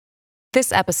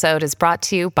This episode is brought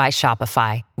to you by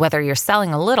Shopify. Whether you're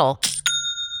selling a little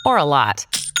or a lot,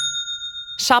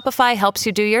 Shopify helps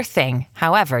you do your thing,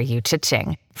 however you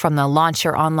cha-ching. From the launch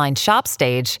your online shop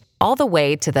stage, all the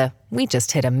way to the we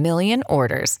just hit 1 million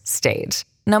orders stage.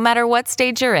 No matter what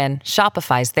stage you're in,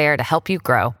 Shopify's there to help you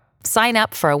grow. Sign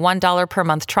up for a $1 per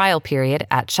month trial period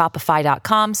at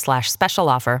shopify.com/special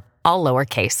offer, all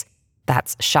lowercase.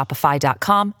 That's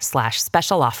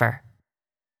shopify.com/special offer.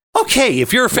 Okay,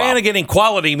 if you're a fan of getting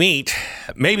quality meat,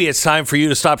 maybe it's time for you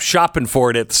to stop shopping for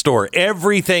it at the store.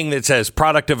 Everything that says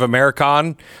Product of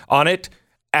America on it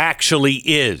actually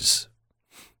is.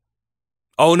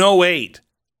 Oh, no, wait.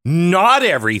 Not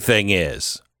everything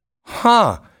is.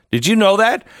 Huh. Did you know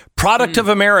that? Product of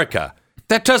America.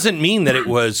 That doesn't mean that it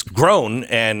was grown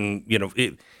and,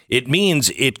 it means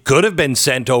it could have been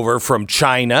sent over from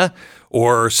China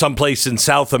or someplace in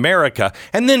South America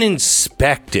and then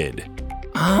inspected.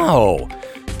 Oh,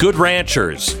 Good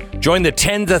Ranchers. Join the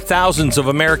tens of thousands of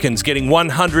Americans getting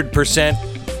 100%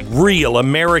 real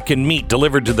American meat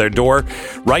delivered to their door.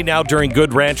 Right now, during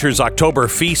Good Ranchers' October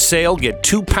feast sale, get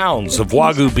 2 pounds of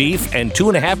Wagyu beef and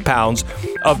 2.5 pounds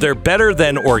of their better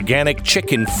than organic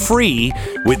chicken free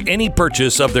with any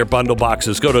purchase of their bundle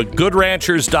boxes. Go to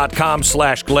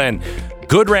goodranchers.com/Glenn.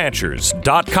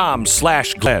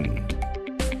 goodranchers.com/Glenn.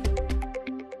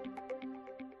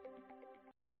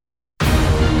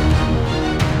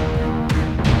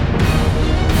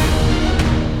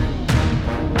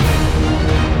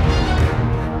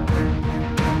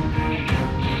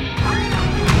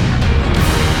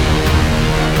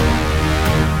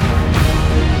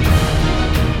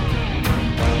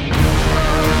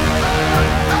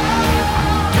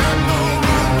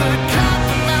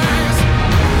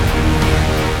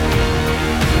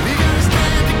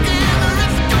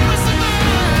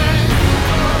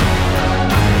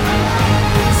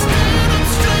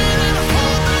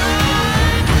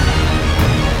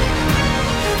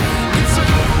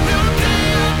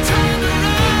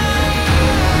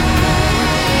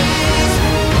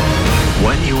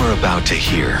 To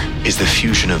hear is the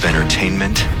fusion of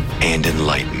entertainment and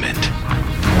enlightenment.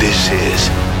 This is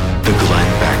the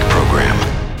Glenn Beck Program.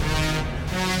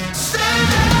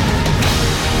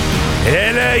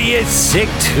 Hello, you sick,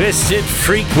 twisted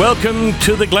freak. Welcome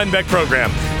to the Glenn Beck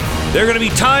Program. There are going to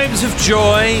be times of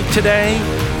joy today.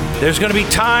 There's going to be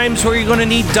times where you're going to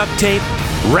need duct tape.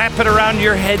 Wrap it around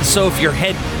your head so if your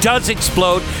head does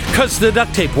explode, because the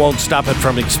duct tape won't stop it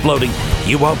from exploding,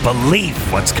 you won't believe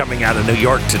what's coming out of New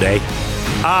York today.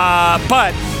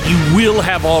 But you will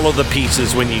have all of the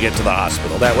pieces when you get to the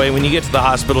hospital. That way, when you get to the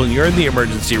hospital and you're in the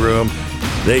emergency room,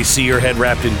 they see your head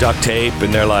wrapped in duct tape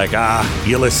and they're like,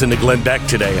 you listened to Glenn Beck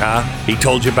today, huh? He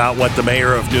told you about what the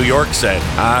mayor of New York said,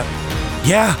 huh?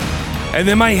 Yeah. And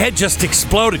then my head just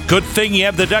exploded. Good thing you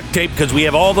have the duct tape because we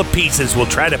have all the pieces. We'll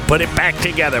try to put it back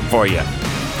together for you.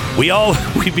 We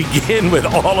begin with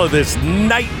all of this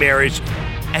nightmarish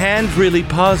and really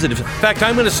positive. In fact,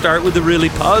 I'm going to start with the really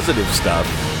positive stuff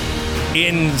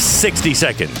in 60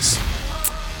 seconds.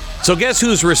 So guess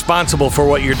who's responsible for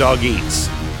what your dog eats?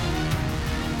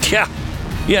 Yeah,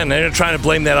 and they're trying to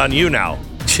blame that on you now.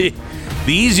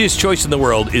 The easiest choice in the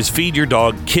world is feed your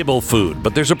dog kibble food.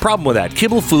 But there's a problem with that.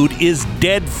 Kibble food is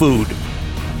dead food.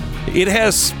 It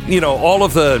has, all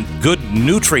of the good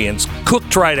nutrients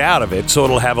cooked right out of it, so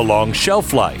it'll have a long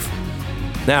shelf life.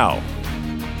 Now,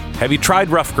 have you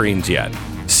tried rough greens yet?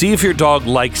 See if your dog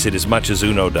likes it as much as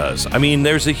Uno does. I mean,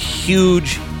 there's a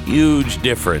huge, huge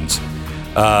difference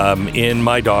in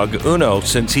my dog Uno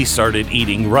since he started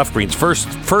eating rough greens.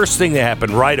 First thing that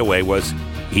happened right away was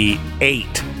he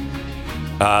ate.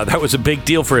 That was a big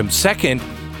deal for him. Second,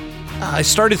 I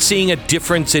started seeing a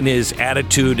difference in his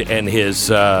attitude and his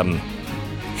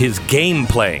game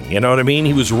playing. You know what I mean?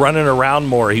 He was running around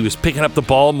more. He was picking up the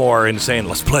ball more and saying,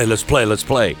 let's play, let's play, let's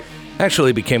play.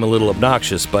 Actually became a little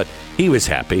obnoxious, but he was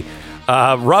happy.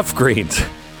 Rough greens.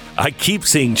 I keep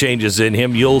seeing changes in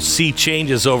him. You'll see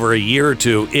changes over a year or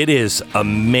two. It is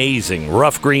amazing.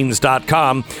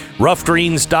 Roughgreens.com.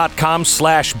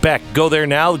 Roughgreens.com/Beck. Go there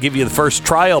now. They'll give you the first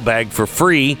trial bag for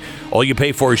free. All you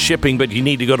pay for is shipping, but you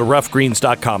need to go to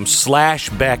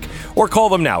roughgreens.com/Beck or call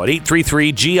them now at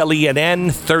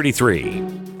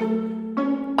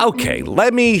 833-GLENN33. Okay,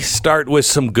 let me start with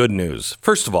some good news.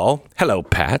 First of all, hello,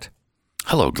 Pat.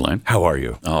 Hello, Glenn. How are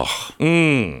you? Oh.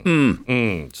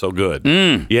 So good.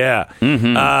 Yeah.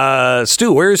 Mm-hmm.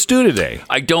 Stu, where is Stu today?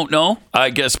 I don't know. I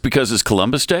guess because it's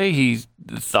Columbus Day, he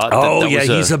thought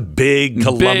he's a big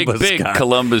Columbus big guy.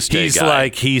 Columbus Day he's guy.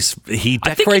 Like he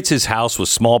decorates his house with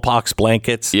smallpox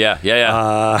blankets.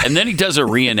 Yeah. And then he does a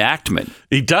reenactment.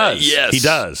 He does. Yes. He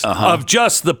does. Of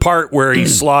just the part where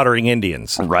he's slaughtering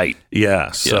Indians. Right.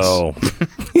 Yeah. So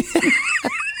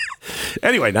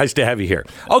anyway, nice to have you here.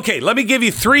 Okay, let me give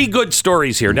you 3 good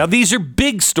stories here. Now, these are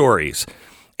big stories,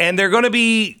 and they're going to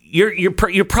be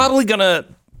you're probably going to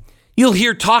you'll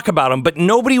hear talk about them, but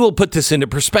nobody will put this into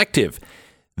perspective.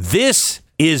 This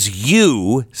is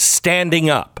you standing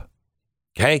up.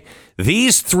 Okay?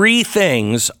 These 3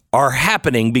 things are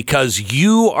happening because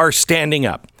you are standing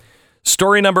up.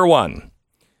 Story number 1.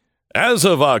 As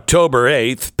of October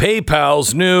 8th,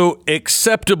 PayPal's new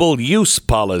acceptable use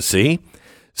policy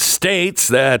states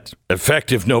that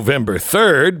effective November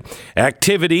 3rd,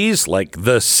 activities like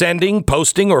the sending,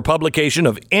 posting, or publication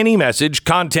of any message,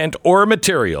 content, or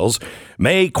materials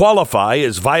may qualify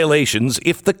as violations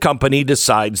if the company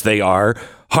decides they are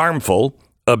harmful,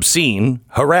 obscene,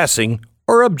 harassing,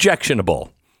 or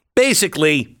objectionable.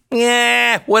 Basically,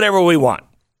 whatever we want.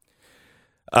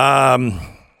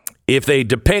 If they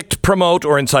depict, promote,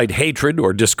 or incite hatred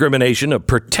or discrimination of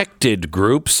protected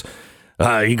groups,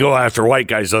 you go after white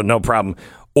guys, though, no problem,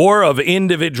 or of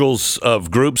individuals of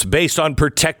groups based on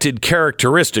protected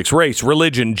characteristics, race,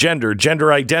 religion,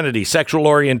 gender identity, sexual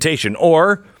orientation,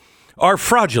 or are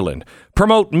fraudulent,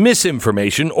 promote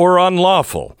misinformation, or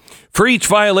unlawful. For each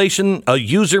violation, a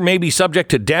user may be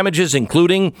subject to damages,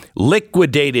 including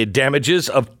liquidated damages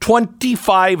of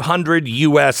 $2,500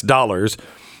 US,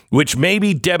 which may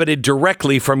be debited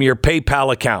directly from your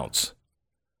PayPal accounts.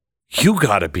 You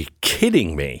gotta be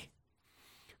kidding me.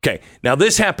 Okay, now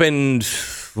this happened,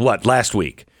 last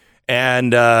week?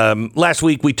 And last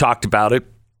week we talked about it,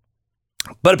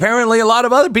 but apparently a lot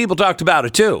of other people talked about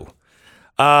it too.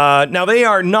 Now, they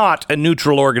are not a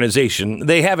neutral organization.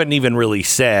 They haven't even really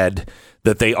said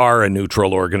that they are a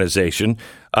neutral organization,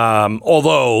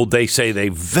 although they say they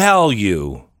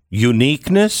value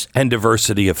uniqueness and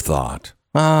diversity of thought.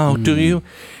 Oh, do you?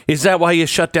 Is that why you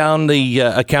shut down the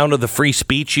account of the Free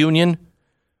Speech Union?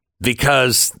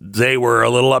 Because they were a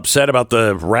little upset about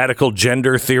the radical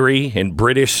gender theory in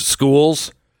British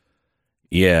schools?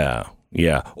 Yeah.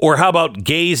 Or how about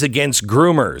gays against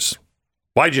groomers?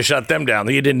 Why'd you shut them down?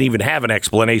 You didn't even have an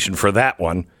explanation for that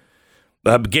one.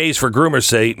 Gays for Groomers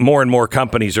say more and more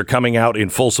companies are coming out in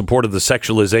full support of the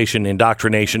sexualization,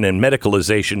 indoctrination, and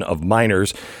medicalization of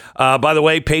minors. By the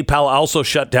way, PayPal also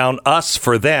shut down Us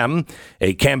for Them,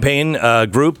 a campaign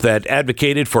group that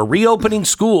advocated for reopening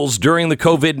schools during the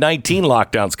COVID-19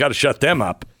 lockdowns. Got to shut them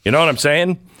up. You know what I'm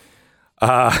saying?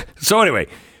 So anyway,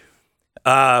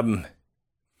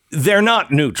 they're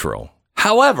not neutral.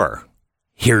 However,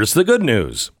 here's the good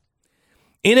news.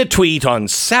 In a tweet on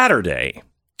Saturday,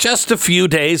 just a few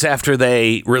days after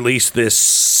they released this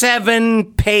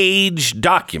 7-page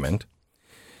document,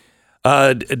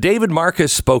 David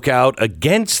Marcus spoke out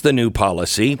against the new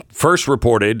policy, first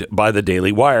reported by the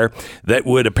Daily Wire, that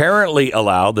would apparently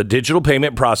allow the digital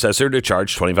payment processor to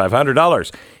charge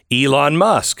 $2,500. Elon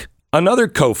Musk, another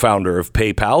co-founder of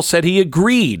PayPal, said he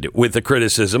agreed with the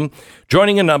criticism,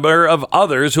 joining a number of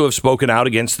others who have spoken out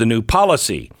against the new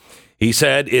policy. He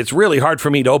said, "It's really hard for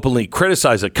me to openly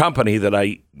criticize a company that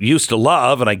I used to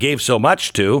love and I gave so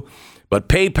much to, but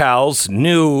PayPal's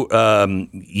new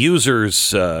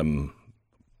users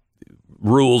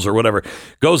rules or whatever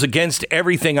goes against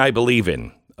everything I believe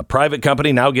in. A private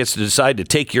company now gets to decide to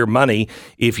take your money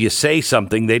if you say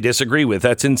something they disagree with.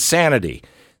 That's insanity."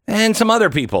 And some other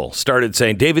people started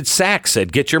saying, David Sachs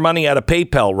said, "Get your money out of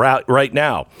PayPal right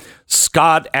now."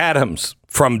 Scott Adams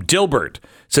from Dilbert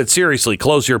said, "Seriously,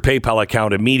 close your PayPal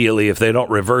account immediately if they don't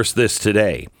reverse this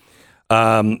today."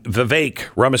 Vivek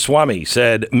Ramaswamy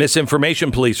said,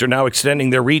 "Misinformation police are now extending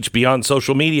their reach beyond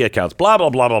social media accounts." Blah, blah,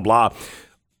 blah, blah, blah.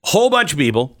 Whole bunch of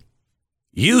people.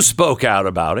 You spoke out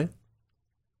about it.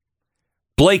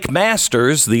 Blake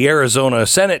Masters, the Arizona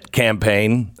Senate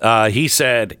campaign, he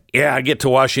said, "Yeah, I get to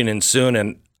Washington soon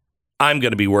and I'm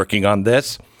going to be working on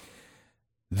this."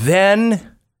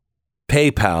 Then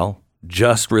PayPal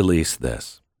just released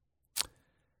this.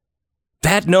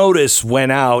 That notice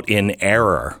went out in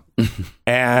error,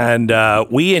 and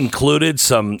we included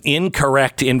some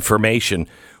incorrect information.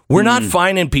 We're not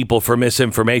fining people for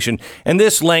misinformation, and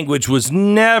this language was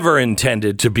never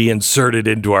intended to be inserted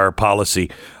into our policy.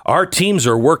 Our teams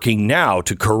are working now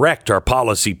to correct our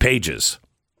policy pages.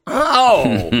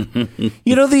 Oh,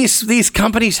 you know, these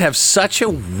companies have such a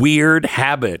weird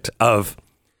habit of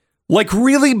like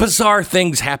really bizarre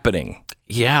things happening.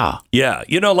 Yeah. Yeah.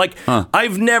 You know, like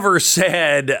I've never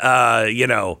said,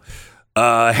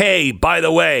 hey, by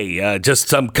the way, just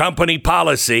some company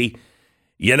policy.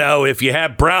 You know, if you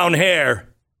have brown hair,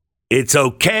 it's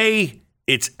okay.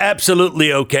 It's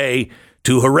absolutely okay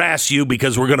to harass you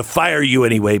because we're going to fire you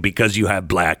anyway because you have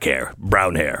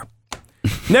brown hair.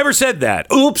 Never said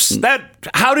that. Oops.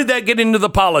 How did that get into the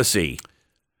policy?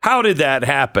 How did that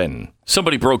happen?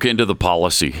 Somebody broke into the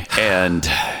policy and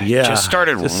just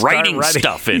started writing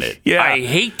stuff in it. Yeah. I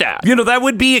hate that. You know, that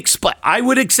would be I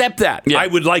would accept that. Yeah. I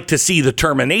would like to see the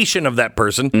termination of that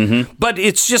person. But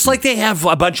it's just like they have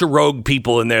a bunch of rogue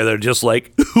people in there that are just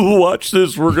like, watch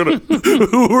this. We're gonna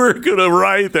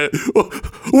write that.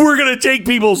 We're gonna take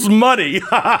people's money.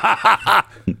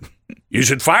 You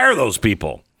should fire those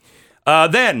people.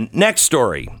 Then next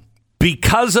story.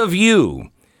 Because of you,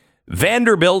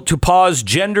 Vanderbilt to pause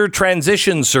gender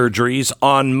transition surgeries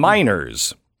on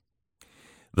minors.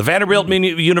 The Vanderbilt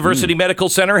University Medical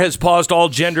Center has paused all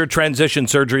gender transition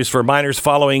surgeries for minors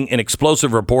following an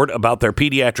explosive report about their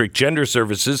pediatric gender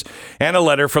services and a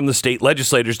letter from the state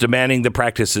legislators demanding the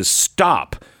practices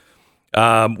stop.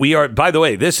 We are, by the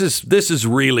way, this is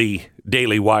really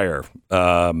Daily Wire.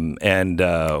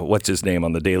 What's his name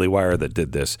on the Daily Wire that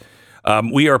did this?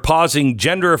 We are pausing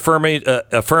gender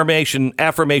affirmation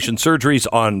surgeries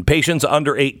on patients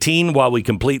under 18 while we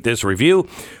complete this review,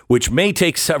 which may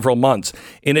take several months.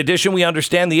 In addition, we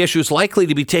understand the issue is likely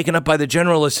to be taken up by the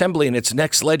General Assembly in its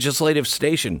next legislative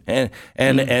session. And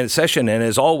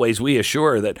as always, we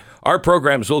assure that our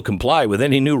programs will comply with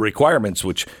any new requirements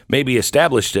which may be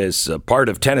established as a part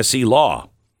of Tennessee law.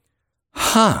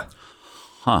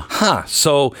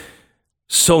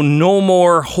 So no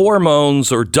more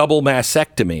hormones or double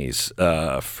mastectomies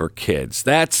for kids.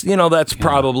 That's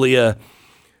probably a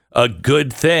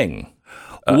good thing.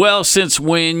 Well, since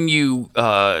when you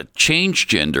change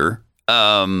gender,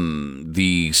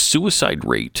 the suicide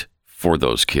rate for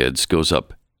those kids goes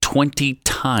up 20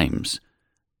 times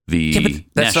the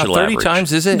that's national not 30 average.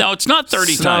 times, is it? No, it's not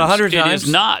 30 it's times. Not 100 times. It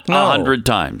is not No. 100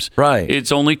 times. Right.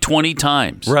 It's only 20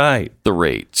 times. Right. The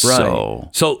rate. Right.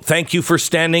 So thank you for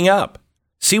standing up.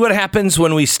 See what happens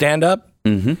when we stand up?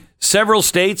 Mm-hmm. Several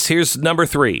states, here's number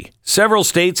 3. Several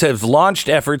states have launched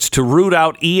efforts to root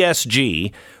out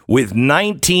ESG, with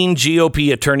 19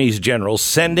 GOP attorneys general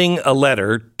sending a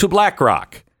letter to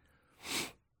BlackRock.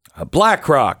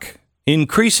 BlackRock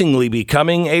increasingly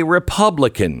becoming a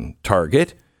Republican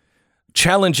target.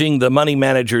 Challenging the money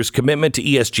manager's commitment to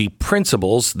ESG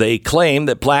principles, they claim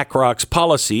that BlackRock's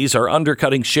policies are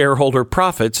undercutting shareholder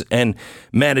profits and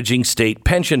managing state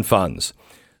pension funds.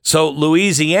 So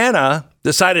Louisiana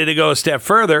decided to go a step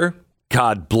further.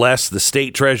 God bless the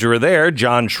state treasurer there,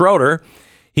 John Schroder.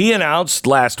 He announced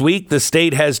last week the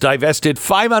state has divested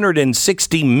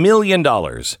 $560 million,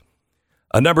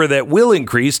 a number that will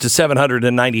increase to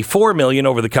 $794 million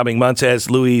over the coming months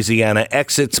as Louisiana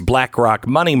exits BlackRock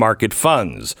money market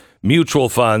funds, mutual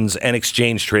funds, and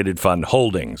exchange-traded fund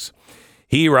holdings.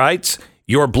 He writes,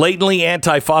 your blatantly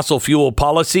anti-fossil fuel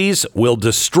policies will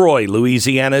destroy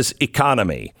Louisiana's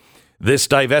economy. This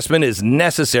divestment is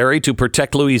necessary to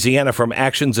protect Louisiana from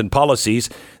actions and policies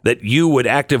that you would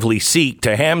actively seek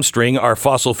to hamstring our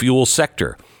fossil fuel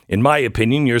sector. In my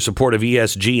opinion, your support of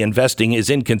ESG investing is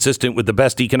inconsistent with the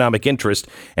best economic interest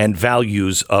and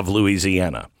values of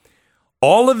Louisiana.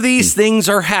 All of these things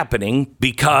are happening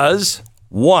because,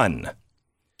 1,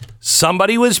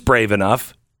 somebody was brave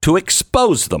enough to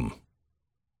expose them.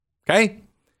 Okay?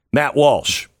 Matt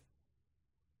Walsh.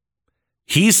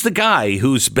 He's the guy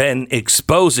who's been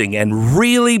exposing and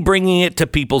really bringing it to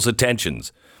people's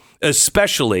attentions,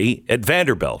 especially at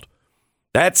Vanderbilt.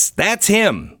 That's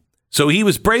him. So he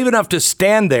was brave enough to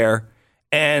stand there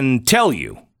and tell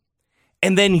you.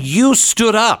 And then you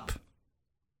stood up.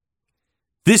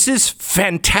 This is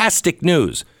fantastic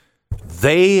news.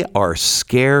 They are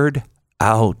scared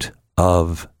out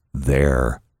of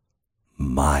their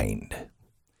mind.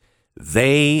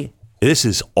 This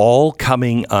is all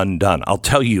coming undone. I'll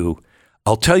tell you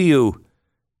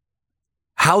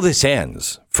how this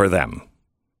ends for them.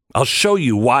 I'll show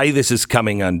you why this is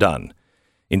coming undone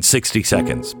in 60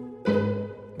 seconds.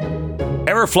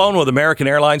 Ever flown with American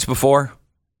Airlines before?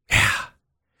 Yeah.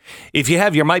 If you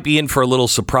have, you might be in for a little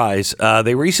surprise.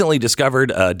 They recently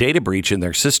discovered a data breach in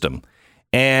their system,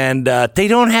 and they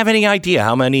don't have any idea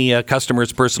how many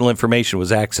customers' personal information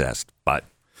was accessed. But,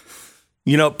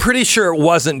 pretty sure it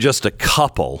wasn't just a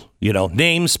couple.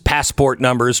 Names, passport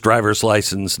numbers, driver's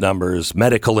license numbers,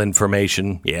 medical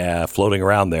information. Yeah, floating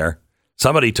around there.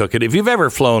 Somebody took it. If you've ever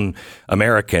flown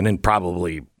American, and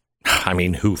probably...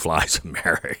 who flies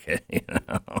American?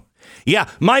 Yeah,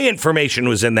 my information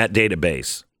was in that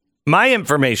database.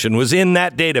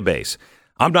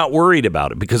 I'm not worried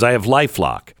about it because I have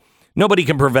LifeLock. Nobody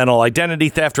can prevent all identity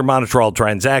theft or monitor all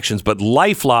transactions, but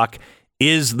LifeLock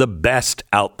is the best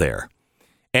out there.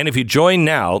 And if you join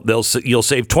now, you'll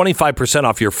save 25%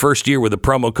 off your first year with the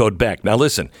promo code BECK. Now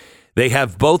listen, they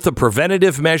have both a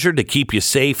preventative measure to keep you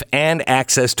safe and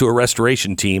access to a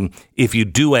restoration team if you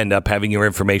do end up having your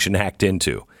information hacked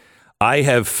into. I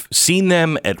have seen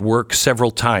them at work several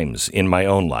times in my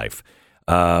own life,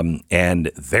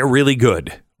 and they're really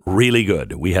good, really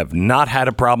good. We have not had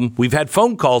a problem. We've had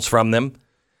phone calls from them.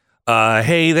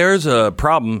 Hey, there's a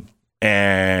problem,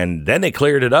 and then they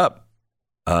cleared it up.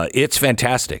 It's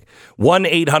fantastic.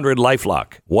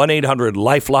 1-800-LifeLock.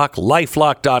 1-800-LifeLock.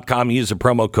 LifeLock.com. Use the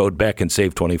promo code BECK and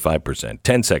save 25%.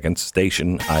 10 seconds.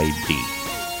 Station ID.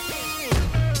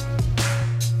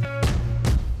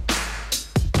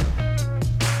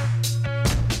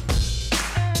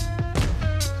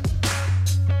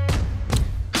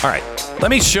 All right.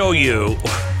 Let me show you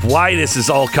why this is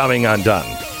all coming undone.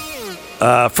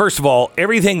 First of all,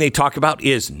 everything they talk about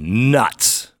is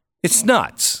nuts. It's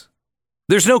nuts.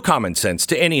 There's no common sense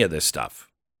to any of this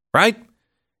stuff, right?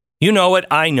 You know it.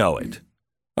 I know it.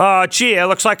 Oh, gee, it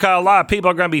looks like a lot of people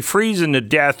are going to be freezing to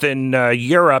death in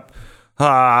Europe.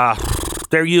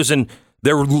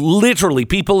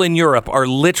 People in Europe are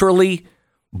literally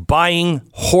buying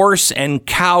horse and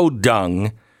cow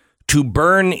dung to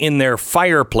burn in their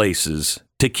fireplaces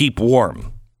to keep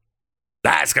warm.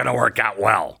 That's going to work out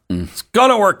well. It's going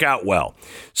to work out well.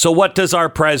 So what does our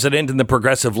president and the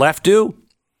progressive left do?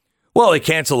 Well, they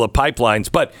cancel the pipelines,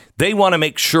 but they want to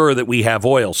make sure that we have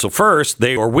oil. So first,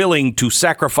 they are willing to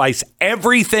sacrifice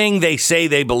everything they say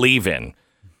they believe in,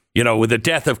 with the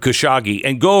death of Khashoggi,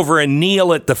 and go over and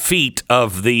kneel at the feet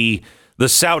of the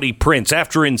Saudi prince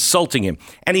after insulting him.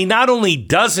 And he not only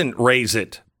doesn't raise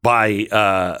it by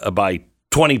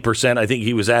 20%, I think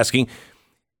he was asking,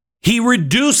 he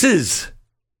reduces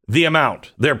the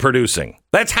amount they're producing.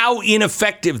 That's how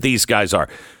ineffective these guys are.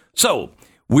 So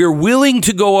we're willing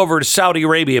to go over to Saudi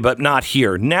Arabia, but not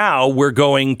here. Now we're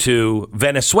going to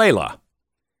Venezuela.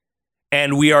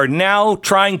 And we are now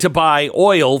trying to buy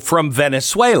oil from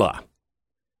Venezuela,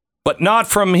 but not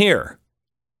from here.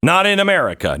 Not in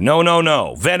America.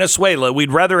 No. Venezuela,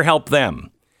 we'd rather help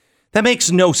them. That makes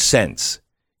no sense.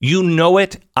 You know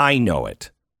it. I know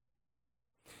it.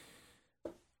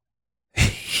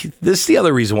 This is the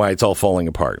other reason why it's all falling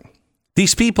apart.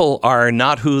 These people are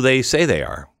not who they say they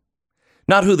are.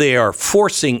 Not who they are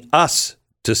forcing us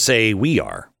to say we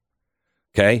are.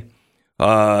 Okay?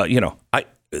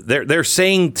 They're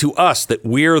saying to us that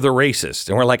we're the racist.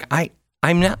 And we're like,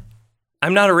 I'm not a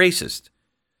racist.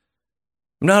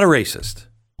 I'm not a racist.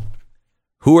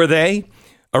 Who are they?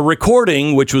 A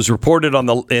recording which was reported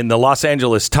in the Los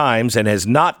Angeles Times and has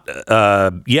not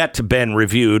yet been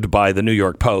reviewed by the New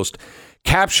York Post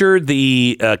captured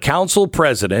the council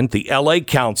president, the LA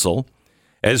council,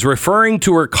 as referring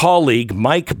to her colleague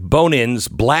Mike Bonin's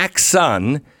black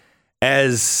son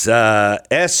as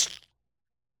S.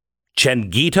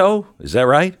 Chenguito. Is that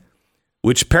right?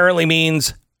 Which apparently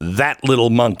means that little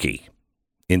monkey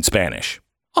in Spanish.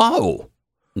 Oh,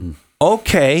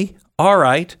 okay. All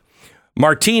right.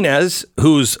 Martinez,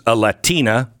 who's a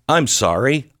Latina,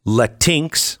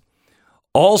 Latinx,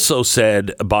 also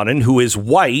said Bonin, who is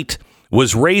white,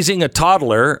 was raising a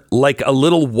toddler like a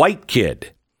little white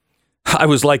kid. I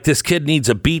was like, this kid needs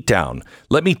a beatdown.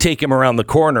 Let me take him around the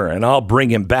corner and I'll bring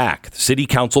him back, the city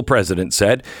council president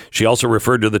said. She also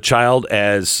referred to the child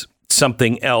as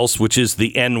something else, which is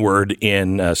the N-word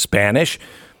in Spanish,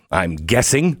 I'm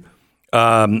guessing.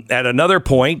 At another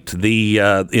point, in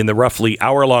the roughly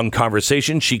hour-long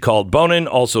conversation, she called Bonin,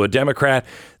 also a Democrat,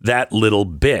 that little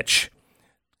bitch.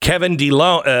 Kevin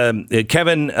DeLeon,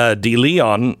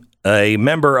 a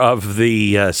member of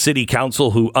the city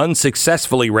council who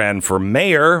unsuccessfully ran for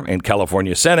mayor in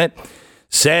California Senate,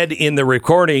 said in the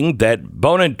recording that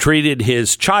Bonin treated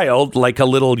his child like a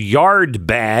little yard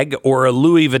bag or a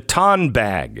Louis Vuitton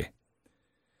bag.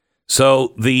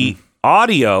 So the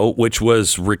audio, which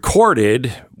was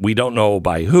recorded, we don't know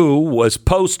by who, was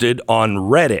posted on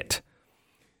Reddit.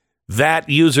 That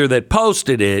user that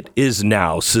posted it is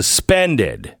now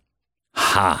suspended.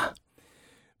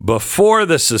 Before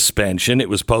the suspension, it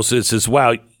was posted. It says,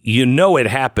 wow, it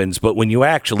happens, but when you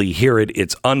actually hear it,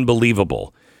 it's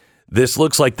unbelievable. This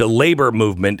looks like the labor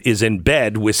movement is in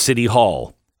bed with City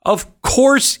Hall. Of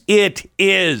course it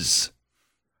is.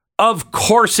 Of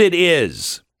course it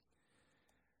is.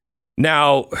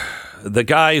 Now, the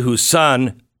guy whose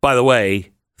son, by the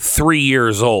way, 3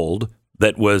 years old,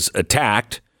 that was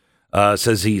attacked,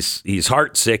 says he's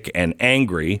heartsick and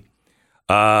angry.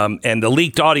 And the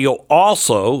leaked audio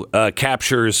also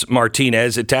captures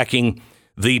Martinez attacking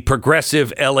the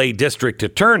progressive L.A. district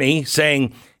attorney,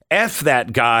 saying, F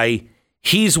that guy,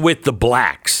 he's with the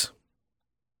blacks.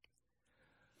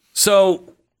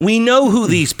 So we know who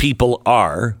these people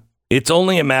are. It's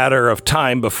only a matter of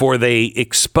time before they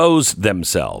expose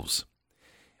themselves.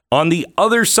 On the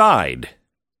other side,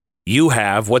 you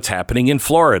have what's happening in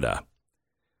Florida.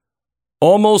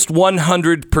 Almost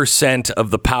 100%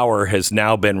 of the power has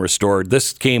now been restored.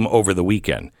 This came over the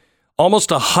weekend. Almost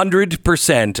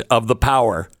 100% of the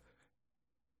power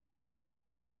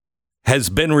has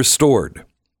been restored.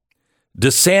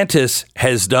 DeSantis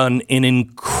has done an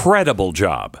incredible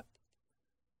job.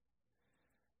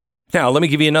 Now, let me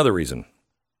give you another reason.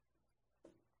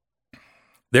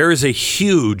 There is a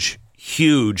huge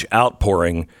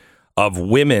outpouring of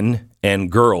women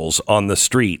and girls on the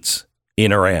streets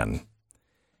in Iran.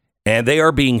 And they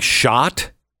are being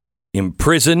shot,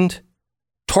 imprisoned,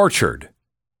 tortured.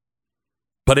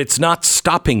 But it's not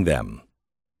stopping them.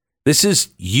 This is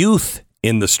youth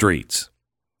in the streets.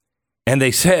 And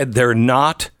they said they're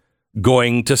not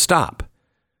going to stop.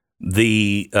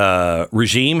 The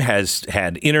regime has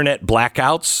had internet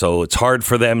blackouts, so it's hard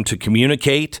for them to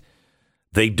communicate.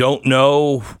 They don't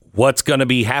know what's going to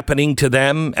be happening to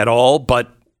them at all,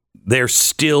 but there's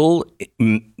still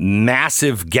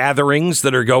massive gatherings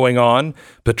that are going on,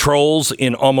 patrols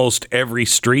in almost every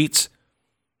streets.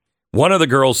 One of the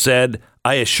girls said,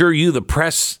 I assure you the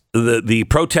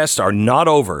protests are not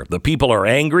over. The people are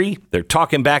angry. They're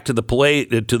talking back to the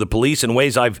police in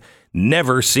ways I've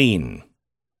never seen.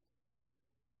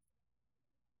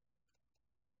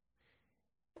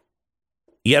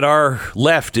 Yet our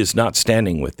left is not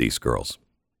standing with these girls.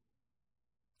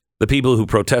 The people who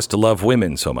protest to love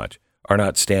women so much are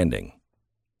not standing.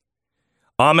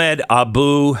 Ahmed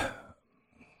Abu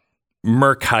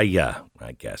Merkhaya,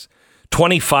 I guess,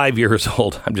 25 years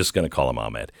old. I'm just going to call him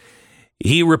Ahmed.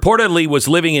 He reportedly was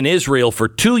living in Israel for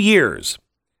 2 years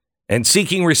and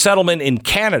seeking resettlement in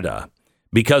Canada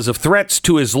because of threats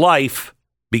to his life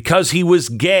because he was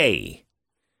gay.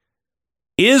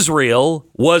 Israel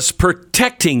was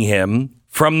protecting him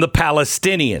from the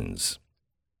Palestinians.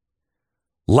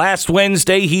 Last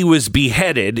Wednesday, he was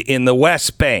beheaded in the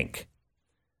West Bank.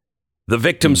 The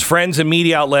victim's friends and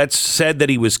media outlets said that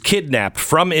he was kidnapped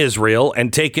from Israel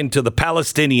and taken to the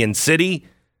Palestinian city.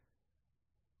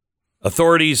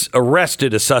 Authorities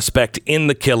arrested a suspect in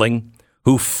the killing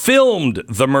who filmed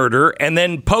the murder and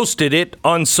then posted it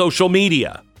on social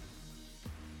media.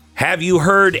 Have you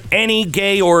heard any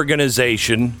gay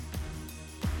organization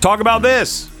talk about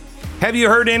this? Have you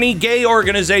heard any gay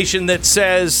organization that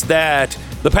says that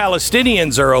the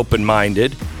Palestinians are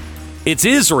open-minded? It's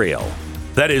Israel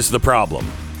that is the problem.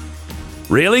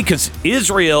 Really? Because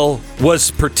Israel was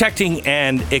protecting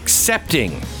and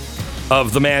accepting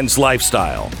of the man's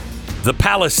lifestyle. The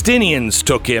Palestinians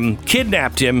took him,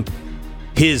 kidnapped him.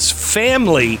 His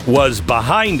family was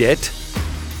behind it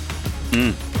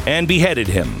and beheaded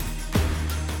him.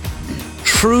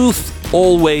 Truth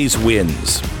always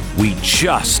wins. We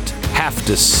just have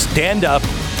to stand up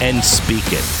and speak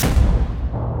it.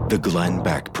 The Glenn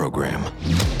Beck Program.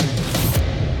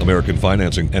 American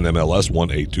Financing, NMLS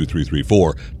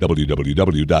 182334,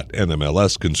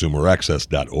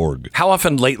 www.nmlsconsumeraccess.org. How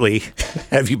often lately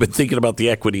have you been thinking about the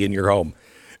equity in your home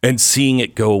and seeing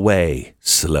it go away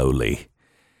slowly?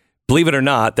 Believe it or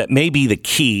not, that may be the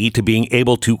key to being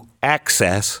able to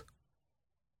access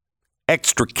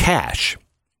extra cash.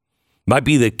 Might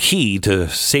be the key to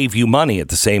save you money at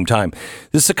the same time.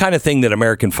 This is the kind of thing that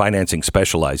American Financing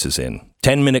specializes in.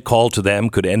 10-minute call to them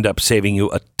could end up saving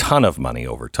you a ton of money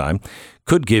over time.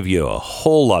 Could give you a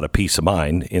whole lot of peace of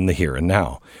mind in the here and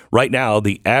now. Right now,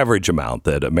 the average amount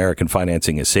that American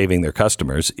Financing is saving their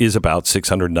customers is about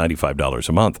 $695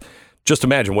 a month. Just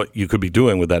imagine what you could be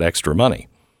doing with that extra money.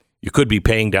 You could be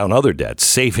paying down other debts,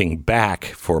 saving back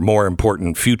for more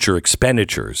important future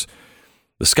expenditures.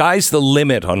 The sky's the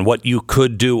limit on what you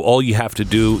could do. All you have to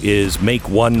do is make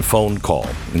one phone call.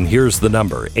 And here's the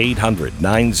number,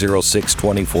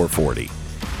 800-906-2440.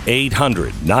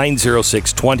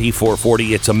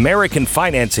 800-906-2440. It's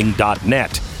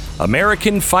AmericanFinancing.net.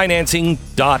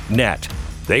 AmericanFinancing.net.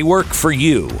 They work for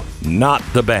you, not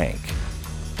the bank.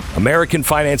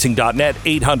 AmericanFinancing.net,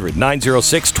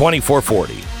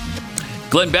 800-906-2440.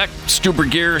 Glenn Beck, Stu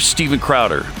Burgear, Stephen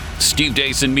Crowder, Steve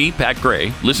Dace, and me, Pat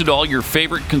Gray. Listen to all your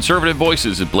favorite conservative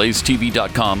voices at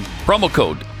blazetv.com. Promo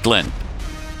code Glenn.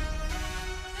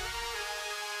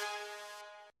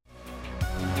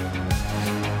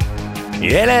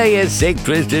 Hello, you sick,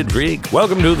 twisted freak.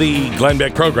 Welcome to the Glenn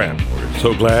Beck program. We're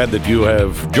so glad that you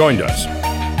have joined us.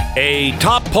 A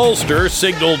top pollster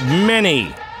signaled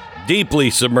many deeply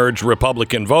submerged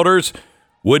Republican voters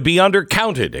would be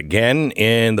undercounted again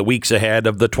in the weeks ahead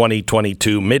of the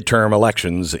 2022 midterm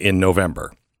elections in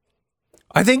November.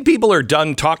 I think people are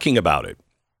done talking about it.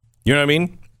 You know what I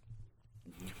mean?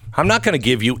 I'm not going to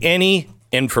give you any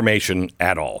information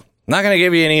at all. I'm not going to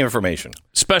give you any information.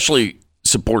 Especially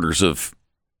supporters of,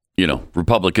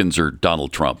 Republicans or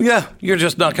Donald Trump. Yeah, you're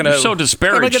just not going to. You're so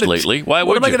disparaged lately. Why would you?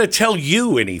 What am I going to tell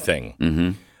you anything?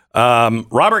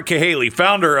 Mm-hmm. Robert Cahaley,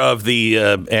 founder of the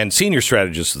and senior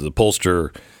strategist of the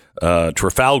pollster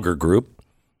Trafalgar Group,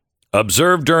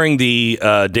 observed during the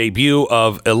debut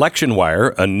of Election Wire,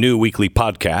 a new weekly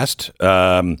podcast,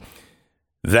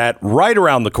 that right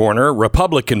around the corner,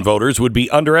 Republican voters would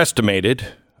be underestimated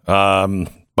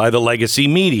by the legacy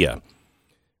media,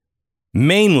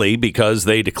 mainly because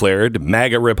they declared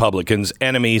MAGA Republicans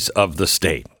enemies of the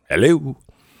state. Hello.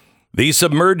 These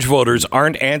submerged voters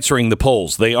aren't answering the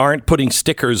polls. They aren't putting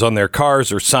stickers on their cars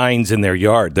or signs in their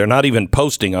yard. They're not even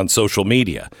posting on social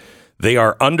media. They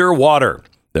are underwater.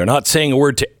 They're not saying a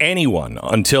word to anyone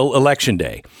until Election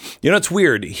Day. It's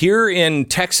weird. Here in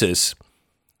Texas,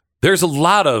 there's a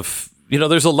lot of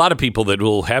people that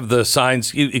will have the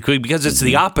signs because it's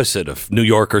the opposite of New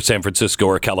York or San Francisco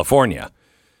or California.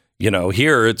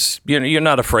 Here it's, you're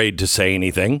not afraid to say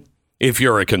anything if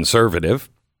you're a conservative.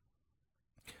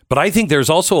 But I think there's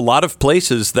also a lot of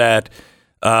places that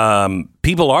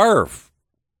people are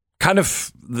kind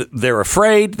of, they're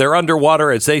afraid, they're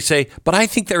underwater, as they say. But I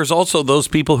think there's also those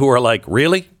people who are like,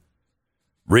 really?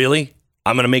 Really?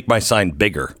 I'm going to make my sign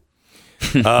bigger.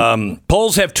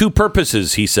 Polls have two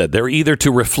purposes, he said. They're either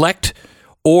to reflect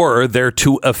or they're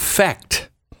to affect.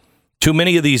 Too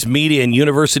many of these media and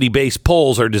university-based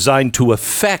polls are designed to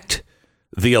affect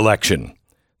the election.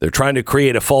 They're trying to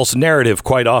create a false narrative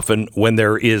quite often when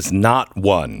there is not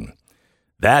one.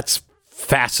 That's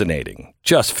fascinating,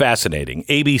 just fascinating.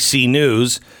 ABC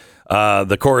News,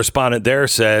 the correspondent there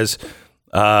says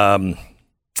that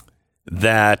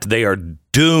they are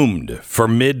doomed for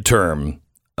midterm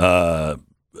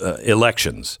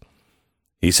elections.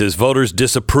 He says voters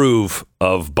disapprove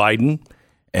of Biden,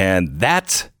 and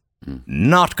that's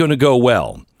not going to go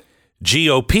well.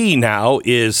 GOP now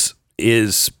is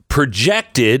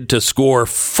projected to score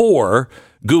 4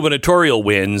 gubernatorial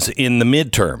wins in the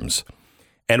midterms.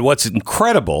 And what's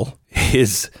incredible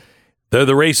is they're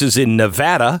the races in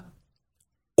Nevada,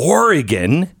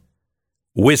 Oregon,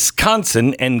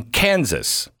 Wisconsin, and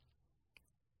Kansas.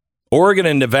 Oregon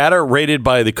and Nevada are rated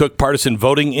by the Cook Partisan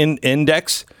Voting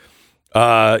Index,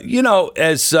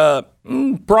 as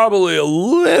probably a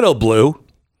little blue,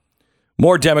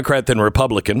 more Democrat than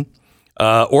Republican.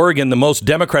 Oregon, the most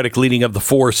Democratic leading of the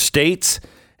 4 states,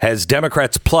 has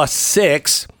Democrats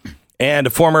 +6, and a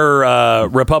former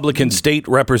Republican state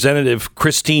representative,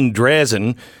 Christine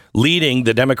Drazan, leading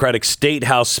the Democratic State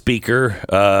House Speaker,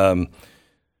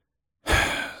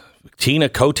 Tina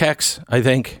Kotex, I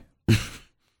think.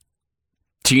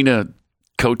 Tina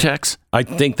Kotex? I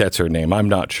think that's her name. I'm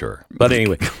not sure. But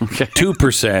anyway, Okay.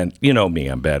 2%. You know me,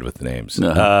 I'm bad with names.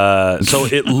 So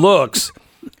it looks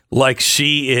like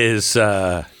she's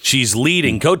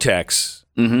leading Kotex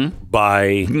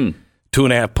by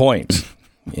 2.5 points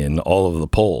in all of the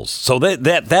polls. So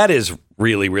that is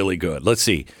really, really good. Let's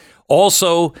see.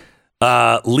 Also,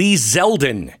 Lee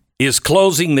Zeldin is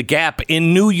closing the gap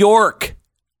in New York.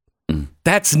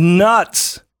 That's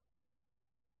nuts.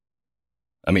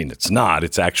 I mean, it's not.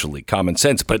 It's actually common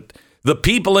sense. But the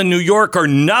people in New York are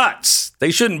nuts. They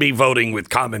shouldn't be voting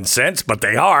with common sense, but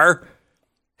they are.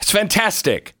 It's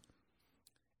fantastic.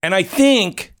 And I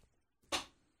think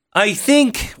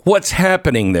what's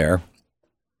happening there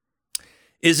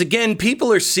is, again,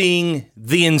 people are seeing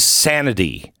the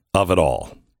insanity of it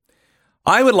all.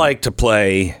 I would like to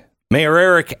play Mayor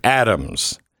Eric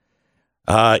Adams.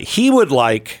 He would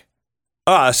like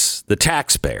us, the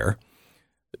taxpayer,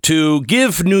 to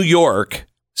give New York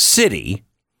City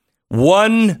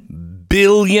 $1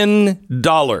 billion.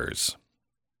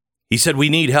 He said, we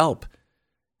need help,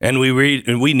 and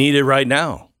we need it right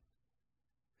now.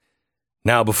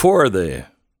 Now, before the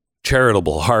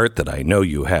charitable heart that I know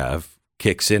you have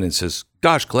kicks in and says,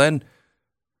 gosh, Glenn,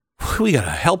 we got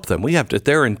to help them. We have to,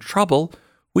 they're in trouble.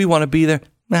 We want to be there.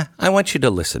 Nah, I want you to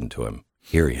listen to him.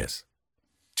 Here he is.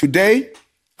 Today,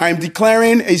 I am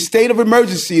declaring a state of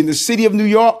emergency in the city of New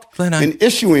York and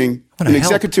issuing an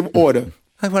executive order.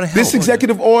 This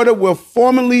executive order will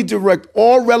formally direct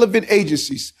all relevant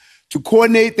agencies to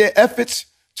coordinate their efforts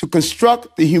to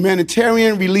construct the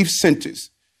humanitarian relief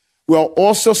centers. We are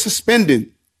also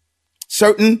suspending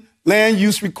certain land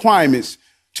use requirements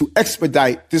to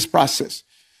expedite this process.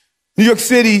 New York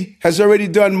City has already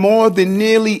done more than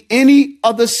nearly any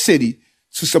other city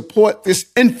to support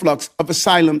this influx of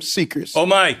asylum seekers. Oh,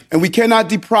 my. And we cannot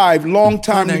deprive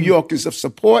longtime New Yorkers of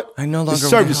support and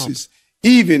services,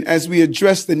 even as we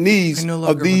address the needs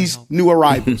of these new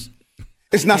arrivals.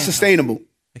 It's not sustainable.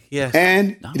 Yes.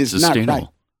 And it is not right.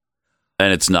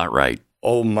 And it's not right.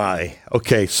 Oh, my.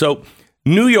 Okay, so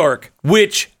New York,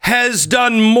 which has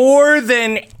done more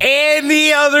than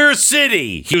any other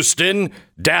city, Houston,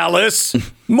 Dallas,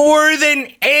 more than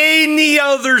any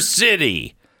other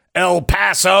city, El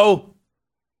Paso,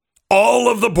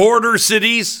 all of the border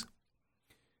cities.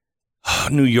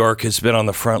 New York has been on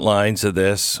the front lines of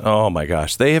this. Oh, my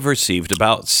gosh. They have received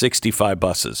about 65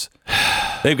 buses.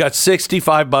 They've got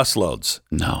 65 busloads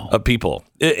of people.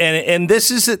 And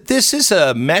this is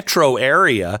a metro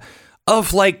area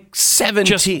of like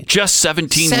 17. Just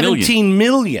 17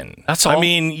 million. That's all. I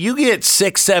mean, you get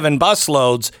 6-7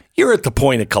 busloads, you're at the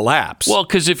point of collapse. Well,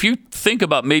 because if you think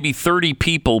about maybe 30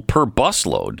 people per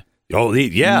busload. Oh,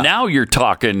 yeah. Now you're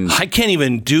talking. I can't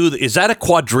even do. Is that a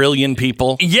quadrillion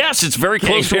people? Yes, it's very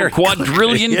close to a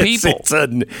quadrillion people.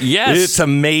 It's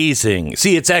amazing.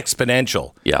 See, it's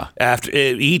exponential. Yeah. After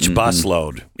each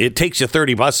busload, it takes you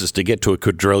 30 buses to get to a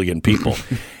quadrillion people.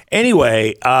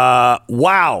 Anyway,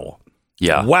 wow.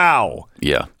 Yeah. Wow.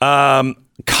 Yeah.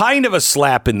 Kind of a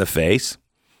slap in the face.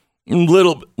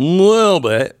 Little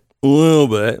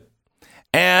bit.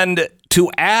 And to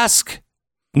ask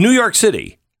New York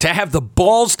City to have the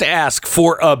balls to ask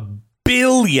for $1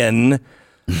 billion.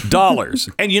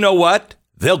 And you know what?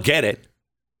 They'll get it.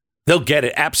 They'll get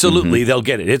it. Absolutely, they'll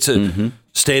get it. It's a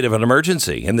state of an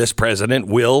emergency. And this president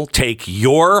will take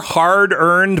your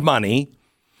hard-earned money.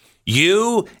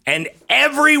 You and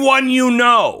everyone you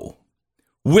know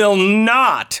will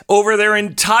not, over their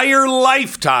entire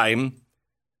lifetime,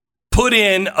 put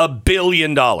in $1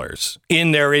 billion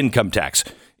in their income tax.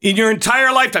 In your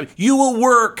entire lifetime, you will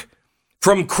work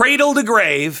from cradle to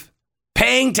grave,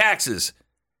 paying taxes.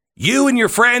 You and your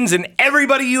friends and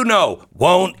everybody you know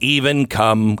won't even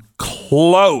come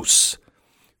close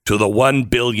to the $1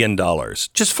 billion.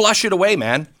 Just flush it away,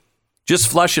 man. Just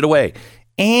flush it away.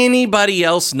 Anybody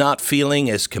else not feeling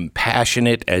as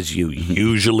compassionate as you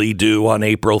usually do on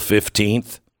April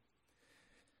 15th?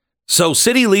 So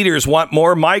city leaders want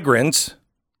more migrants.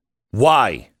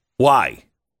 Why?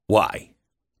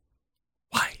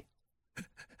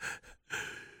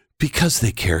 Because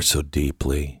they care so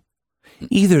deeply.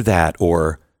 Either that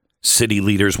or city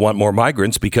leaders want more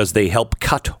migrants because they help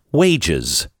cut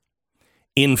wages,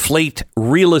 inflate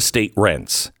real estate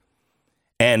rents,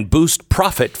 and boost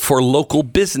profit for local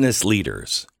business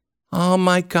leaders. Oh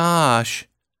my gosh.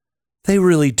 They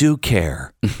really do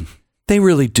care. They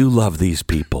really do love these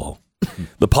people.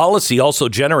 The policy also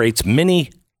generates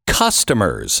many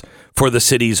customers for the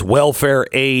city's welfare,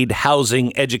 aid,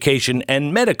 housing, education,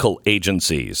 and medical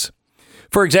agencies.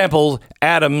 For example,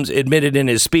 Adams admitted in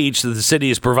his speech that the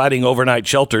city is providing overnight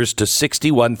shelters to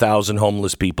 61,000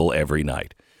 homeless people every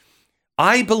night.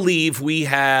 I believe we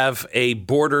have a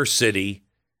border city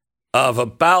of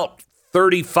about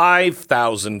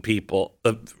 35,000 people,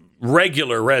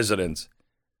 regular residents,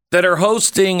 that are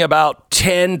hosting about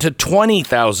 10 to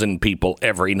 20,000 people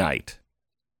every night.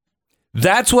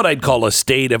 That's what I'd call a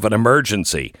state of an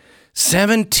emergency.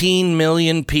 17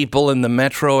 million people in the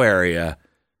metro area,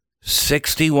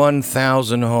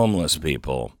 61,000 homeless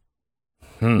people.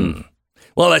 Well,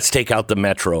 let's take out the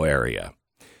metro area.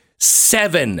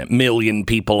 7 million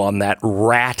people on that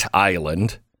rat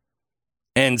island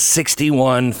and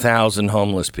 61,000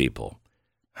 homeless people.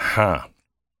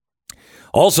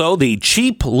 Also, the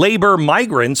cheap labor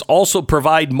migrants also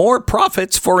provide more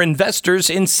profits for investors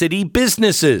in city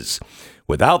businesses.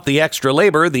 Without the extra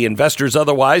labor, the investors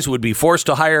otherwise would be forced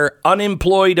to hire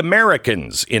unemployed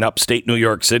Americans in upstate New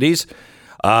York cities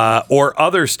or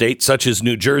other states such as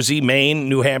New Jersey, Maine,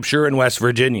 New Hampshire, and West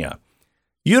Virginia.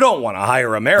 You don't want to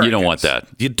hire Americans. You don't want that.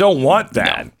 You don't want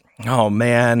that. No. Oh,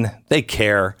 man, they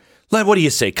care. What do you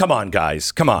say? Come on,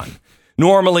 guys. Come on.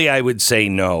 Normally, I would say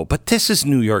no, but this is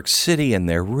New York City, and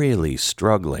they're really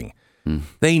struggling.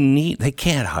 They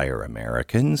can't hire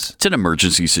Americans. It's an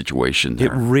emergency situation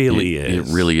there. It really is.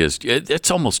 It really is.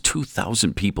 It's almost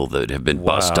 2,000 people that have been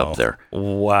bussed up there.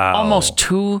 Wow. Almost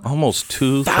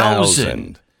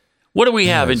 2,000. What do we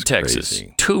have in Texas?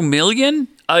 Crazy. 2 million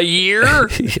a year?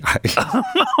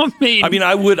 I mean,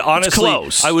 I would honestly,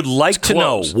 close. I would like to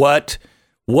know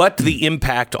what the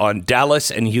impact on Dallas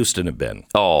and Houston have been.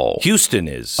 Oh. Houston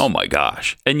is. Oh, my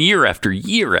gosh. And year after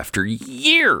year after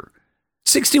year.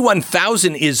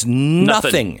 61,000 is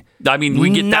nothing. I mean,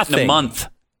 we get that in a month.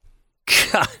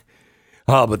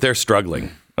 Oh, but they're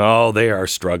struggling. Oh, they are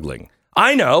struggling.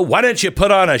 I know. Why don't you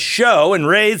put on a show and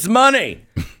raise money?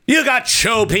 You got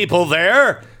show people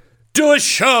there. Do a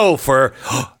show for...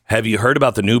 Have you heard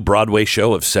about the new Broadway show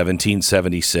of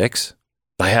 1776?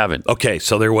 I haven't. Okay,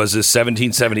 so there was this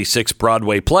 1776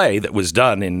 Broadway play that was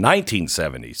done in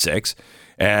 1976,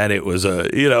 and it was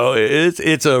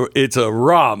it's a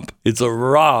romp. It's a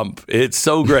romp. It's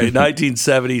so great.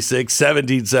 1976,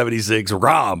 1776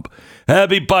 romp.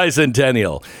 Happy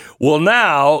Bicentennial. Well,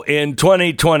 now in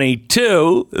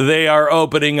 2022, they are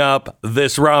opening up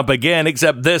this romp again,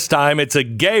 except this time it's a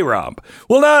gay romp.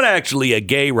 Well, not actually a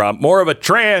gay romp, more of a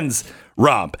trans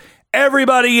romp.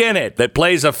 Everybody in it that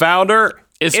plays a founder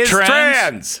is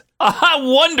trans.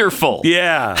 How wonderful.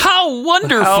 Yeah. How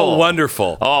wonderful. How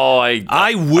wonderful. Oh,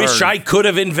 I wish I could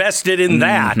have invested in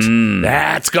that. Mm-hmm.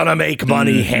 That's going to make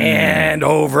money hand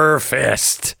over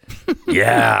fist.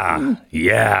 Yeah.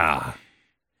 Yeah.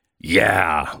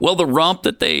 Yeah. Well, the romp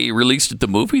that they released at the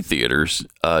movie theaters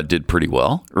did pretty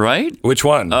well, right? Which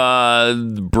one?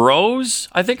 Bros,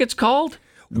 I think it's called.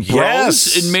 Bros.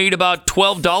 Yes. It made about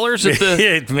 $12 at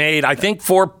the... It made, I think,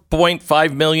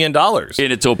 $4.5 million.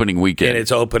 In its opening weekend.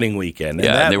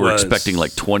 And they were expecting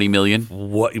like $20 million.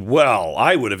 Well,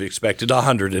 I would have expected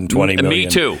 $120 million. Me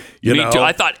too. Me too.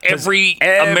 I thought every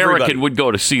American would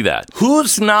go to see that.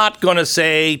 Who's not going to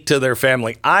say to their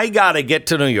family, I got to get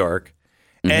to New York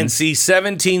and see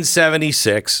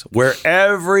 1776, where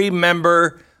every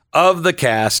member of the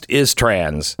cast is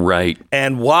trans. Right.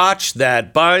 And watch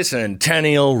that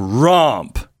bicentennial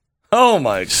romp. Oh,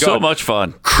 my God. So much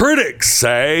fun. Critics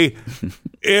say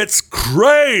it's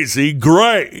crazy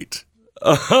great.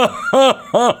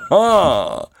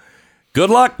 Good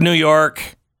luck, New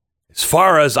York. As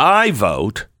far as I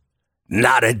vote,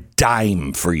 not a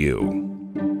dime for you.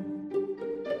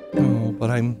 Oh,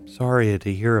 but I'm sorry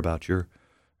to hear about your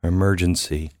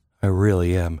emergency. I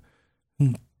really am.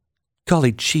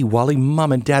 Golly gee, Wally,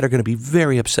 Mom and Dad are going to be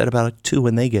very upset about it, too,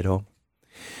 when they get home.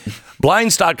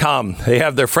 Blinds.com, they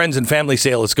have their friends and family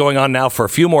sale. It's going on now for a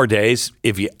few more days.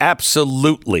 If you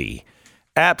absolutely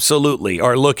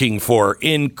are looking for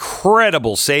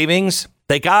incredible savings,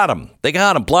 they got them.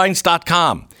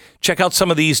 Blinds.com. Check out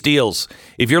some of these deals.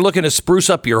 If you're looking to spruce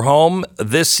up your home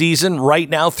this season, right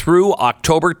now through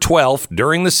October 12th,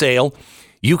 during the sale,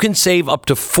 you can save up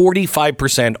to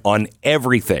 45% on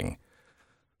everything.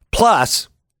 Plus,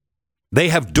 they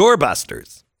have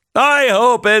doorbusters. I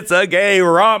hope it's a gay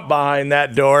romp behind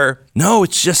that door. No,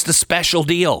 it's just a special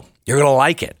deal. You're going to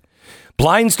like it.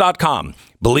 Blinds.com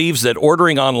believes that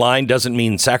ordering online doesn't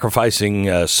mean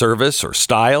sacrificing service or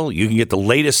style. You can get the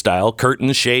latest style,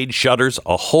 curtains, shades, shutters,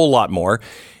 a whole lot more.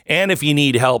 And if you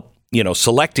need help,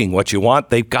 selecting what you want,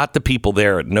 they've got the people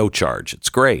there at no charge. It's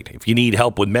great. If you need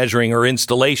help with measuring or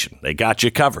installation, they got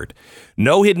you covered.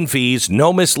 No hidden fees,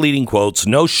 no misleading quotes,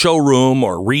 no showroom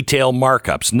or retail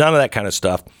markups, none of that kind of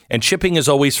stuff. And shipping is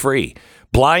always free.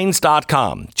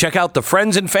 Blinds.com. Check out the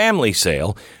Friends and Family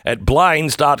sale at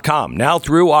Blinds.com. Now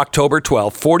through October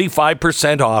 12th,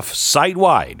 45% off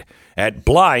site-wide at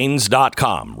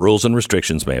Blinds.com. Rules and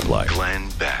restrictions may apply. Glenn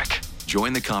Beck.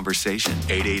 Join the conversation.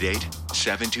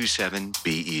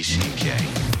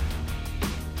 888-727-BECK.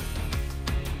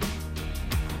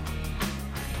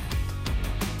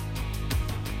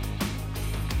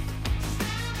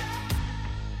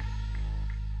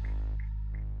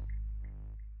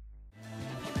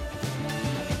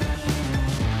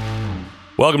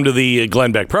 Welcome to the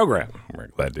Glenn Beck program. We're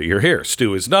glad that you're here.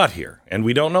 Stu is not here, and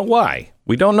we don't know why.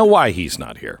 We don't know why he's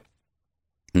not here.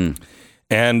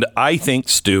 And I think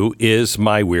Stu is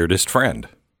my weirdest friend.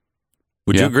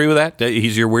 Would you agree with that?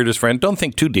 He's your weirdest friend? Don't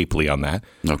think too deeply on that.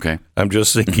 Okay. I'm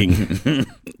just thinking.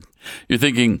 You're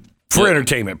thinking for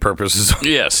entertainment purposes.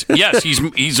 Yes. He's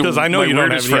because I know you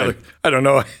don't have any other. I don't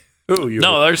know who you.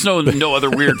 No, there's no other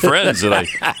weird friends that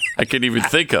I can even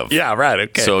think of. Yeah, right.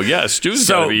 Okay. So Stu's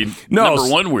got to be number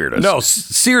one weirdest. No,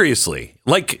 seriously,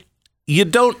 like you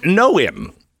don't know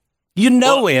him. You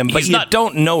know him, but you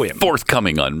don't know him.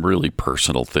 Forthcoming on really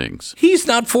personal things. He's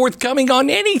not forthcoming on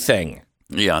anything.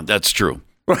 Yeah, that's true.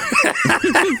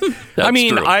 I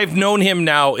mean, true. I've known him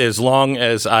now as long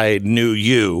as I knew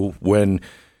you when,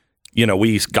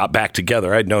 we got back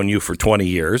together. I'd known you for 20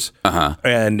 years.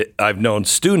 And I've known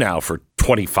Stu now for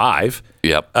 25.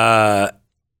 Yep.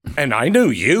 And I knew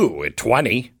you at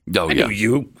 20. Oh, I knew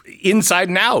you inside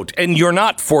and out. And you're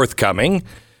not forthcoming.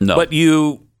 No. But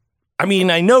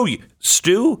I know you.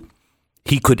 Stu,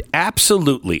 he could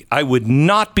absolutely, I would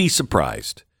not be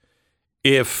surprised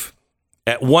if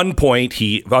at one point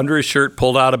he, under his shirt,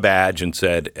 pulled out a badge and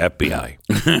said,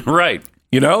 FBI. Right.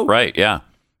 You know? Right, yeah.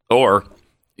 Or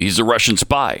he's a Russian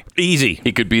spy. Easy.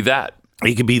 He could be that.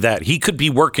 He could be that. He could be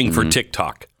working for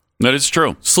TikTok. That is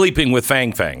true. Sleeping with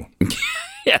Fang Fang.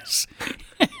 Yes.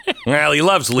 Well, he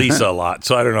loves Lisa a lot,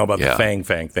 so I don't know about the Fang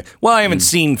Fang thing. Well, I haven't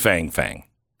seen Fang Fang.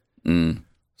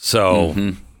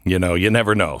 So, you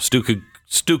never know. Stu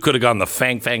could have gone the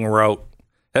Fang Fang route.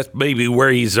 That's maybe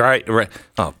where he's right.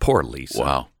 Oh, poor Lisa.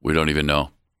 Wow. We don't even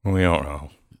know. We don't know.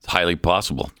 It's highly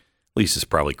possible. Lisa's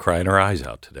probably crying her eyes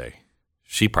out today.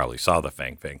 She probably saw the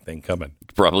Fang Fang thing coming.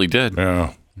 Probably did.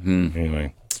 Yeah.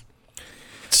 Anyway.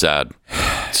 It's sad.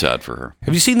 It's sad for her.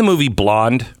 Have you seen the movie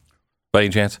Blonde, by any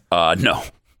chance? No.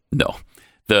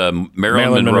 The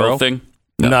Marilyn Monroe thing?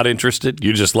 No. Not interested?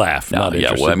 You just laugh. No, not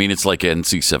interested. Well, I mean, it's like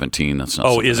NC-17. That's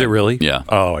not. Is it really? Yeah.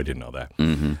 Oh, I didn't know that.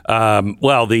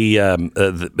 Well,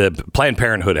 the Planned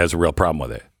Parenthood has a real problem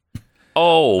with it.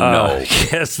 Oh, no.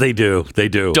 Yes, they do. They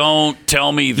do. Don't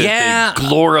tell me that they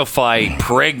glorify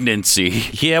pregnancy.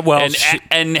 Yeah, well.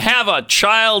 And have a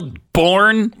child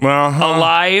born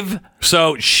alive.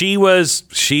 So she was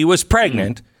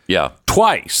pregnant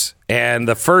twice. And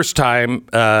the first time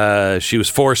she was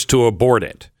forced to abort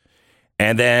it.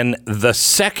 And then the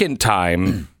second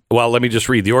time, well, let me just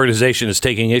read. The organization is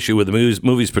taking issue with the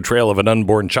movie's portrayal of an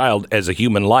unborn child as a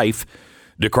human life,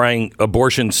 decrying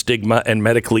abortion stigma and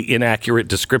medically inaccurate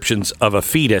descriptions of a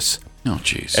fetus. Oh,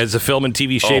 jeez. As the film and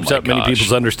TV shapes up many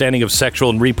people's understanding of sexual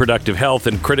and reproductive health,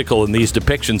 and critical in these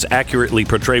depictions accurately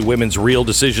portray women's real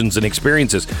decisions and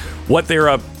experiences. What they're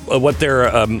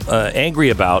angry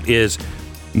about is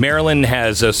Marilyn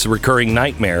has a recurring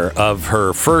nightmare of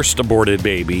her first aborted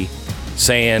baby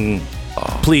saying,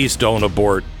 please don't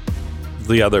abort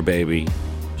the other baby.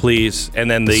 Please.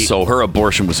 And then so her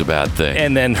abortion was a bad thing.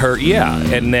 And then her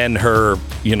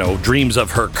dreams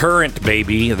of her current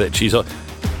baby that she's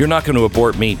you're not going to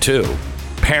abort me too.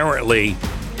 Apparently,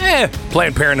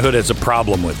 Planned Parenthood has a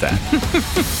problem with that.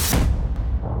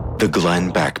 The Glenn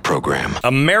Beck Program.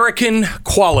 American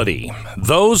quality.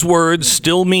 Those words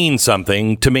still mean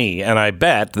something to me, and I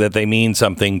bet that they mean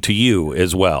something to you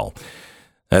as well.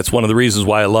 That's one of the reasons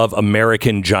why I love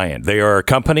American Giant. They are a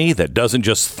company that doesn't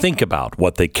just think about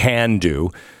what they can do.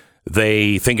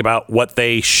 They think about what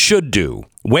they should do.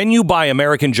 When you buy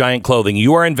American Giant clothing,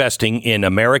 you are investing in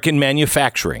American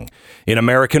manufacturing, in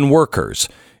American workers.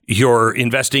 You're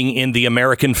investing in the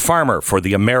American farmer for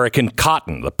the American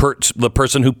cotton, the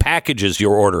person who packages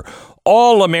your order.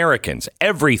 All Americans,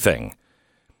 everything.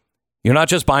 You're not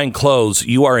just buying clothes,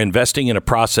 you are investing in a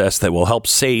process that will help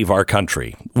save our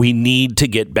country. We need to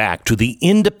get back to the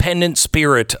independent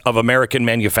spirit of American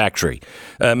manufacturing.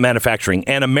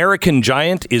 And American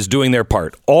Giant is doing their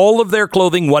part. All of their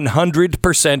clothing,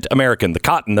 100% American. The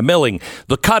cotton, the milling,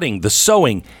 the cutting, the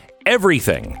sewing,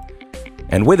 everything.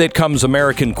 And with it comes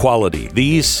American quality.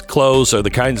 These clothes are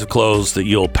the kinds of clothes that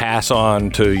you'll pass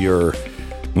on to your...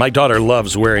 My daughter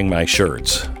loves wearing my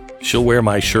shirts. She'll wear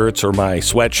my shirts or my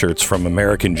sweatshirts from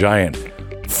American Giant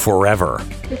forever.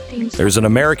 There's an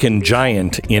American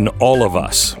Giant in all of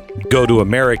us. Go to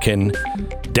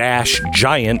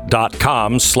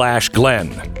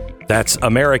american-giant.com/Glenn. That's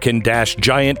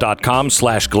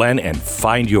american-giant.com/Glenn and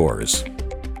find yours.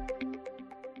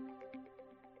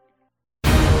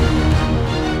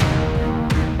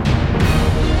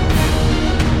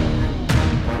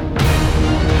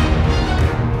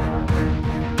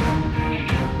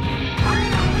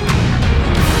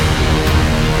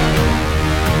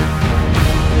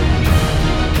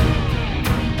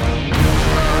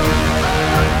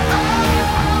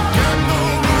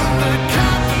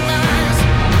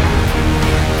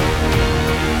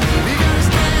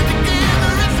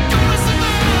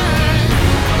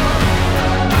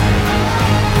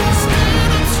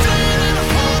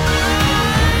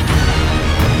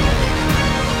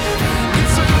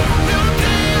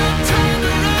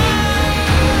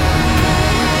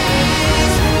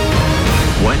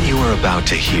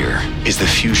 To hear is the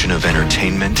fusion of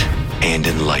entertainment and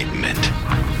enlightenment.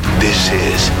 This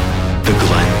is the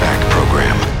Glenn Beck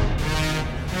Program.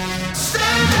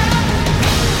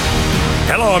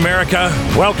 Hello, America.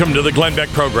 Welcome to the Glenn Beck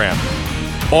Program.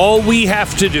 All we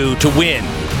have to do to win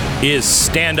is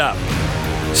stand up.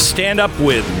 Stand up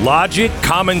with logic,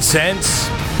 common sense,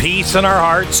 peace in our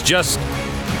hearts.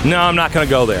 No, I'm not going to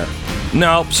go there.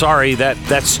 No, sorry,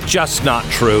 that's just not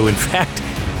true. In fact,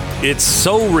 it's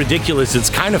so ridiculous,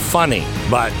 it's kind of funny,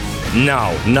 but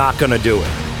no, not going to do it.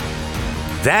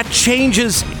 That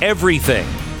changes everything.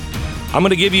 I'm going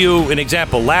to give you an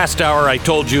example. Last hour, I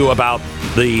told you about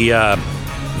the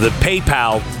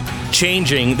PayPal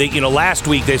changing. Last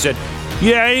week they said,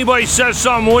 yeah, anybody says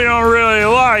something we don't really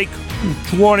like,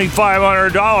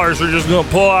 $2,500, we're just going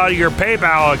to pull out of your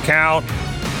PayPal account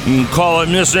and call it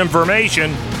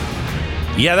misinformation.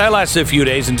 Yeah, that lasted a few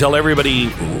days until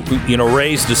everybody,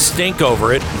 raised a stink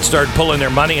over it and started pulling their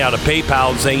money out of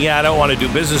PayPal and saying, yeah, I don't want to do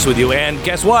business with you. And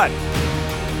guess what?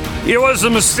 It was a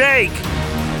mistake.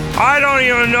 I don't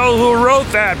even know who wrote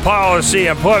that policy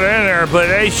and put it in there, but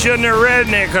they shouldn't have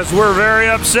written it because we're very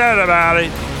upset about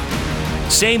it.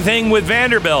 Same thing with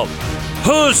Vanderbilt.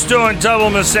 Who's doing double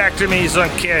mastectomies on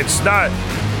kids? Not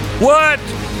what?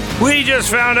 We just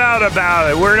found out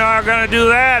about it. We're not going to do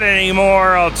that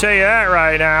anymore. I'll tell you that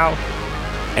right now.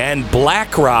 And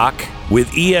BlackRock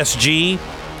with ESG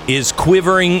is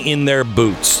quivering in their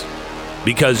boots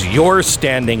because you're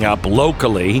standing up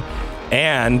locally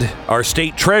and our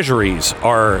state treasuries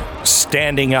are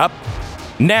standing up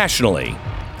nationally.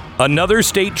 Another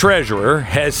state treasurer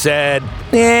has said,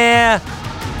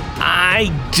 I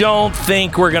don't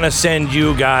think we're going to send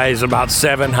you guys about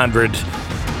 $700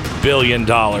 billion.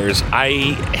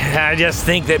 I just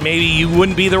think that maybe you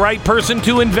wouldn't be the right person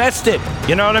to invest it.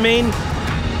 You know what I mean?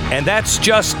 And that's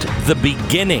just the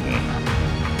beginning.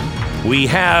 We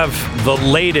have the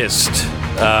latest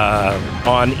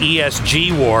on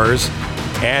ESG wars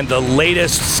and the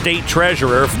latest state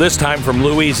treasurer, this time from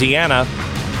Louisiana,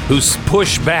 who's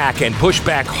pushed back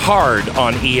hard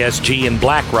on ESG and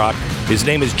BlackRock. His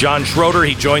name is John Schroder.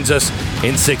 He joins us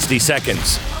in 60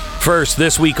 seconds. First,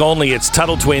 this week only, it's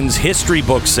Tuttle Twins History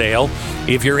Book Sale.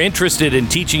 If you're interested in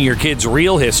teaching your kids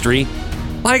real history,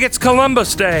 like it's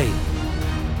Columbus Day.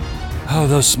 Oh,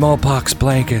 those smallpox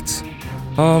blankets.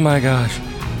 Oh, my gosh.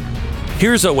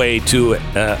 Here's a way to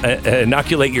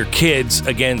inoculate your kids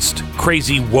against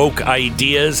crazy woke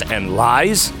ideas and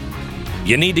lies.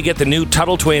 You need to get the new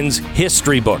Tuttle Twins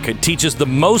history book. It teaches the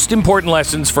most important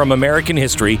lessons from American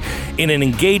history in an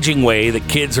engaging way that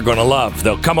kids are going to love.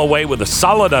 They'll come away with a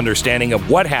solid understanding of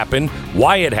what happened,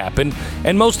 why it happened,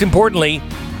 and most importantly,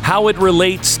 how it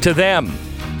relates to them.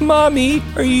 Mommy,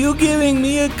 are you giving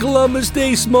me a Columbus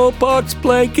Day smallpox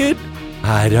blanket?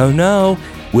 I don't know.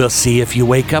 We'll see if you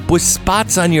wake up with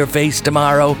spots on your face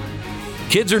tomorrow.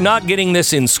 Kids are not getting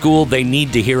this in school. They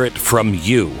need to hear it from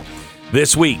you.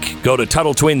 This week, go to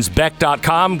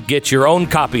TuttleTwinsBeck.com, get your own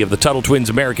copy of the Tuttle Twins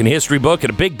American History book at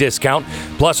a big discount,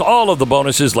 plus all of the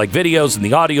bonuses like videos and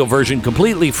the audio version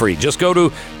completely free. Just go to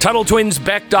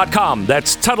TuttleTwinsBeck.com.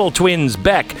 That's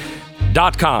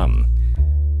TuttleTwinsBeck.com.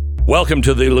 Welcome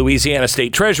to the Louisiana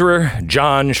State Treasurer,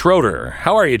 John Schroder.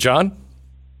 How are you, John?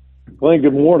 Well,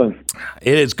 good morning.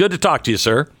 It is good to talk to you,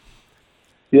 sir.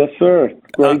 Yes, sir.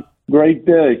 Great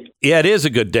day. Yeah, it is a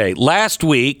good day. Last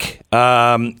week,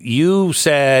 you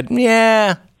said,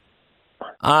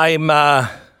 I'm not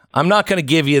going to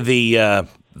give you the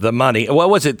money. What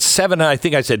was it? I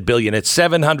think I said billion. It's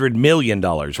 $700 million,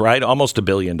 right? Almost $1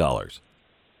 billion. Yeah,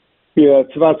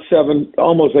 it's about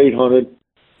almost 800.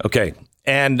 Okay.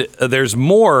 And there's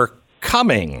more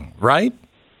coming, right?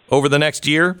 Over the next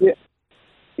year?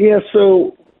 Yeah,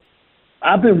 so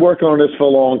I've been working on this for a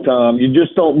long time. You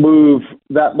just don't move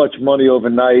that much money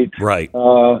overnight. Right.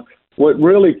 What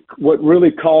really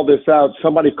called this out,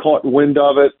 somebody caught wind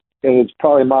of it, and it's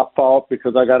probably my fault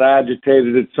because I got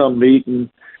agitated at some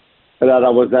meeting that I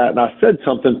was at, and I said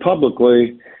something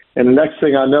publicly, and the next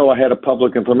thing I know, I had a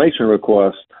public information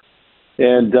request.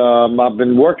 And I've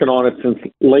been working on it since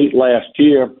late last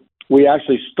year. We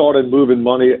actually started moving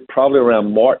money probably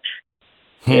around March.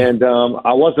 And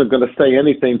I wasn't going to say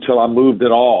anything till I moved it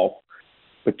all.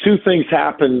 But two things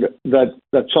happened that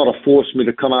sort of forced me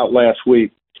to come out last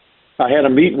week. I had a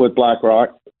meeting with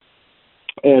BlackRock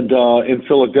and in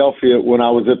Philadelphia when I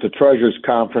was at the Treasurers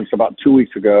Conference about 2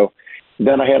 weeks ago.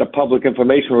 Then I had a public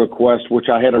information request, which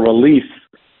I had to release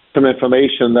some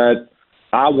information that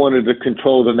I wanted to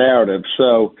control the narrative.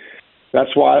 So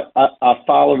that's why I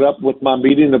followed up with my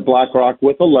meeting at BlackRock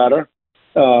with a letter.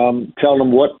 Telling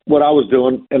them what I was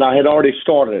doing, and I had already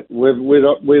started.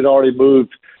 We'd already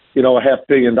moved, $500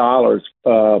 million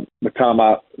by the time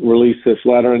I released this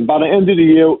letter, and by the end of the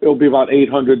year, it'll be about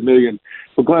 $800 million.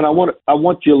 But Glenn, I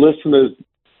want your listeners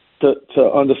to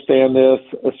understand this,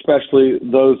 especially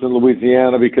those in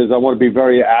Louisiana, because I want to be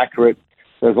very accurate.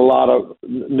 There's a lot of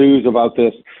news about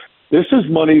this. This is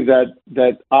money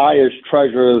that I, as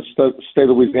treasurer of the state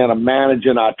of Louisiana, manage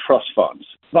in our trust funds.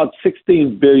 About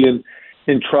 $16 billion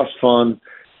in trust fund,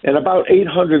 and about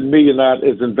 $800 million that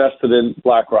is invested in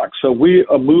BlackRock. So we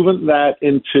are moving that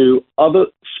into other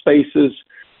spaces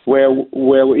where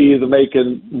we're either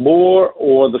making more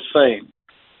or the same.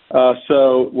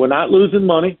 So we're not losing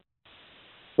money.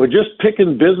 We're just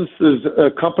picking businesses,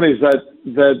 companies that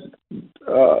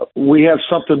we have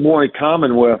something more in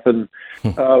common with, and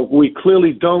we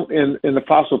clearly don't in the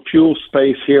fossil fuel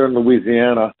space here in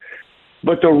Louisiana.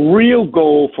 But the real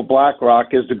goal for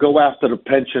BlackRock is to go after the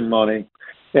pension money.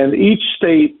 And each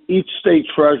state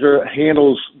treasurer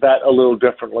handles that a little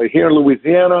differently. Here in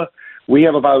Louisiana, we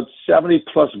have about $70+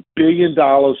 billion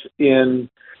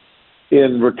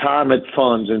in retirement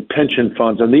funds and pension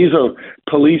funds. And these are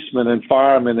policemen and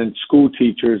firemen and school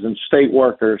teachers and state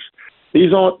workers.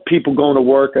 These aren't people going to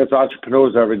work as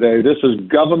entrepreneurs every day. This is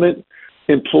government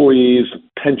employees'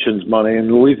 pensions money.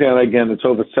 In Louisiana, again, it's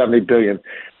over $70 billion.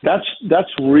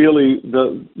 That's really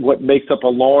what makes up a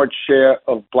large share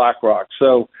of BlackRock.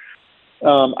 So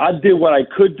I did what I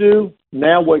could do.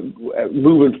 Now,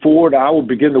 moving forward, I will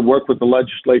begin to work with the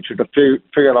legislature to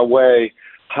figure out a way.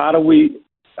 How do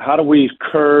we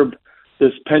curb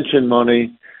this pension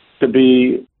money to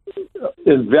be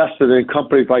invested in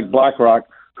companies like BlackRock,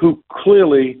 who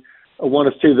clearly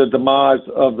want to see the demise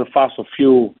of the fossil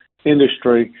fuel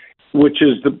industry, which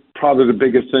is probably the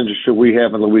biggest industry we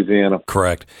have in Louisiana.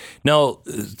 Correct. Now,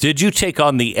 did you take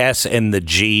on the S and the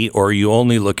G, or are you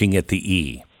only looking at the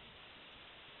E?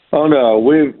 Oh no,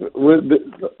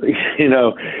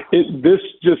 this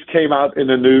just came out in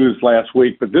the news last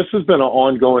week, but this has been an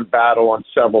ongoing battle on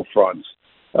several fronts.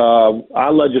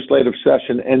 Our legislative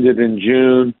session ended in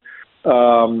June,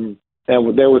 and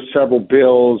there were several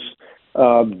bills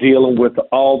dealing with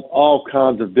all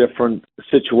kinds of different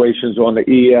situations on the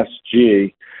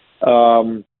ESG.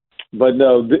 But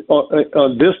no,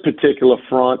 on this particular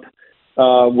front,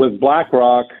 with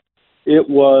BlackRock, it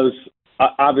was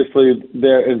obviously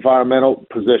their environmental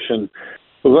position.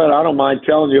 But I don't mind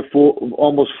telling you,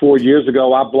 almost 4 years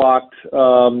ago, I blocked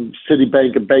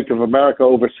Citibank and Bank of America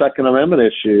over Second Amendment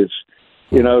issues.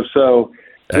 So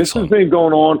this has been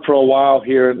going on for a while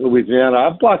here in Louisiana.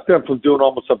 I've blocked them from doing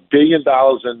almost $1 billion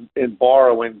in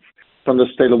borrowing from the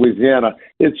state of Louisiana.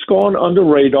 It's gone under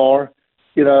radar,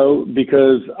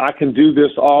 because I can do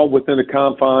this all within the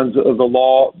confines of the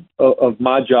law of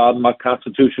my job, my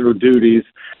constitutional duties.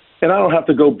 And I don't have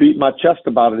to go beat my chest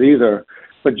about it either.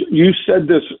 But you said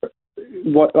this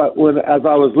as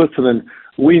I was listening.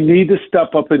 We need to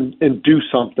step up and do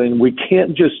something. We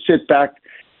can't just sit back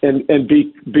and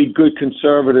be good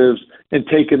conservatives and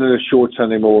take it in the shorts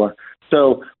anymore.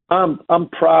 So I'm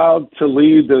proud to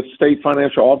lead the State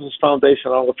Financial Officers Foundation. I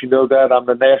don't know if you know that. I'm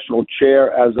the national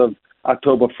chair as of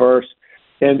October 1st.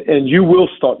 And you will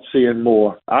start seeing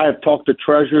more. I have talked to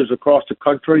treasurers across the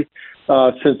country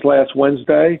since last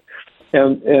Wednesday,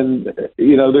 and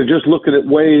they're just looking at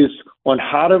ways on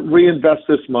how to reinvest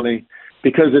this money,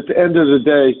 because at the end of the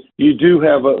day, you do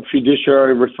have a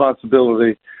fiduciary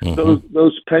responsibility. Mm-hmm.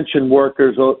 Those pension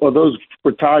workers or those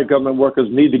retired government workers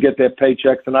need to get their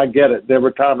paychecks, and I get it, their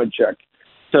retirement check.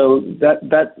 So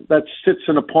that sits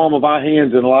in the palm of our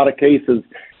hands in a lot of cases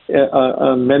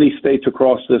in many states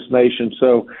across this nation.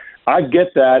 So I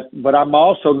get that, but I'm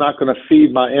also not going to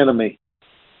feed my enemy.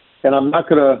 And I'm not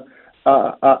going to,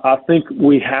 I think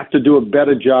we have to do a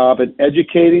better job at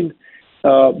educating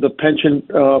the pension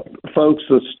folks,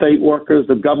 the state workers,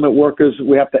 the government workers.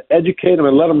 We have to educate them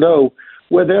and let them know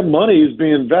where their money is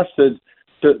being invested.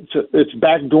 It's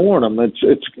backdooring them.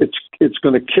 It's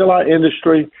going to kill our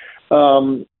industry.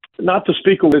 Not to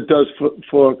speak of what it does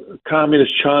for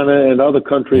communist China and other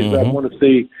countries that want to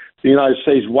see the United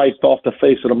States wiped off the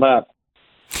face of the map.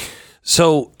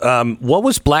 So what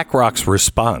was BlackRock's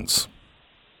response?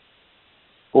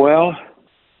 Well,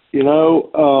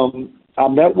 I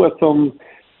met with them.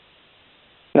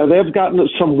 Now, they've gotten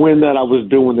some wind that I was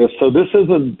doing this, so this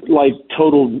isn't like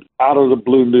total out of the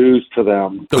blue news to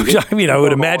them. I mean, I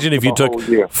would imagine if you took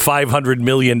 $500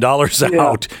 million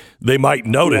out, they might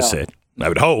notice it. I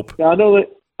would hope. Now,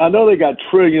 I know they got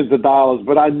trillions of dollars,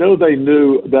 but I know they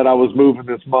knew that I was moving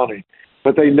this money.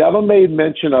 But they never made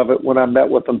mention of it when I met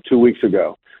with them 2 weeks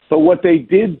ago. But what they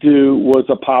did do was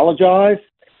apologize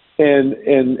and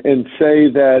say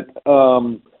that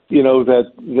that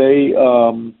they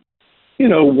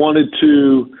wanted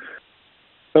to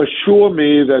assure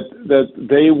me that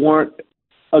they weren't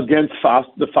against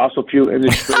the fossil fuel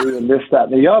industry and this, that,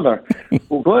 and the other.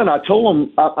 Well, Glenn, I told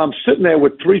them I'm sitting there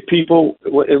with three people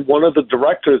and one of the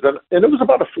directors, and it was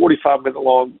about a 45-minute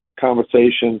long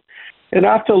conversation. And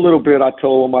after a little bit, I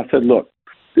told them, I said, look,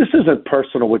 this isn't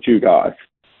personal with you guys,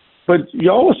 but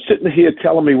y'all are sitting here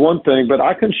telling me one thing, but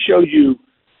I can show you,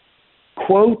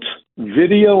 quote,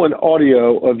 video and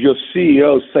audio of your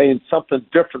CEO saying something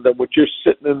different than what you're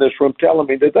sitting in this room telling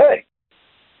me today.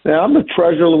 Now, I'm the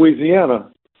treasurer of Louisiana,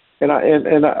 and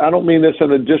I don't mean this in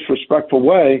a disrespectful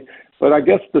way, but I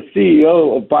guess the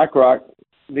CEO of BlackRock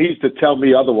needs to tell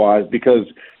me otherwise, because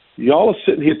y'all are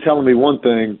sitting here telling me one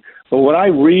thing, but what I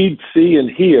read, see, and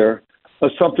hear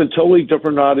is something totally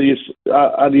different out of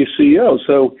your CEO.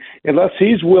 So unless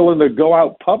he's willing to go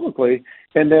out publicly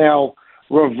and now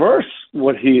reverse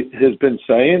what he has been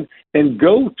saying and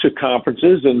go to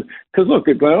conferences. And because look,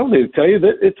 I don't need to tell you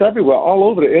that it's everywhere, all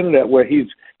over the internet, where he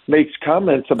makes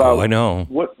comments about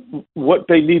what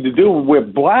they need to do. Where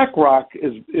BlackRock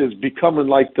is becoming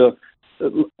like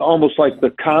almost like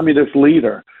the communist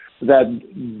leader. That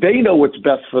they know what's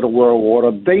best for the world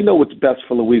order. They know what's best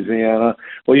for Louisiana.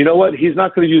 Well, you know what? He's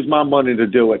not going to use my money to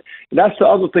do it. And that's the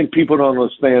other thing people don't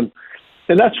understand.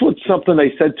 And that's something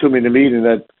they said to me in the meeting,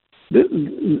 that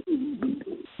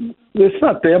it's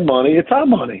not their money, it's our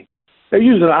money. They're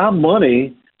using our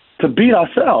money to beat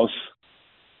ourselves.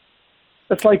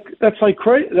 That's like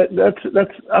crazy.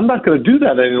 That's I'm not going to do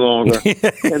that any longer.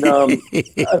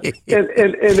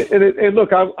 And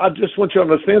look, I just want you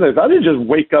to understand this. I didn't just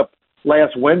wake up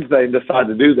last Wednesday and decide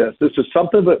to do this. This is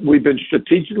something that we've been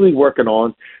strategically working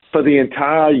on for the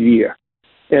entire year,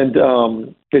 and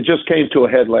it just came to a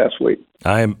head last week.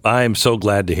 I'm so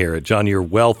glad to hear it, John. You're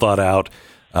well thought out,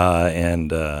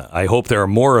 and I hope there are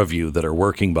more of you that are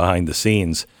working behind the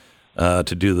scenes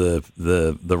to do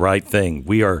the right thing.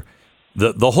 We are.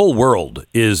 The whole world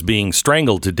is being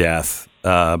strangled to death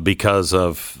because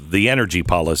of the energy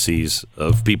policies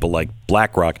of people like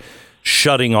BlackRock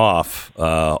shutting off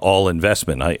all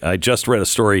investment. I just read a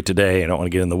story today. I don't want to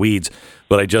get in the weeds,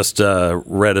 but I just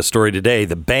read a story today.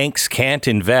 The banks can't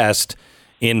invest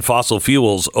in fossil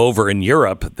fuels over in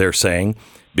Europe, they're saying,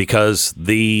 because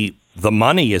the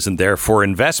money isn't there for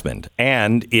investment.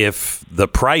 And if the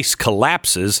price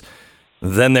collapses,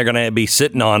 then they're going to be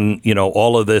sitting on,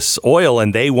 all of this oil,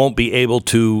 and they won't be able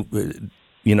to,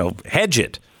 hedge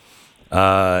it.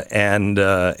 And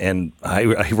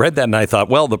I read that and I thought,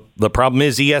 well, the problem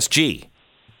is ESG.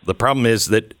 The problem is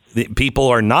that people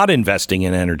are not investing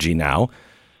in energy now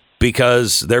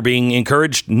because they're being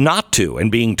encouraged not to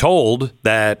and being told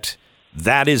that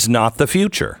is not the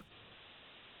future.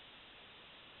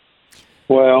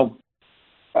 Well,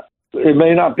 it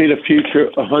may not be the future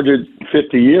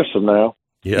 150 years from now,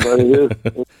 but it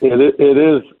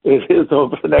is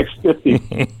over the next 50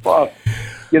 plus.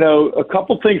 A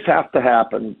couple things have to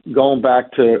happen. Going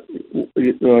back to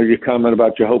your comment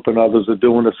about you hoping others are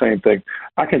doing the same thing,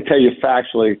 I can tell you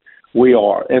factually we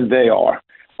are, and they are.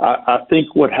 I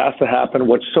think what has to happen,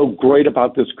 what's so great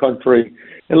about this country,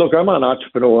 and look, I'm an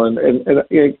entrepreneur, and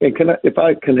if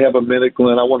I can have a minute,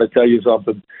 Glenn, I want to tell you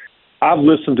something. I've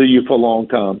listened to you for a long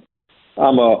time.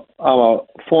 I'm a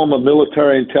former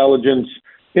military intelligence,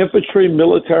 infantry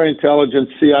military intelligence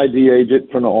CID agent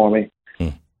from the Army.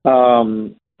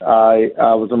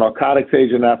 I was a narcotics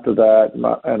agent after that,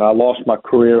 and I lost my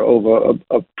career over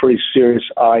a pretty serious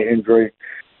eye injury.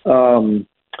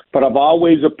 But I've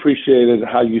always appreciated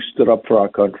how you stood up for our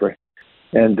country,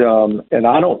 and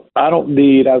I don't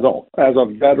need, as a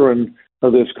veteran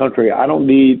of this country, I don't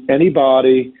need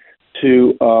anybody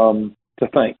to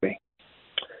thank me.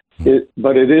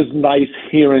 But it is nice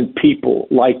hearing people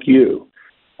like you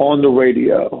on the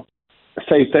radio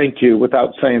say thank you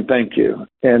without saying thank you.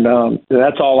 And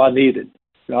that's all I needed.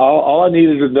 All I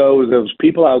needed to know is there was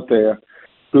people out there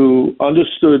who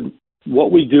understood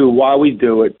what we do, why we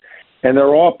do it. And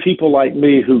there are people like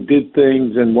me who did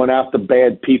things and went after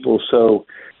bad people so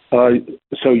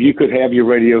you could have your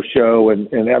radio show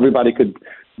and everybody could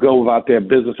go about their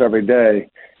business every day.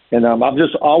 And I've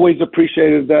just always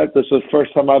appreciated that. This is the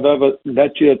first time I've ever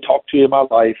met you and talked to you in my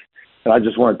life. And I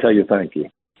just want to tell you thank you.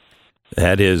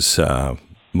 That is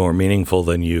more meaningful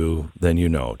than you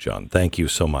know, John. Thank you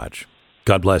so much.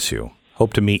 God bless you.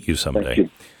 Hope to meet you someday. Thank you.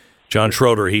 John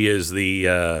Schroder, he is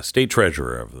the state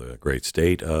treasurer of the great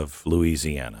state of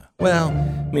Louisiana. Well,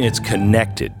 I mean, it's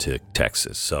connected to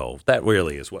Texas, so that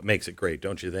really is what makes it great,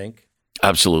 don't you think?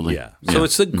 Absolutely. Yeah. So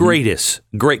it's the greatest,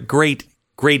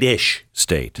 great-ish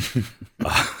state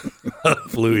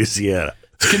of Louisiana.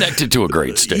 It's connected to a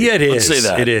great state. Yeah, it is. Let's say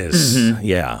that. It is. Mm-hmm.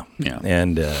 Yeah.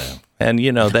 And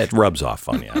that rubs off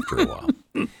on you after a while.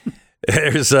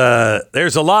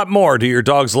 There's a lot more to your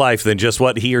dog's life than just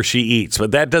what he or she eats,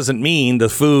 but that doesn't mean the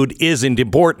food isn't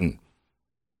important.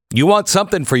 You want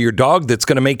something for your dog that's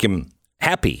going to make him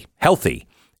happy, healthy,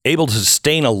 able to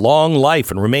sustain a long life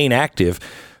and remain active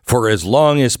for as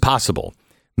long as possible.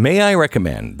 May I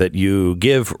recommend that you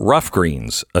give Rough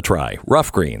Greens a try?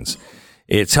 Rough Greens.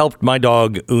 It's helped my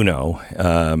dog Uno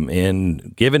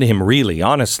in giving him really,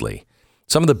 honestly,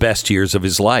 some of the best years of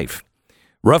his life.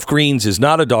 Rough Greens is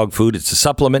not a dog food. It's a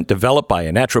supplement developed by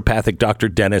a naturopathic Dr.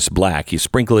 Dennis Black. You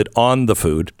sprinkle it on the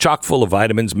food, chock full of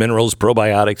vitamins, minerals,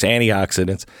 probiotics,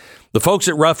 antioxidants. The folks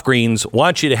at Rough Greens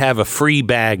want you to have a free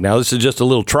bag. Now, this is just a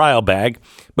little trial bag,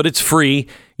 but it's free.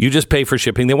 You just pay for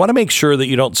shipping. They want to make sure that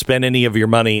you don't spend any of your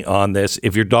money on this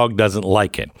if your dog doesn't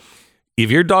like it.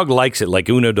 if your dog likes it like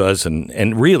Uno does,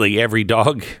 and really every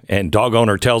dog and dog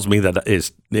owner tells me that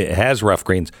it has rough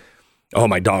greens. Oh,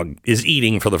 my dog is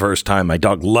eating for the first time. My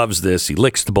dog loves this. He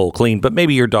licks the bowl clean, but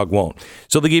maybe your dog won't.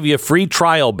 So they give you a free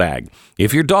trial bag.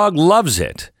 If your dog loves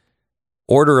it,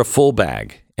 order a full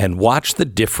bag and watch the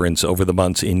difference over the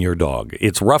months in your dog.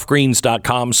 It's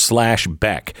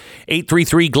roughgreens.com/Beck.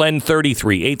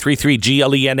 833-GLEN-33.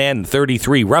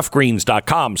 833-GLENN-33.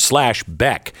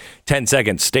 roughgreens.com/Beck. 10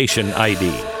 seconds, station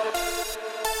ID.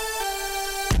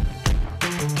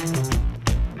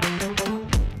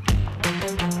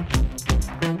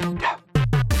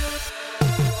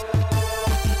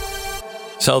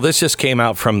 So this just came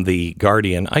out from The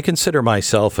Guardian. I consider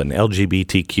myself an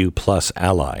LGBTQ plus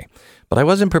ally, but I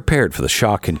wasn't prepared for the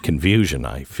shock and confusion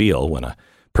I feel when a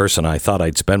person I thought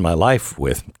I'd spend my life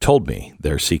with told me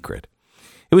their secret.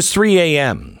 It was 3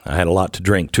 a.m. I had a lot to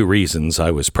drink. 2 reasons.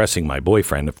 I was pressing my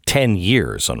boyfriend of 10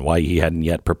 years on why he hadn't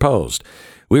yet proposed.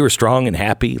 We were strong and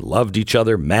happy, loved each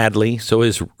other madly, so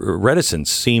his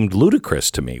reticence seemed ludicrous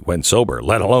to me when sober,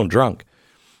 let alone drunk.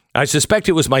 I suspect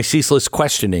it was my ceaseless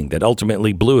questioning that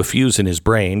ultimately blew a fuse in his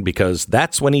brain, because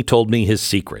that's when he told me his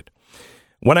secret.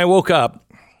 When I woke up,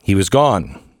 he was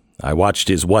gone. I watched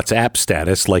his WhatsApp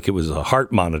status like it was a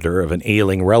heart monitor of an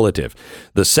ailing relative.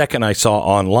 The second I saw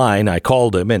online, I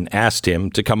called him and asked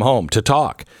him to come home to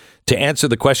talk, to answer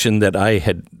the question that I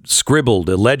had scribbled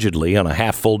allegedly on a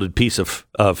half-folded piece of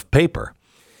paper.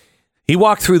 He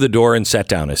walked through the door and sat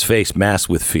down, his face masked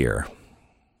with fear.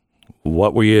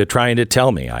 "What were you trying to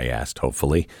tell me?" I asked,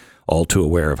 hopefully, all too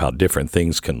aware of how different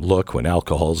things can look when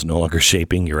alcohol is no longer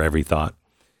shaping your every thought.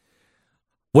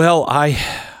 "Well, I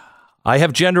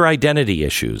have gender identity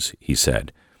issues," he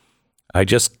said. "I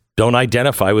just don't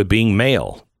identify with being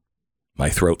male."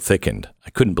 My throat thickened. I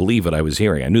couldn't believe what I was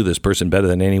hearing. I knew this person better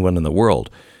than anyone in the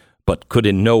world, but could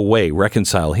in no way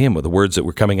reconcile him with the words that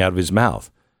were coming out of his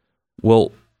mouth.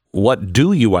 "Well, what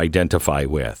do you identify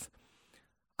with?"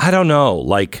 "I don't know,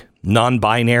 like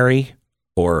non-binary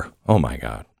or," oh my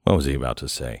God, what was he about to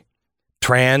say?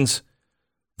 "Trans?"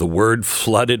 The word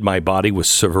flooded my body with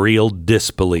surreal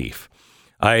disbelief.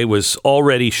 I was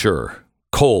already sure,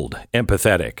 cold,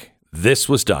 empathetic. This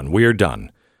was done. We're done.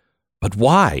 "But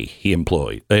why?" he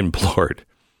implored.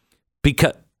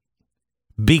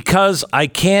 Because I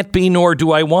can't be, nor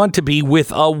do I want to be,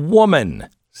 with a woman."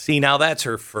 See, now that's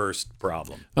her first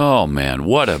problem. Oh, man,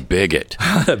 what a bigot.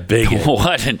 What a bigot.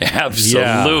 What an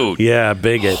absolute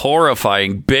bigot.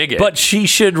 Horrifying bigot. But she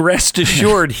should rest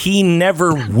assured he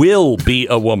never will be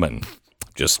a woman.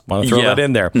 Just want to throw that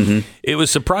in there. Mm-hmm. It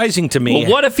was surprising to me. Well,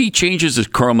 what if he changes his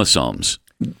chromosomes?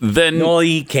 Then no,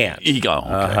 he can't. He can't.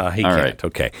 Right.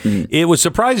 Okay. Mm-hmm. It was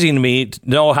surprising to me to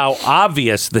know how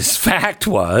obvious this fact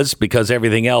was, because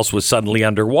everything else was suddenly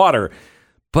underwater.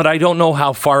 But I don't know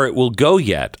how far it will go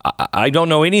yet. I don't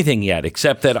know anything yet,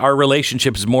 except that our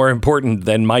relationship is more important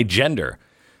than my gender.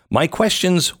 My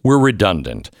questions were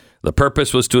redundant. The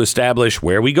purpose was to establish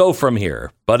where we go from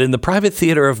here. But in the private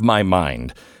theater of my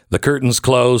mind, the curtains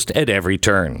closed at every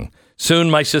turn.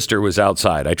 Soon my sister was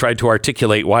outside. I tried to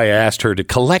articulate why I asked her to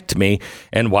collect me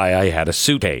and why I had a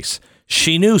suitcase.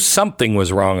 She knew something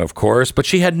was wrong, of course, but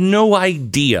she had no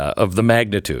idea of the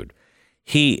magnitude.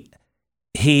 He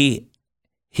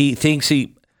thinks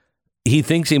he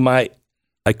might.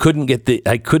 I couldn't get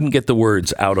the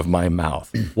words out of my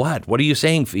mouth. What are you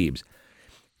saying, Phoebes?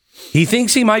 He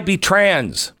thinks he might be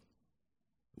trans.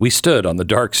 We stood on the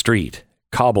dark street,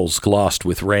 cobbles glossed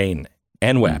with rain,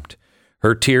 and wept.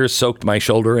 Her tears soaked my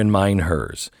shoulder and mine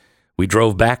hers. We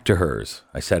drove back to hers.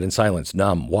 I sat in silence,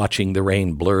 numb, watching the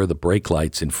rain blur the brake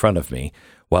lights in front of me,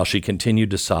 while she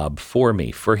continued to sob for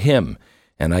me, for him,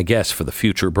 and I guess for the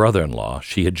future brother-in-law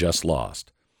she had just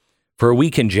lost. For a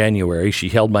week in January, she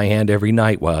held my hand every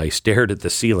night while I stared at the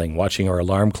ceiling, watching our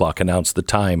alarm clock announce the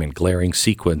time in glaring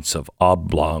sequence of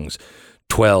oblongs: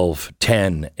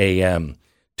 12:10 a.m.,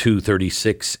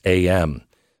 2:36 a.m.,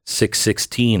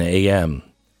 6:16 a.m.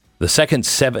 The second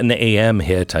 7 a.m.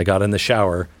 hit, I got in the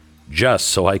shower just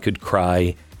so I could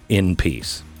cry in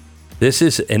peace. This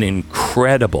is an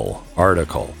incredible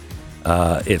article.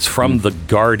 It's from The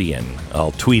Guardian.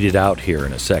 I'll tweet it out here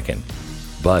in a second.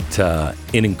 But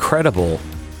an incredible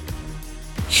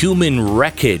human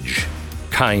wreckage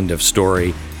kind of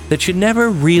story that you never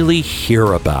really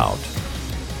hear about.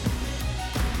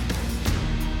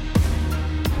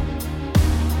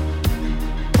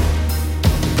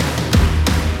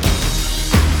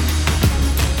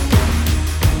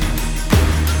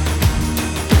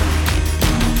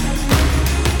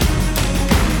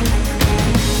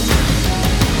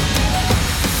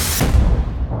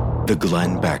 The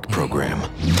Glenn Beck Program.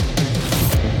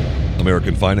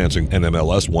 American Financing,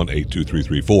 NMLS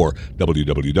 182334,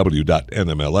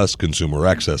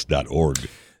 www.nmlsconsumeraccess.org.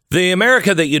 The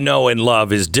America that you know and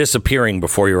love is disappearing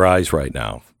before your eyes right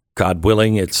now. God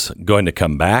willing, it's going to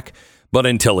come back. But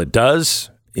until it does,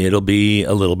 it'll be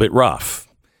a little bit rough.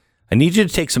 I need you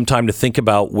to take some time to think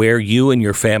about where you and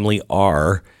your family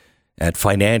are at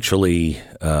financially.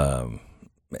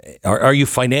 Are you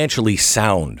financially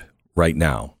sound right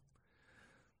now?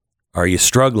 Are you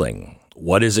struggling?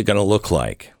 What is it going to look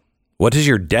like? What does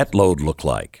your debt load look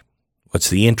like? What's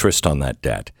the interest on that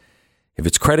debt? If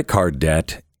it's credit card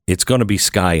debt, it's going to be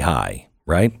sky high,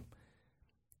 right?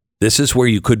 This is where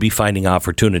you could be finding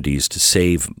opportunities to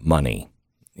save money.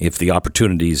 If the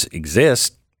opportunities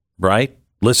exist, right?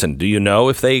 Listen, do you know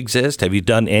if they exist? Have you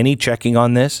done any checking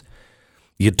on this?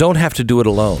 You don't have to do it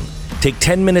alone. Take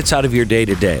 10 minutes out of your day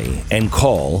to day and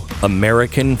call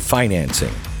American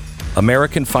Financing.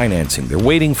 American Financing. They're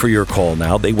waiting for your call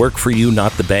now. They work for you,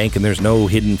 not the bank, and there's no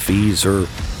hidden fees or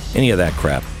any of that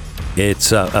crap.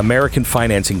 It's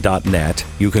AmericanFinancing.net.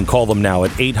 You can call them now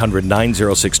at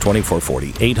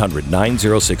 800-906-2440.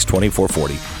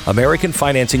 800-906-2440.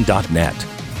 AmericanFinancing.net.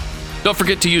 Don't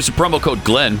forget to use the promo code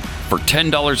Glenn for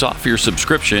 $10 off your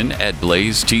subscription at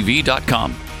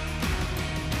blazetv.com.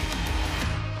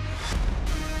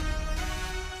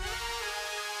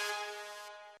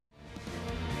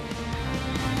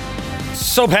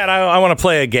 So, Pat, I want to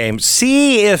play a game.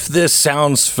 See if this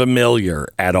sounds familiar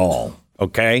at all,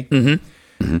 okay?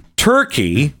 Mm-hmm.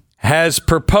 Turkey has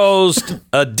proposed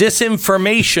a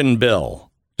disinformation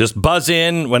bill. Just buzz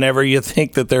in whenever you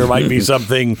think that there might be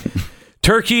something.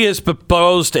 Turkey has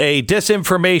proposed a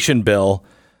disinformation bill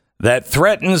that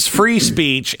threatens free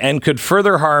speech and could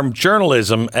further harm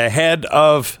journalism ahead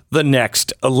of the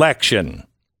next election.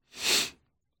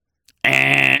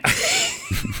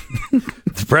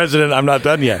 The president, I'm not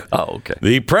done yet. Oh, okay.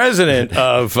 The president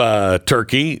of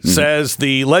Turkey says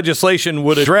the legislation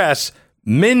would address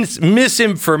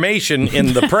misinformation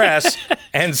in the press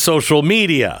and social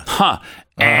media. Huh.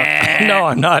 No,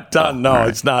 I'm not done. No,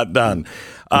 it's not done.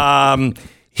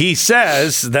 He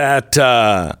says that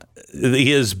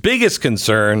his biggest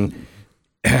concern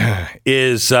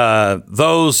is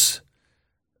those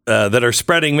that are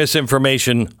spreading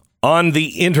misinformation on the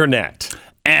internet.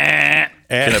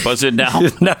 Can I buzz in now?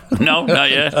 No, not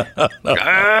yet.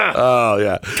 Oh,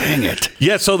 yeah. Dang it.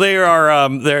 Yeah, so they are,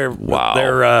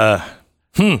 Wow.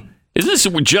 Isn't this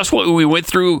just what we went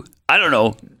through, I don't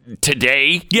know,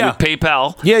 today with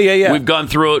PayPal? Yeah. We've gone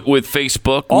through it with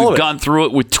Facebook. We've gone through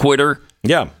it with Twitter.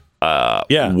 Yeah.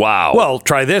 Wow. Well,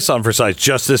 try this on for size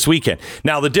just this weekend.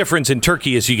 Now, the difference in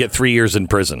Turkey is you get 3 years in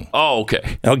prison. Oh,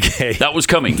 okay. Okay. That was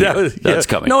coming. That's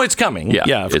coming. No, it's coming.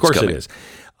 Yeah, of course coming. it is.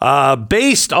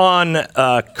 Based on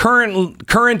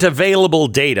current available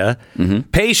data,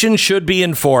 patients should be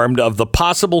informed of the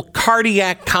possible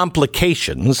cardiac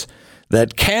complications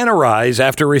that can arise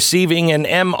after receiving an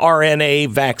mRNA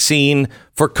vaccine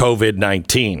for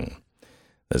COVID-19.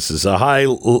 This is a high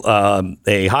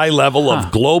level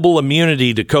of global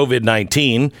immunity to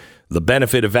COVID-19. The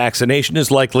benefit of vaccination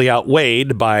is likely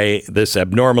outweighed by this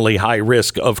abnormally high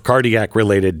risk of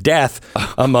cardiac-related death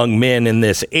among men in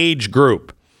this age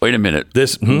group. Wait a minute.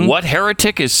 What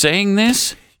heretic is saying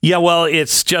this? Yeah, well,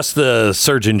 it's just the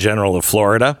Surgeon General of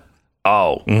Florida.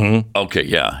 Oh, okay,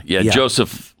 yeah.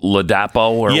 Joseph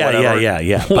Ladapo or whatever.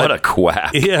 Yeah. What a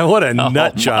quack. Yeah, what a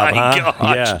nut job, my huh?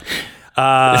 gosh. Yeah.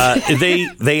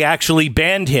 They actually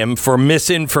banned him for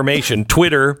misinformation.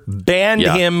 Twitter banned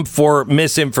him for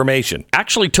misinformation.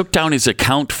 Actually took down his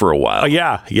account for a while.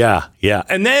 Yeah.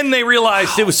 And then they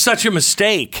realized it was such a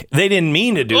mistake. They didn't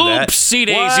mean to do that. Oopsie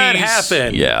daisies. What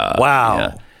happened? Yeah. Wow.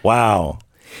 Yeah. Wow.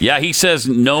 Yeah, he says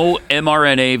no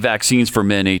mRNA vaccines for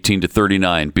men 18 to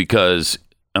 39 because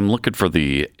I'm looking for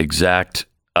the exact.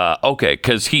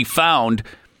 Because he found.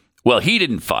 Well, he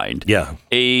didn't find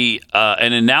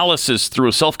an analysis through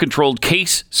a self-controlled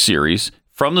case series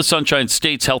from the Sunshine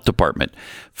State's Health Department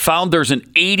found there's an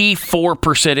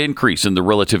 84% increase in the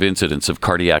relative incidence of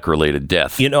cardiac-related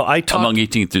death. Among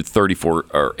 18 to 34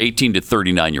 or 18 to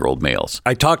 39-year-old males.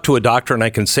 I talked to a doctor, and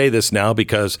I can say this now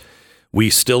because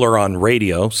we still are on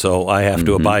radio, so I have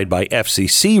to abide by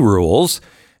FCC rules.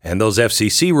 And those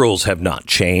FCC rules have not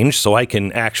changed, so I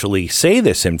can actually say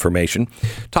this information.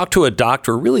 Talk to a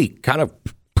doctor, really kind of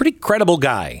pretty credible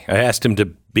guy. I asked him to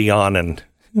be on, and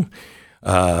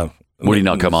would he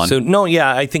not come on? So no,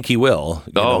 yeah, I think he will.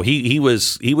 He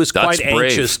was quite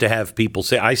anxious to have people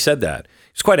say. I said that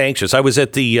he's quite anxious. I was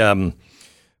at the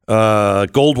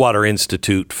Goldwater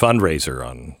Institute fundraiser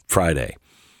on Friday,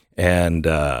 and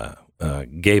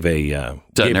gave a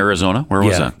in Arizona? Where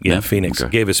was that? Yeah, Phoenix. Okay.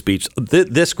 Gave a speech.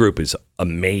 This group is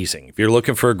amazing. If you're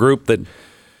looking for a group that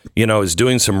is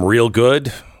doing some real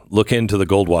good, look into the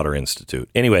Goldwater Institute.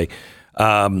 Anyway,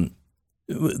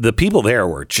 the people there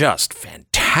were just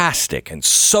fantastic and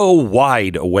so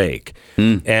wide awake.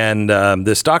 And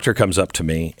this doctor comes up to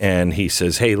me and he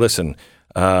says, "Hey, listen,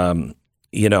 I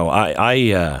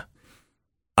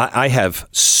have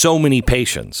so many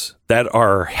patients that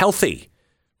are healthy,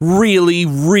 really,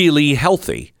 really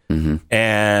healthy,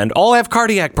 and all have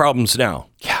cardiac problems now."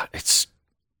 Yeah,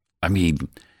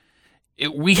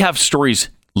 we have stories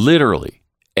literally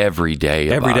every day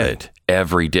about it.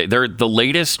 Every day. They're the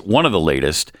latest. One of the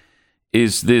latest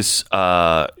is this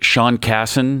Sean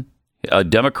Casson, a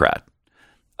Democrat,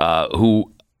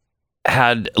 who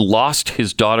had lost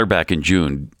his daughter back in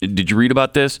June. Did you read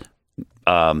about this?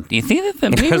 You think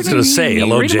that I was going to say,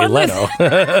 hello, Jay Leno.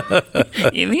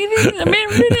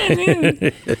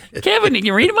 Kevin, did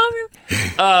you read about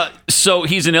it? So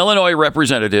he's an Illinois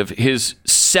representative. His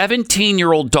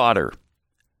 17-year-old daughter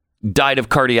died of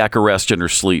cardiac arrest in her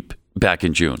sleep back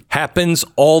in June. Happens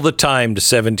all the time to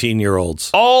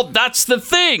 17-year-olds. That's the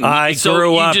thing. I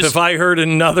grew up, if I heard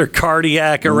another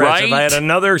cardiac arrest, if I had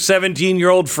another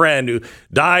 17-year-old friend who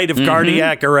died of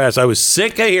cardiac arrest, I was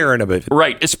sick of hearing of it.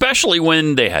 Right, especially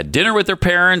when they had dinner with their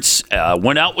parents,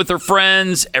 went out with their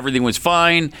friends, everything was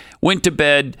fine, went to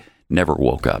bed, never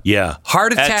woke up. Yeah.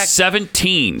 Heart attack. At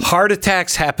 17. Heart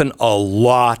attacks happen a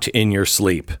lot in your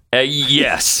sleep.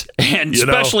 Yes. And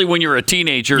especially when you're a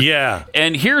teenager. Yeah.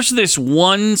 And here's this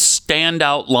one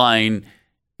standout line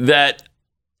that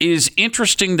is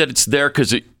interesting that it's there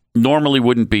because it normally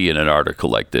wouldn't be in an article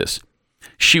like this.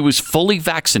 She was fully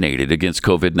vaccinated against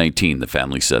COVID-19, the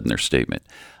family said in their statement.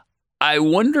 I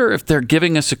wonder if they're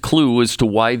giving us a clue as to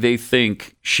why they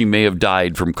think she may have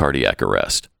died from cardiac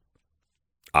arrest.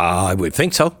 I would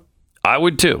think so. I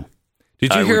would too.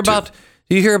 Did you hear about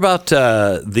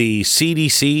the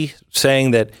CDC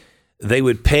saying that they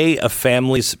would pay a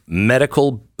family's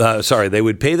they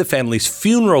would pay the family's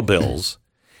funeral bills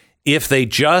if they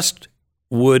just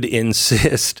would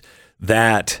insist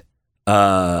that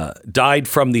died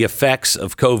from the effects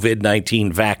of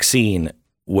COVID-19 vaccine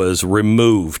was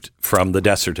removed from the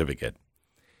death certificate.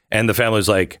 And the family's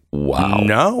like, wow,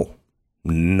 no,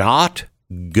 not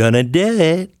gonna do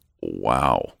it.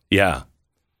 Wow. Yeah.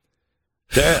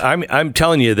 I'm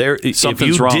telling you, Something's if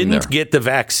you wrong didn't there. get the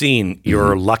vaccine,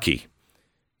 you're lucky.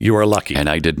 You are lucky. And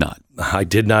I did not. I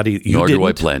did not. Nor do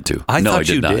I plan to. I thought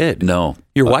you did. No.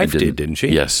 Your wife didn't she?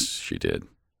 Yes, she did.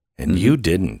 And you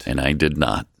didn't. And I did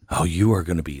not. Oh, you are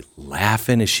going to be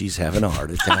laughing as she's having a heart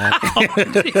attack. Ha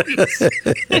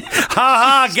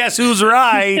ha, guess who's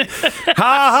right? Ha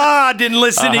ha, didn't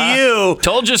listen to you.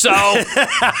 Told you so.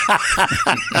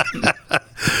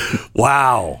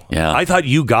 Wow. Yeah. I thought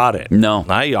you got it. No.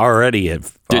 I already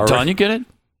have. Did Tanya get it?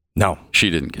 No. She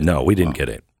didn't get it. No, we didn't get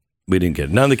it. We didn't get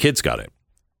it. None of the kids got it.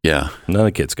 Yeah. None of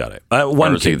the kids got it.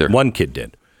 One kid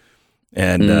did.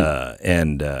 And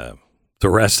the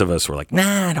rest of us were like,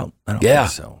 nah, I don't think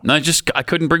so. No, I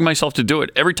couldn't bring myself to do it.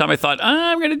 Every time I thought,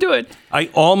 I'm going to do it,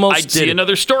 I'd see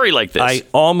another story like this. I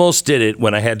almost did it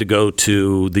when I had to go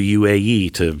to the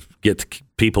UAE to get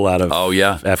people out of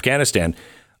Afghanistan.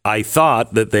 I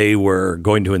thought that they were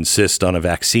going to insist on a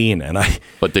vaccine,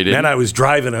 but they didn't. Then I was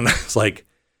driving and I was like,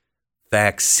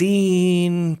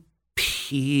 vaccine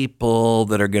people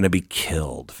that are going to be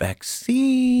killed.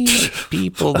 Vaccine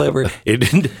people that were. It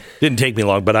didn't take me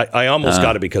long, but I almost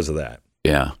got it because of that.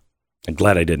 Yeah. I'm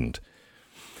glad I didn't.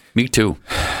 Me too.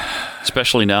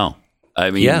 Especially now. I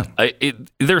mean,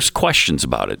 there's questions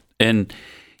about it. And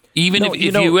even if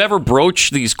you ever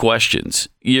broach these questions,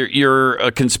 you're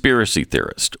a conspiracy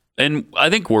theorist. And I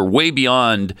think we're way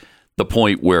beyond the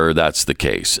point where that's the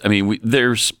case. I mean,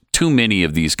 there's too many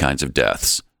of these kinds of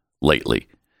deaths lately.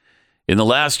 In the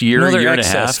last year and a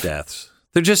half. Deaths.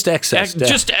 They're just excess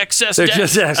deaths. Just excess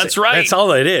deaths. That's right. That's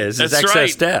all it is. That's excess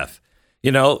right. death.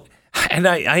 And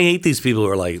I hate these people who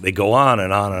are like, they go on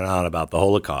and on and on about the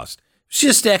Holocaust. It's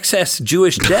just excess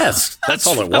Jewish deaths. That's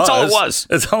all it was. That's all it was.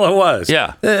 That's all it was.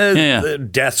 Yeah. The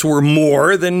deaths were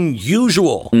more than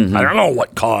usual. Mm-hmm. I don't know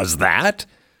what caused that.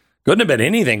 Couldn't have been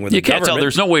anything with the government. You can't tell.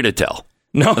 There's no way to tell.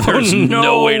 No, there's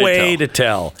no way to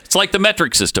tell. It's like the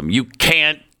metric system. You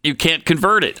can't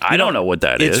convert it. I don't know what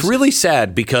that is. It's really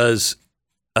sad because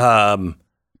I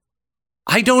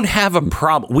don't have a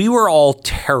problem. We were all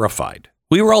terrified.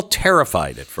 We were all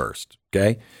terrified at first,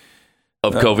 okay?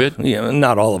 Of COVID?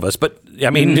 Not all of us, but I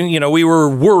mean, we were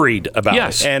worried about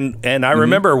it. And I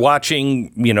remember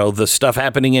watching, the stuff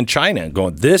happening in China and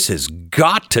going, this has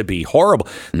got to be horrible.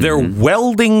 They're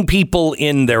welding people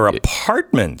in their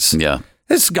apartments. Yeah.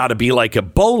 This has got to be like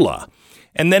Ebola.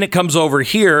 And then it comes over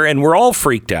here and we're all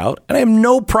freaked out. And I have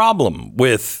no problem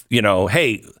with,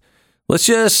 hey, let's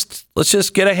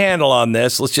just get a handle on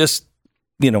this. Let's just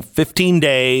 15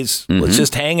 days. Let's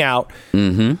just hang out.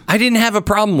 I didn't have a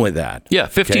problem with that. Yeah,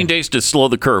 15 days to slow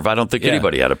the curve. I don't think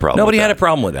anybody had a problem Nobody with that. had a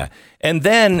problem with that. And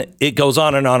then it goes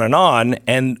on and on and on,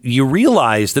 and you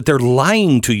realize that they're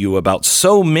lying to you about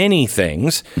so many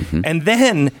things, and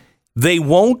then they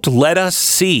won't let us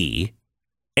see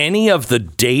any of the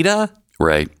data.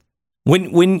 Right.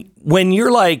 When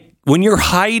you're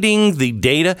hiding the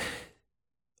data,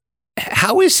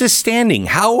 how is this standing?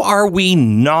 How are we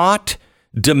not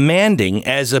demanding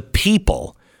as a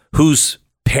people whose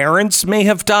parents may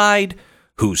have died,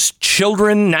 whose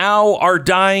children now are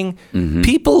dying,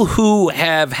 people who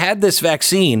have had this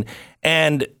vaccine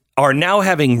and are now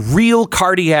having real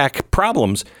cardiac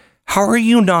problems? How are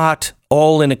you not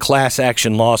all in a class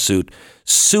action lawsuit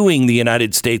suing the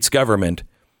United States government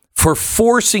for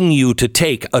forcing you to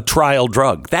take a trial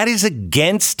drug? That is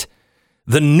against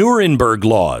the Nuremberg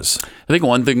laws. I think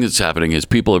one thing that's happening is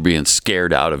people are being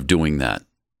scared out of doing that.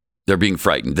 They're being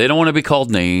frightened. They don't want to be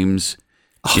called names.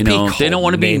 They don't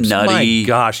want to be nutty. My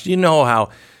gosh, you know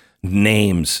how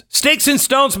names. Sticks and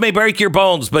stones may break your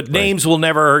bones, but names will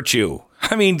never hurt you.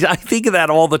 I mean, I think of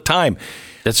that all the time.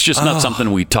 That's just not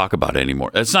something we talk about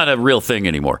anymore. It's not a real thing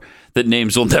anymore, that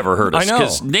names will never hurt us. I know.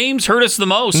 Because names hurt us the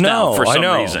most now for some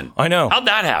reason. I know. How'd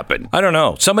that happen? I don't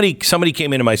know. Somebody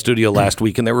came into my studio last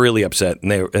week, and they were really upset,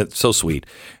 and they were so sweet.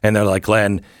 And they're like,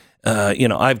 Glenn,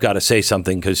 I've got to say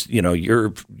something because,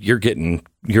 you're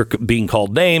being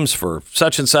called names for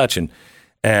such and such. And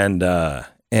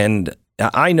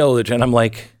I know that, and I'm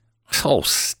like, oh,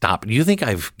 stop. Do you think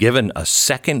I've given a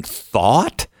second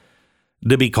thought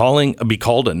to be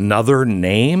called another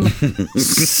name?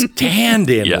 Stand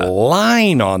in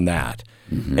line on that.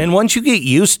 And once you get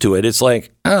used to it, it's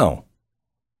like, oh,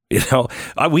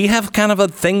 we have kind of a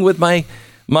thing with my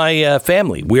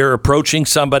family. We're approaching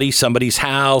somebody's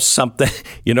house, something,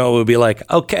 it would be like,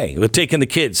 okay, we're taking the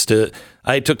kids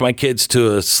I took my kids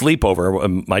to a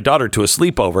sleepover, my daughter to a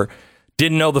sleepover,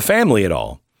 didn't know the family at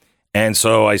all. And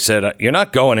so I said, you're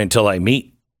not going until I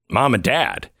meet mom and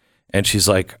dad. And she's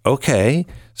like, okay.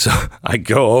 So I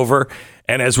go over,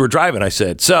 and as we're driving, I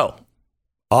said, so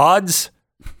odds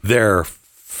they're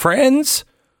friends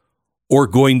or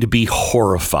going to be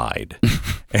horrified?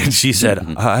 And she said,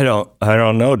 I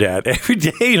don't know, Dad. Every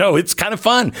day, it's kind of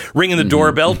fun. Ringing the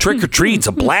doorbell, trick or treat's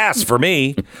a blast for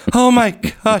me. Oh my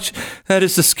gosh, that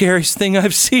is the scariest thing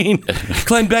I've seen.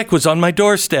 Glenn Beck was on my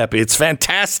doorstep. It's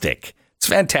fantastic. It's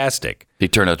fantastic. They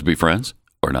turned out to be friends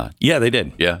or not? Yeah, they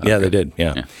did. Yeah? Yeah, they did.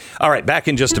 Yeah. All right, back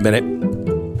in just a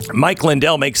minute. Mike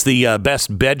Lindell makes the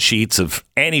best bed sheets of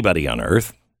anybody on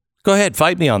earth. Go ahead,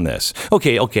 fight me on this.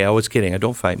 Okay, I was kidding.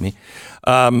 Don't fight me.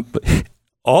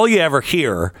 All you ever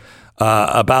hear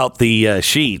about the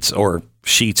sheets or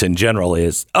sheets in general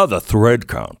is, the thread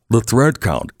count. The thread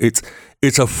count. It's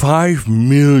a 5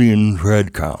 million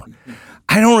thread count.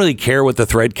 I don't really care what the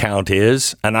thread count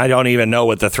is, and I don't even know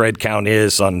what the thread count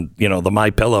is on, the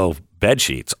MyPillow bed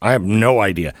sheets. I have no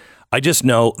idea. I just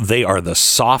know they are the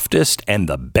softest and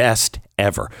the best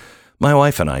ever. My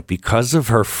wife and I, because of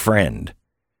her friend,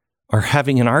 are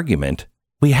having an argument.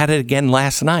 We had it again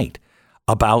last night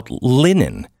about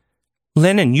linen.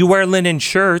 Linen, you wear linen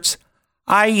shirts.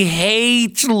 I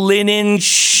hate linen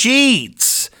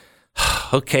sheets.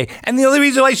 Okay. And the only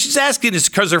reason why she's asking is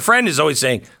because her friend is always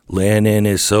saying, linen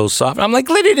is so soft. I'm like,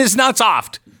 linen is not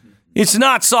soft. It's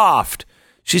not soft.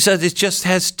 She says it just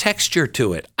has texture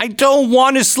to it. I don't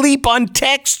want to sleep on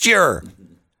texture.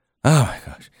 Oh my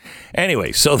gosh.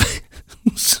 Anyway, so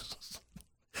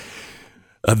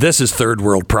this is third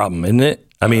world problem, isn't it?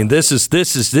 I mean, this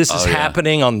is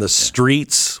happening on the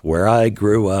streets where I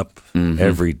grew up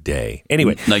every day.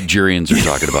 Anyway, Nigerians are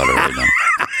talking about it right now.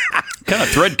 What kind of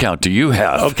thread count do you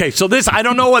have? Okay, so I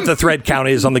don't know what the thread count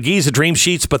is on the Giza Dream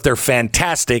Sheets, but they're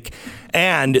fantastic.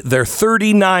 And they're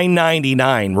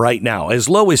 $39.99 right now, as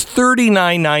low as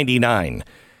 $39.99.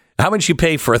 How much you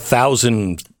pay for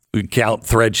 1,000 count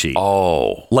thread sheet?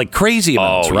 Oh. Like crazy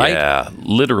amounts, right? Yeah,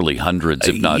 literally hundreds,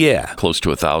 if not close to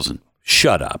 1,000.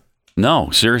 Shut up. No,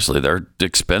 seriously, they're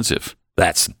expensive.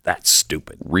 That's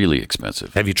stupid. Really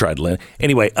expensive. Have you tried linen?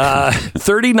 Anyway,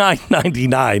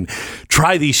 $39.99.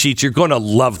 Try these sheets. You're going to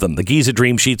love them. The Giza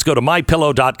Dream Sheets. Go to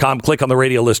mypillow.com. Click on the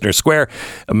radio listener square.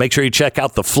 And make sure you check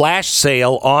out the flash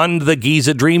sale on the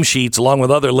Giza Dream Sheets along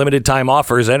with other limited time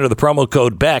offers. Enter the promo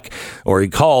code BECK or you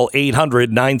call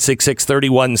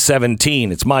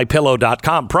 800-966-3117. It's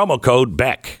mypillow.com. Promo code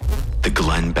BECK. The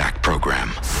Glenn Beck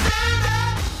Program.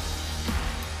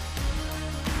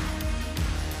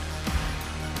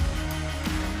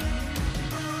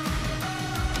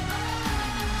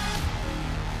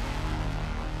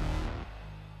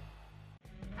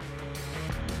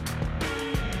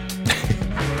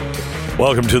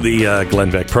 Welcome to the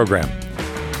Glenn Beck program.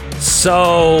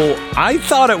 So I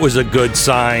thought it was a good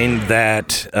sign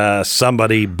that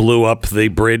somebody blew up the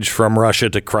bridge from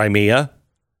Russia to Crimea.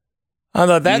 I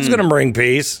thought that's going to bring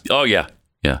peace. Oh, yeah.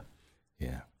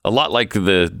 A lot like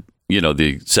the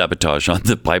sabotage on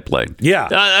the pipeline. Yeah.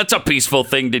 That's a peaceful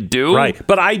thing to do. Right.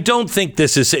 But I don't think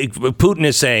this is, Putin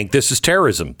is saying this is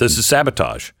terrorism. This is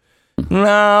sabotage.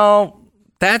 No,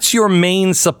 that's your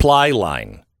main supply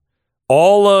line.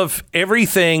 All of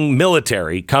everything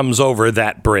military comes over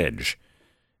that bridge.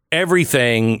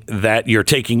 Everything that you're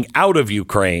taking out of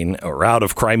Ukraine or out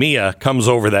of Crimea comes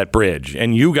over that bridge.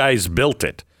 And you guys built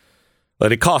it.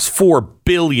 But it cost $4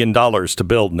 billion to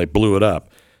build and they blew it up.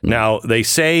 Now, they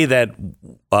say that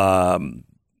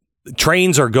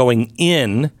trains are going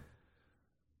in,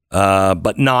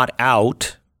 but not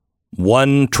out.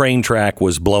 One train track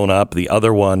was blown up. The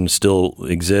other one still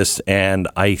exists. And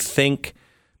I think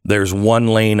there's one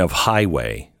lane of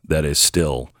highway that is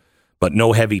still, but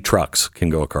no heavy trucks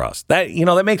can go across. That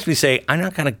makes me say, I'm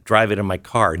not going to drive it in my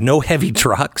car. No heavy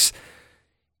trucks.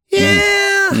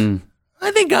 Yeah, I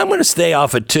think I'm going to stay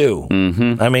off it too.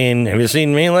 Mm-hmm. I mean, have you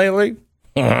seen me lately?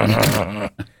 I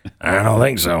don't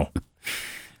think so.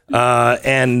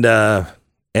 And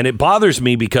it bothers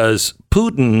me because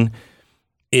Putin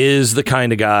is the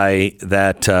kind of guy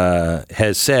that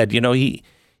has said,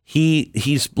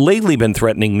 he's lately been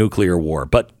threatening nuclear war,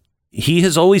 but he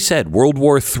has always said World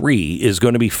War III is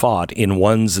going to be fought in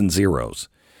ones and zeros.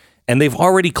 And they've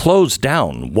already closed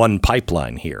down one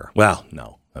pipeline here. Well,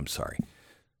 no, I'm sorry.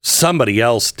 Somebody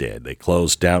else did. They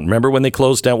closed down. Remember when they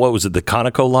closed down, what was it, the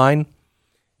Conoco line?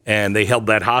 And they held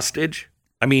that hostage?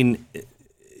 I mean,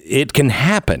 it can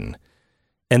happen.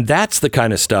 And that's the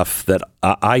kind of stuff that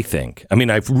I think. I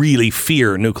mean, I really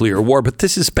fear nuclear war, but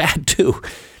this is bad too.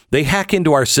 They hack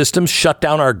into our systems, shut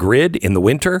down our grid in the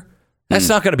winter. That's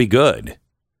not going to be good.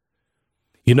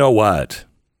 You know what?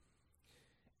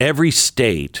 Every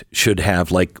state should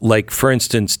have, like for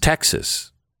instance,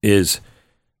 Texas is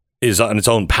on its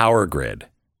own power grid.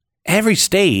 Every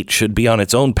state should be on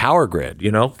its own power grid,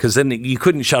 because then you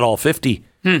couldn't shut all 50.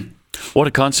 What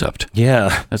a concept.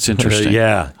 Yeah. That's interesting.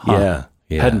 Yeah.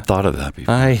 Hadn't thought of that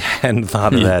before. I hadn't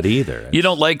thought of that either. You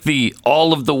don't like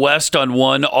all of the West on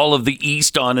one, all of the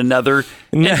East on another,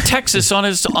 and Texas on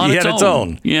its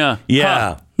own. Yeah.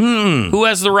 Yeah. Huh. Who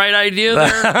has the right idea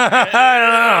there? I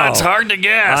don't know. It's hard to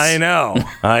guess. I know.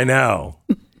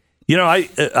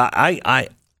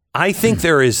 I think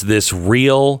there is this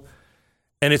real,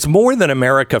 and it's more than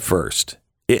America first.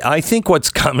 I think what's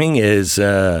coming is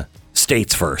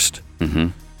states first.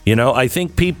 Mm-hmm. I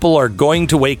think people are going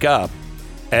to wake up,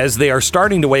 as they are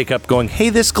starting to wake up, going, hey,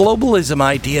 this globalism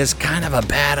idea is kind of a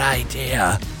bad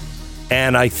idea.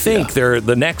 And I think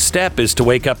the next step is to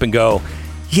wake up and go,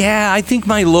 yeah, I think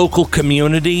my local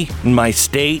community, my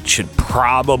state should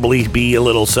probably be a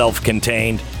little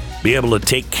self-contained, be able to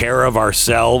take care of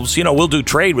ourselves. We'll do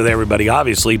trade with everybody,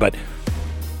 obviously, but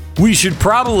we should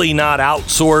probably not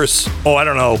outsource,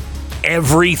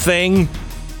 everything.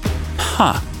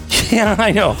 Huh. Yeah,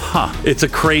 I know. Huh. It's a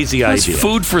crazy idea. It's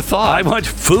food for thought. I want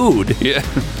food. Yeah.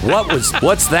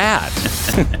 What's that?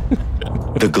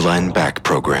 The Glenn Beck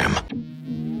Program.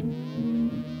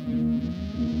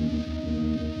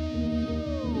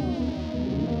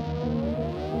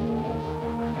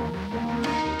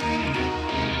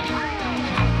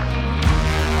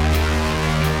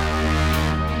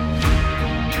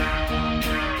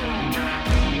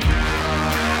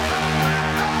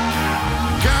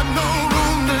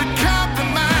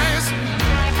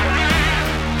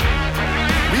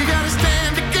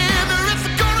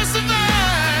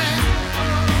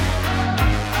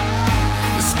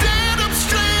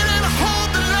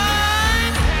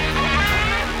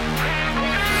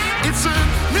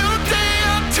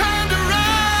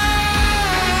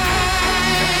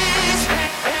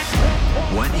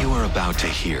 To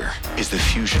hear is the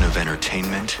fusion of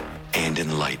entertainment and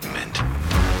enlightenment.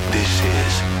 This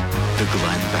is the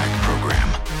Glenn Beck Program.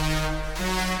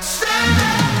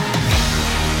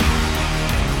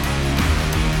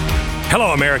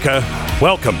 Hello, America.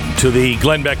 Welcome to the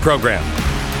Glenn Beck program.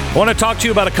 I want to talk to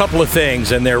you about a couple of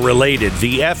things, and they're related.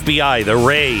 The FBI, the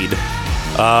raid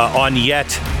on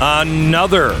yet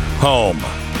another home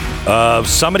of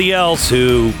somebody else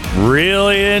who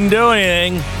really didn't do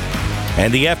anything.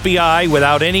 And the FBI,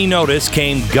 without any notice,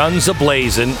 came guns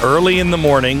a-blazing early in the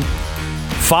morning.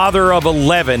 Father of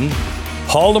 11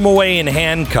 hauled him away in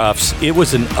handcuffs. It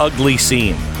was an ugly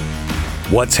scene.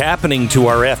 What's happening to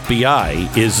our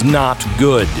FBI is not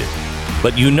good.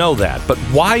 But you know that. But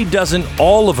why doesn't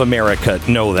all of America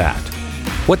know that?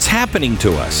 What's happening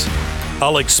to us?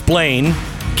 I'll explain,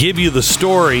 give you the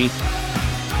story,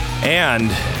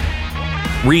 and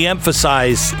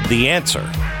re-emphasize the answer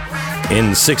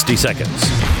in 60 seconds.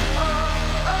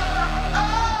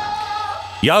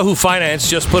 Yahoo Finance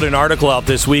just put an article out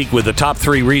this week with the top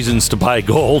 3 reasons to buy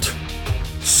gold.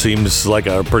 Seems like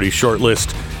a pretty short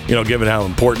list, given how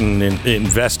important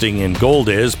investing in gold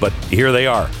is, but here they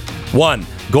are. 1,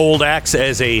 gold acts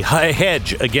as a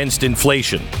hedge against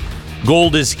inflation.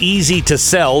 Gold is easy to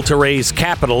sell to raise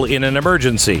capital in an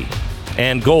emergency,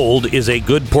 and gold is a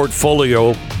good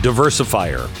portfolio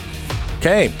diversifier.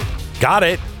 Okay, got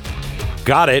it.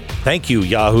 Thank you,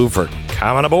 Yahoo, for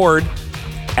coming aboard.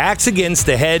 Acts against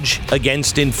the hedge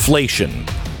against inflation.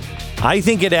 I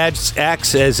think it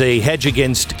acts as a hedge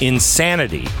against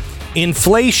insanity.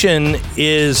 Inflation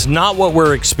is not what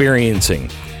we're experiencing.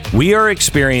 We are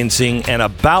experiencing and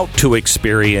about to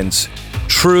experience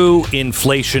true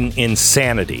inflation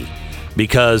insanity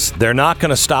because they're not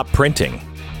going to stop printing.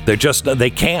 They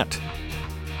can't.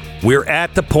 We're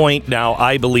at the point now,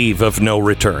 I believe, of no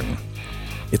return.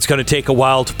 It's going to take a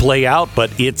while to play out,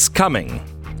 but it's coming.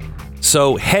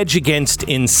 So hedge against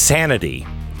insanity.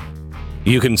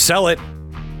 You can sell it.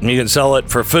 You can sell it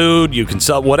for food. You can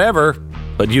sell whatever,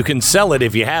 but you can sell it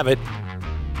if you have it.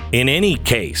 In any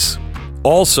case,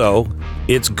 also,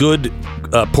 it's good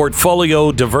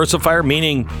portfolio diversifier,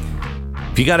 meaning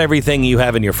if you got everything you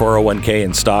have in your 401k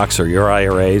in stocks or your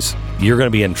IRAs, you're going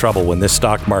to be in trouble when this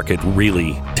stock market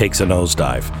really takes a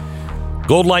nosedive.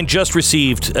 Goldline just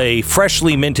received a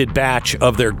freshly minted batch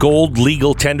of their gold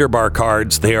legal tender bar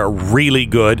cards. They are really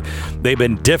good. They've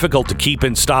been difficult to keep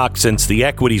in stock since the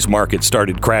equities market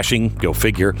started crashing. Go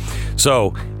figure.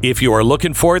 So if you are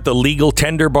looking for it, the legal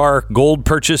tender bar gold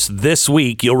purchase this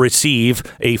week, you'll receive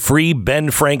a free Ben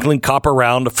Franklin copper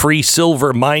round, a free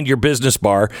silver Mind Your Business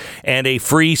bar, and a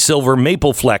free silver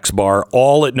Maple Flex bar,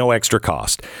 all at no extra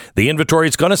cost. The inventory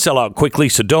is going to sell out quickly,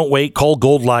 so don't wait. Call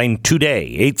Goldline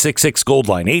today.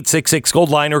 866-GOLDLINE,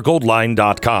 866-GOLDLINE, or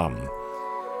goldline.com.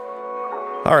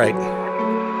 All right.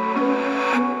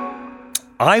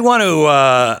 I want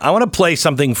to play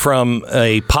something from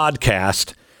a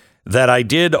podcast that I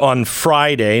did on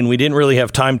Friday, and we didn't really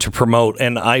have time to promote.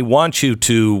 And I want you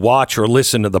to watch or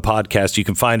listen to the podcast. You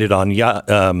can find it on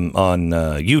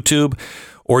YouTube,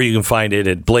 or you can find it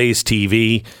at Blaze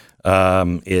TV.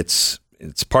 It's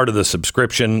part of the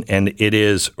subscription, and it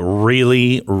is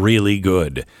really, really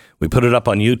good. We put it up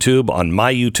on YouTube, on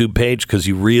my YouTube page, because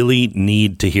you really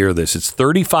need to hear this. It's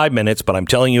 35 minutes, but I'm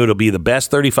telling you, it'll be the best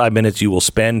 35 minutes you will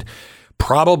spend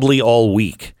probably all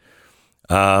week.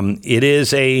 It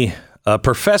is a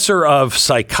professor of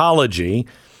psychology,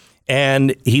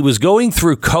 and he was going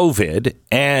through COVID,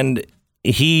 and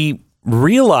he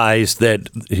realized that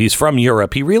he's from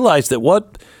Europe. He realized that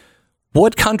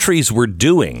what countries were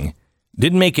doing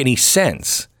didn't make any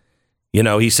sense.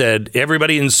 He said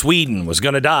everybody in Sweden was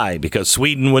going to die because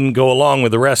Sweden wouldn't go along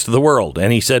with the rest of the world.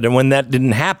 And he said, and when that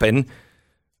didn't happen,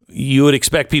 you would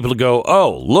expect people to go,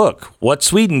 oh, look, what's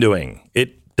Sweden doing?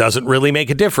 It doesn't really make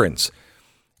a difference.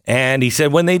 And he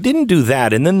said when they didn't do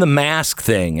that, and then the mask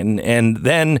thing, and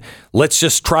then let's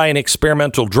just try an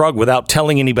experimental drug without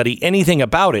telling anybody anything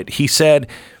about it, he said,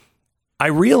 I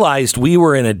realized we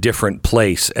were in a different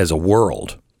place as a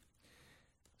world.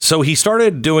 So he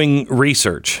started doing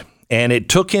research, and it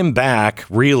took him back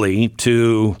really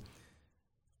to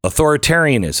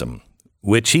authoritarianism,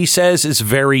 which he says is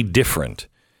very different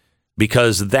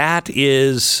because that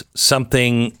is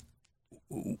something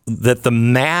that the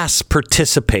mass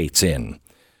participates in.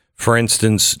 For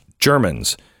instance,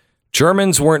 Germans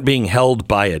weren't being held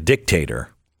by a dictator.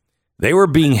 They were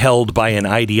being held by an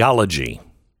ideology,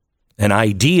 an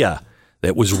idea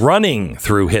that was running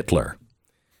through Hitler.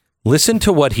 Listen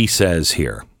to what he says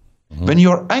here. When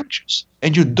you're anxious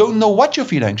and you don't know what you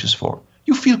feel anxious for,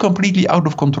 you feel completely out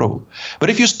of control.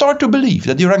 But if you start to believe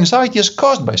that your anxiety is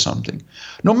caused by something,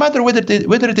 no matter whether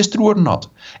it is true or not,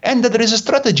 and that there is a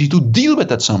strategy to deal with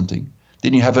that something,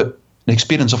 then you have an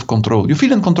experience of control. You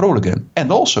feel in control again.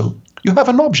 And also, you have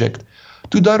an object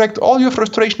to direct all your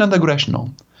frustration and aggression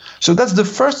on. So that's the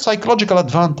first psychological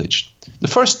advantage, the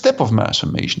first step of mass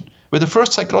formation, with the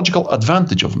first psychological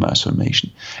advantage of mass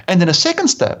formation. And then a second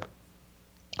step,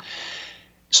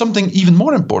 something even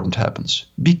more important happens.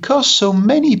 Because so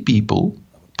many people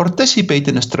participate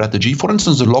in a strategy, for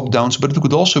instance, the lockdowns, but it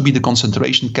could also be the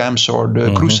concentration camps or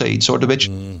the crusades or the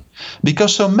witch.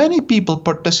 Because so many people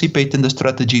participate in the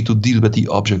strategy to deal with the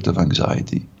object of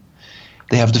anxiety.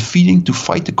 They have the feeling to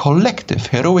fight a collective,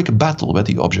 heroic battle with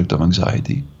the object of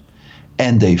anxiety.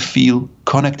 And they feel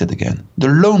connected again. The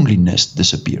loneliness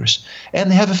disappears. And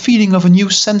they have a feeling of a new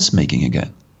sense-making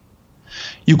again.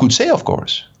 You could say, of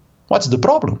course, what's the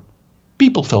problem?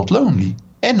 People felt lonely.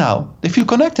 And now they feel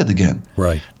connected again.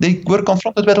 Right. They were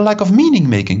confronted with a lack of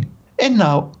meaning-making. And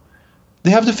now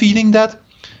they have the feeling that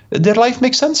their life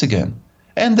makes sense again.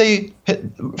 And they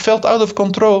felt out of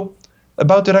control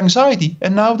about their anxiety,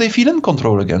 and now they feel in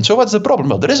control again. So what's the problem?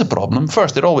 Well, there is a problem.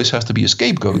 First, there always has to be a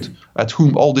scapegoat at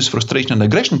whom all this frustration and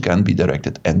aggression can be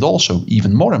directed. And also,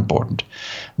 even more important,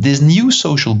 this new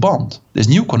social bond, this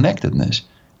new connectedness,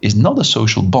 is not a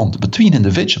social bond between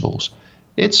individuals.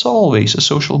 It's always a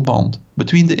social bond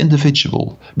between the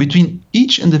individual, between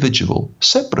each individual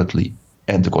separately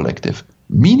and the collective.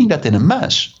 Meaning that in a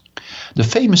mass, the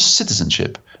famous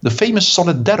citizenship, the famous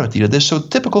solidarity that is so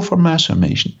typical for mass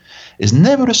formation, is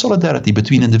never a solidarity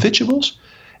between individuals.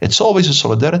 It's always a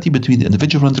solidarity between the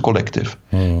individual and the collective.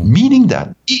 Meaning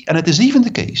that, and it is even the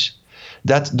case,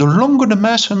 that the longer the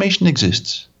mass formation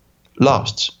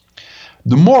lasts,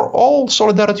 the more all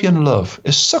solidarity and love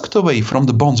is sucked away from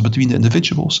the bonds between the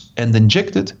individuals and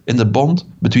injected in the bond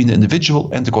between the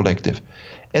individual and the collective.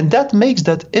 And that makes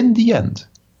that, in the end,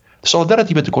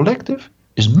 solidarity with the collective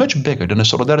is much bigger than a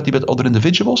solidarity with other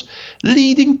individuals,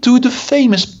 leading to the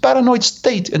famous paranoid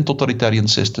state in totalitarian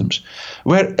systems,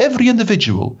 where every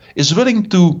individual is willing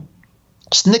to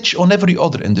snitch on every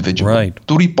other individual,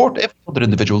 to report every other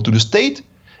individual to the state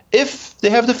if they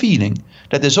have the feeling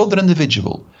that this other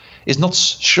individual is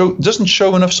doesn't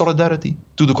show enough solidarity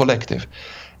to the collective.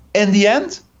 In the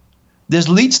end, this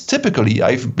leads typically,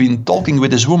 I've been talking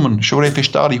with this woman, Schroder,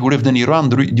 who lived in Iran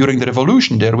during the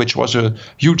revolution there, which was a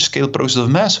huge-scale process of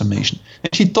mass formation.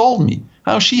 And she told me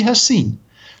how she has seen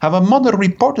how a mother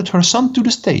reported her son to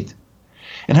the state,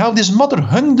 and how this mother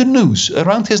hung the noose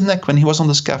around his neck when he was on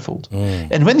the scaffold.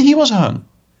 And when he was hung,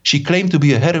 she claimed to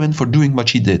be a heroine for doing what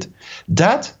she did.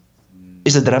 That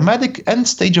is a dramatic end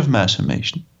stage of mass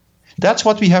formation. That's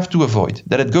what we have to avoid,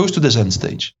 that it goes to this end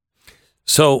stage.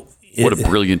 So, what a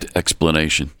brilliant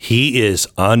explanation. He is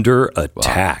under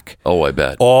attack. Wow. Oh, I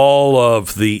bet. All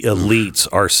of the elites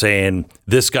are saying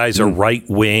this guy's a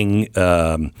right-wing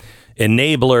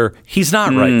enabler. He's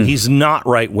not right. He's not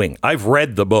right-wing. I've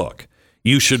read the book.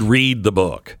 You should read the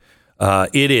book.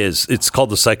 It's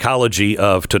called The Psychology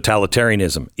of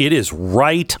Totalitarianism. It is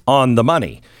right on the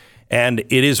money. And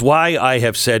it is why I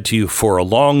have said to you for a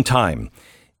long time,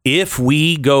 if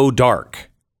we go dark,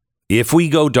 evil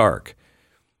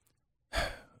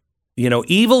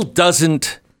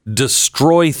doesn't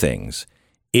destroy things.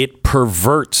 It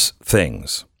perverts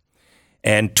things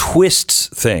and twists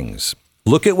things.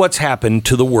 Look at what's happened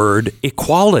to the word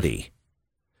equality.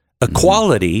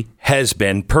 Equality has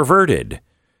been perverted.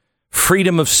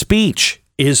 Freedom of speech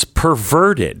is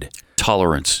perverted.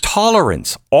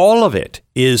 Tolerance, all of it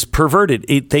is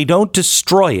perverted. They don't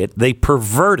destroy it. They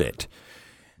pervert it.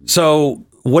 So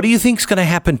what do you think is going to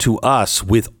happen to us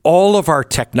with all of our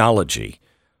technology?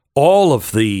 All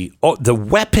of the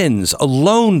weapons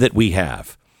alone that we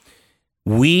have,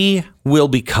 we will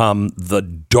become the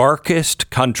darkest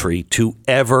country to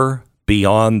ever be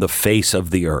on the face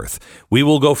of the earth. We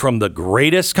will go from the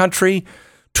greatest country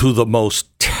to the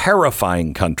most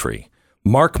terrifying country.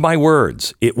 Mark my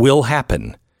words, it will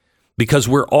happen because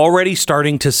we're already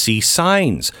starting to see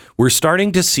signs. We're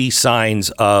starting to see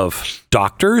signs of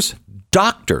doctors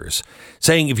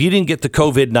saying, if you didn't get the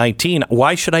COVID-19,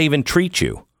 why should I even treat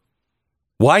you?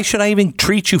 Why should I even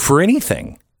treat you for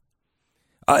anything?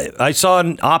 I saw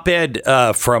an op-ed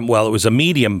it was a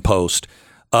Medium post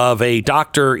of a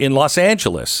doctor in Los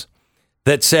Angeles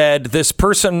that said this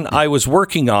person I was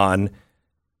working on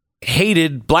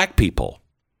hated black people.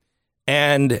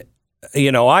 And,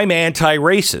 I'm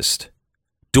anti-racist.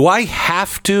 Do I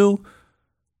have to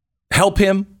help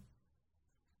him?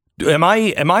 Am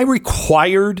I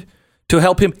required to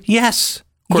help him? Yes.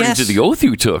 According to the oath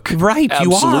you took. Right.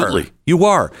 Absolutely. You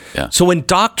are. Yeah. So when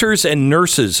doctors and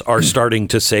nurses are starting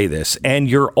to say this, and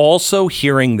you're also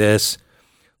hearing this,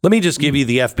 let me just give you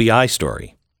the FBI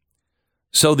story.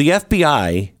 So the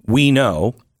FBI, we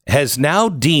know, has now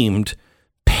deemed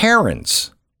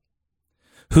parents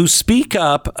who speak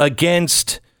up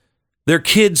against their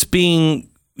kids being,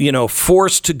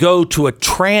 forced to go to a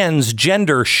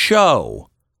transgender show,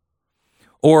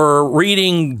 or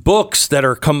reading books that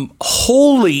are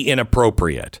wholly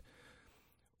inappropriate,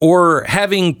 or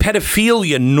having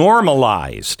pedophilia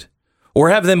normalized, or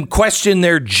have them question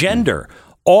their gender.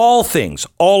 All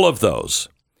of those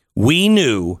we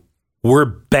knew were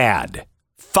bad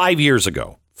 5 years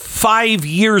ago. 5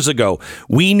 years ago,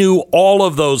 we knew all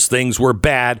of those things were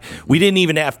bad. We didn't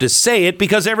even have to say it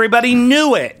because everybody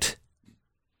knew it.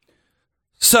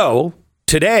 So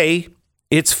today,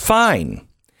 it's fine.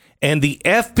 And the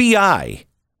FBI,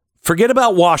 forget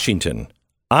about Washington.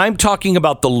 I'm talking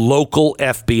about the local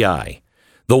FBI,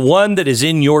 the one that is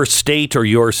in your state or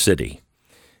your city.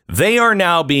 They are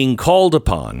now being called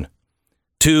upon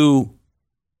to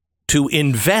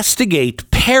investigate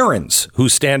parents who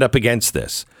stand up against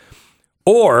this.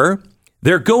 Or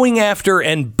they're going after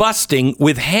and busting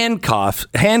with handcuffs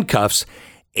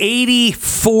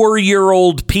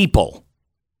 84-year-old people.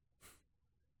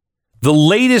 The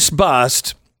latest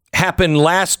bust happened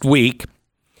last week.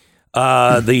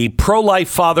 The pro-life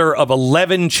father of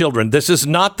 11 children. This is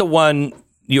not the one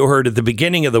you heard at the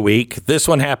beginning of the week. This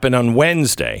one happened on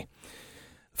Wednesday.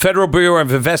 Federal Bureau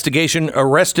of Investigation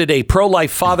arrested a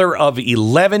pro-life father of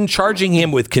 11, charging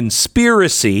him with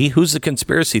conspiracy. Who's the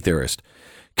conspiracy theorist?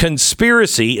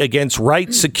 Conspiracy against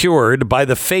rights secured by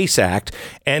the FACE Act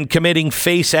and committing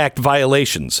FACE Act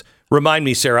violations. Remind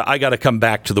me, Sarah, I got to come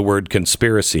back to the word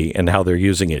conspiracy and how they're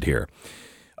using it here.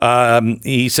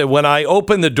 He said, when I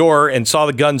opened the door and saw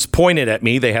the guns pointed at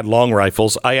me, they had long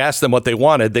rifles. I asked them what they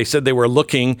wanted. They said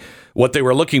what they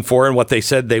were looking for, and what they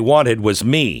said they wanted was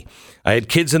me. I had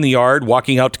kids in the yard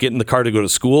walking out to get in the car to go to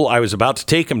school. I was about to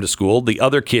take them to school. The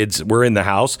other kids were in the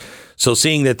house. So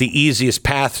seeing that the easiest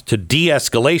path to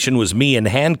de-escalation was me in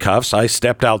handcuffs, I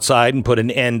stepped outside and put an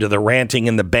end to the ranting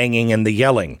and the banging and the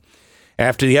yelling.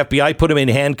 After the FBI put him in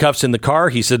handcuffs in the car,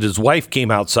 he said his wife came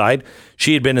outside.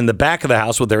 She had been in the back of the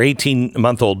house with their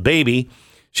 18-month-old baby.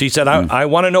 She said, I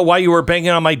want to know why you were banging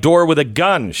on my door with a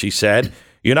gun, she said.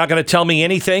 You're not going to tell me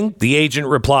anything? The agent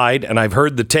replied, and I've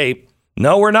heard the tape.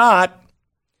 No, we're not.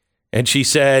 And she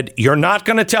said, you're not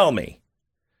going to tell me.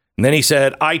 And then he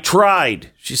said, I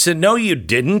tried. She said, no, you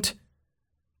didn't.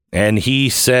 And he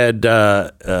said,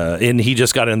 and he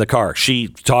just got in the car. She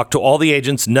talked to all the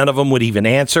agents. None of them would even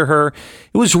answer her.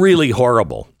 It was really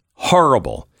horrible.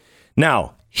 Horrible.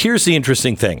 Now, here's the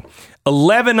interesting thing.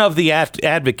 11 of the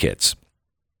advocates,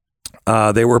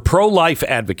 they were pro-life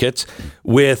advocates.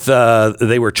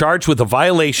 They were charged with a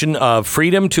violation of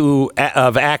Freedom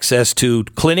of Access to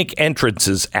Clinic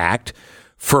Entrances Act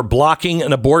for blocking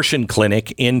an abortion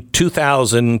clinic in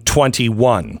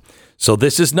 2021. So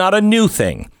this is not a new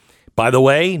thing. By the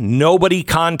way, nobody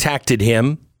contacted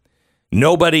him.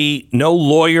 No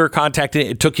lawyer contacted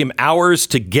him. It took him hours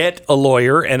to get a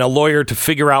lawyer and a lawyer to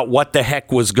figure out what the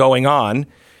heck was going on.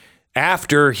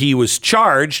 After he was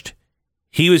charged,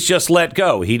 he was just let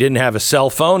go. He didn't have a cell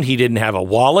phone. He didn't have a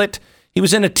wallet. He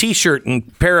was in a T-shirt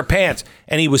and pair of pants,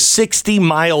 and he was 60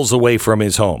 miles away from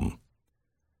his home.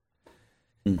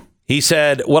 He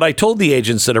said, what I told the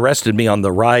agents that arrested me on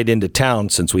the ride into town,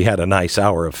 since we had a nice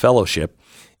hour of fellowship,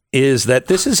 is that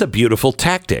this is a beautiful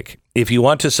tactic. If you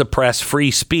want to suppress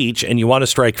free speech and you want to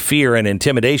strike fear and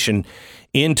intimidation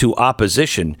into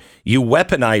opposition, you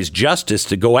weaponize justice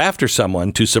to go after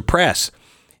someone to suppress.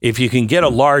 If you can get a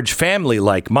large family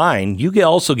like mine, you can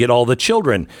also get all the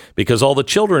children, because all the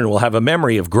children will have a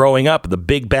memory of growing up, the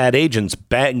big bad agents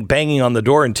banging on the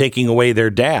door and taking away their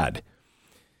dad.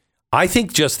 I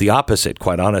think just the opposite,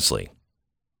 quite honestly.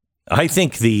 I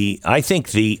think the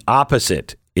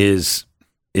opposite is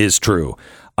true.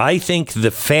 I think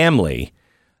the family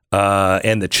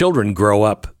and the children grow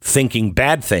up thinking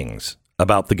bad things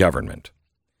about the government.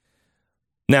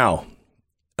 Now,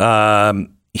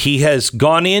 he has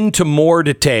gone into more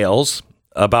details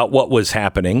about what was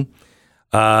happening.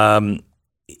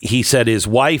 He said his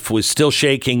wife was still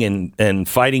shaking and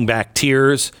fighting back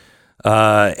tears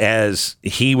as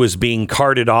he was being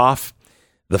carted off.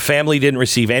 The family didn't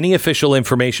receive any official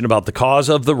information about the cause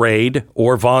of the raid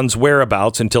or Vaughn's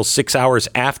whereabouts until 6 hours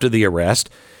after the arrest.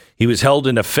 He was held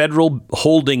in a federal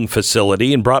holding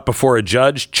facility and brought before a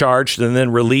judge, charged, and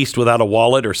then released without a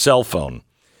wallet or cell phone.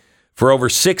 For over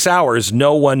 6 hours,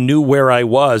 no one knew where I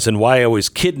was and why I was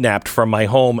kidnapped from my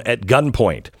home at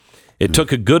gunpoint. It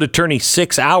took a good attorney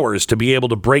 6 hours to be able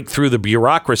to break through the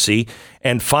bureaucracy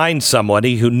and find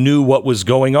somebody who knew what was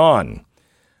going on.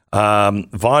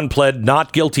 Vaughn pled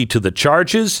not guilty to the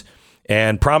charges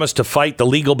and promised to fight the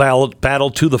legal battle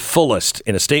to the fullest.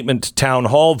 In a statement to Town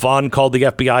Hall, Vaughn called the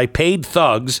FBI paid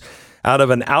thugs out of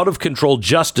an out-of-control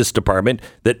Justice Department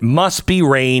that must be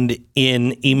reined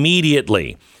in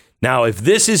immediately. Now, if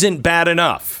this isn't bad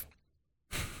enough...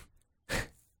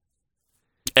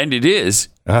 And it is.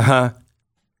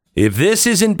 If this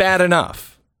isn't bad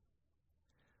enough,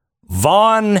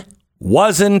 Vaughn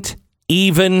wasn't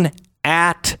even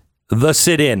at the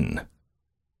sit-in.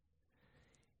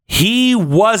 He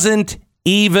wasn't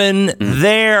even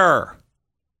there.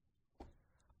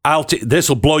 This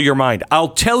will blow your mind. I'll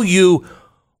tell you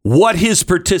what his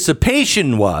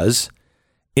participation was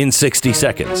in 60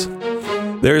 seconds.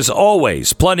 There's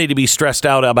always plenty to be stressed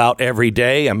out about every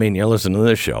day. I mean, you listen to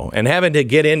this show and having to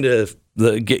get into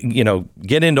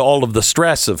all of the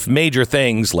stress of major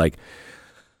things like,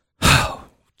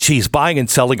 buying and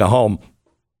selling a home.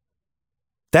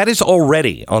 That is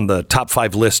already on the top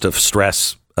 5 list of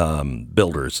stress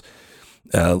builders,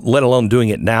 let alone doing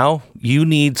it now. You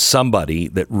need somebody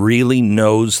that really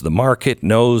knows the market,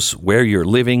 knows where you're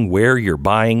living, where you're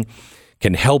buying,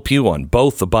 can help you on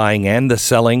both the buying and the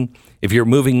selling. If you're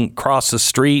moving across the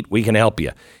street, we can help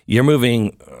you. You're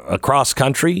moving across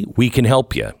country, we can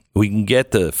help you. We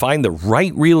can find the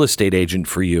right real estate agent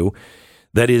for you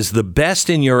that is the best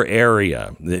in your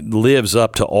area, that lives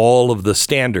up to all of the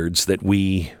standards that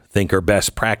we think are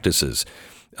best practices.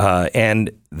 And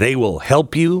they will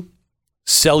help you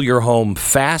sell your home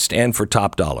fast and for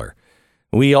top dollar.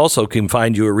 We also can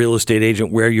find you a real estate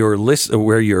agent where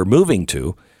you're moving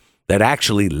to that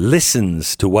actually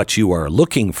listens to what you are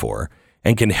looking for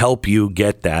and can help you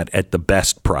get that at the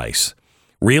best price.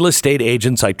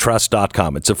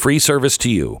 RealestateAgentsITrust.com. It's a free service to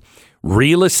you.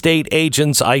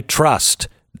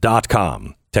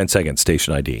 RealestateAgentsITrust.com. 10 seconds,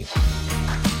 station ID.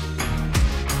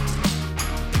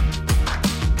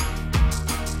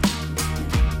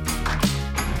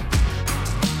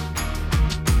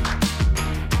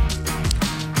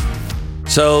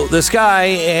 So this guy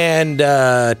and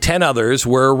 10 others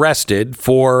were arrested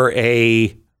for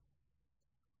a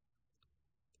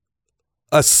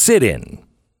sit-in.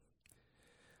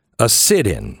 A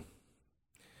sit-in.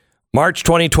 March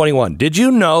 2021. Did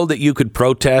you know that you could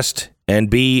protest and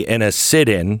be in a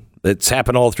sit-in that's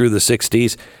happened all through the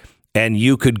 60s and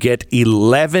you could get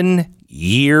 11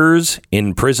 years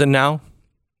in prison now?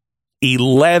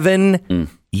 11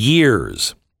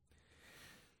 years.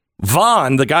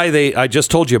 Vaughn, the guy I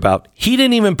just told you about, he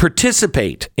didn't even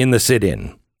participate in the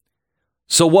sit-in.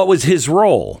 So what was his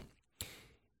role?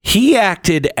 He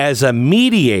acted as a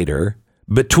mediator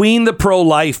between the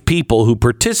pro-life people who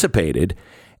participated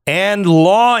and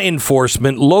law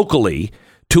enforcement locally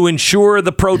to ensure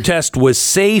the protest was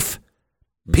safe,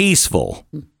 peaceful,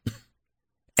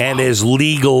 and as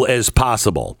legal as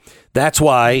possible. That's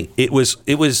why it was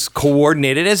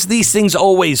coordinated, as these things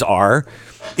always are.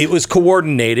 It was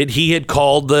coordinated. He had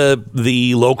called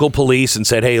the local police and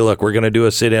said, hey, look, we're going to do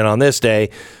a sit-in on this day.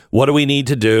 What do we need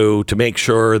to do to make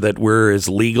sure that we're as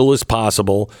legal as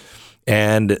possible?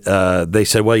 And they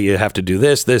said, well, you have to do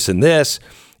this, this, and this,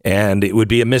 and it would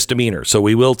be a misdemeanor. So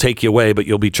we will take you away, but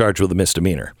you'll be charged with a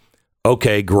misdemeanor.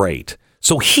 Okay, great.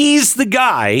 So he's the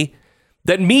guy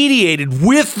that mediated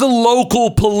with the local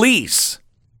police.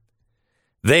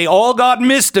 They all got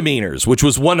misdemeanors, which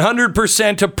was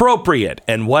 100% appropriate.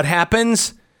 And what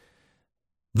happens?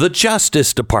 The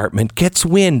Justice Department gets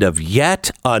wind of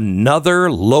yet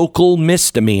another local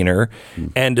misdemeanor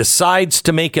and decides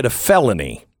to make it a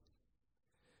felony.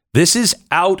 This is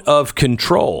out of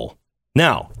control.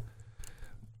 Now,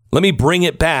 let me bring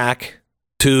it back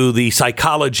to the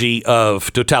psychology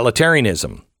of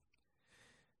totalitarianism.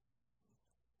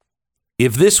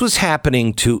 If this was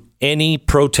happening to any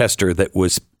protester that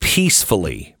was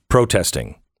peacefully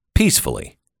protesting,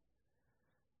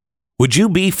 would you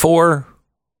be for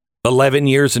 11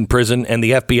 years in prison and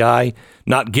the FBI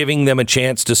not giving them a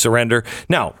chance to surrender?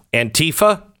 Now,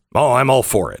 Antifa, I'm all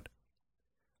for it.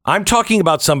 I'm talking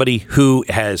about somebody who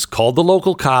has called the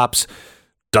local cops,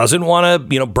 doesn't want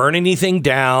to, burn anything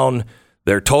down.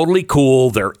 They're totally cool.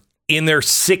 They're in their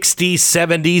 60s,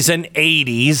 70s, and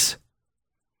 80s.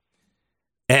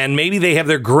 And maybe they have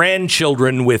their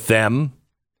grandchildren with them.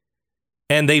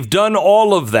 And they've done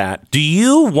all of that. Do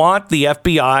you want the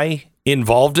FBI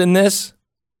involved in this?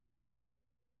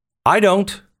 I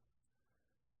don't.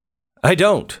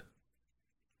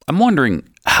 I'm wondering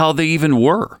how they even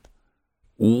were.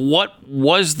 What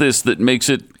was this that makes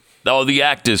it? Oh, the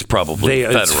act is probably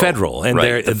federal. It's federal, and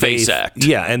right, the FACE Act.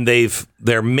 Yeah, and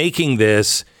they're making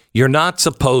this. You're not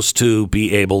supposed to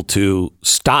be able to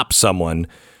stop someone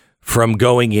from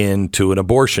going into an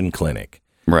abortion clinic.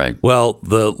 Right. Well,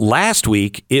 the last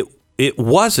week it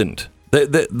wasn't.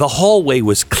 The hallway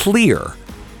was clear.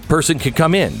 Person could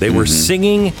come in. They were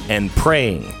singing and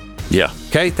praying. Yeah.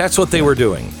 Okay, that's what they were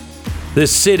doing.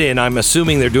 This sit-in, I'm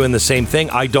assuming they're doing the same thing.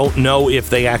 I don't know if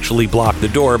they actually blocked the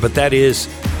door, but that is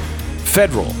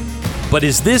federal. But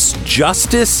is this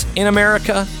justice in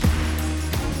America?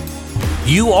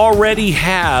 You already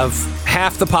have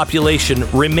half the population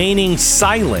remaining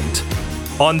silent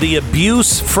on the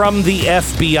abuse from the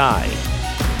FBI,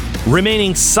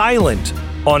 remaining silent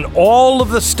on all of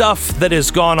the stuff that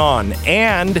has gone on,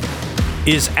 and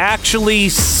is actually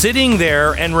sitting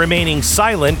there and remaining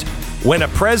silent when a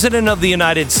president of the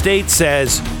United States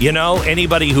says, you know,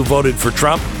 anybody who voted for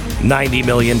Trump, 90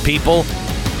 million people,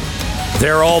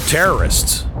 they're all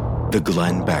terrorists. The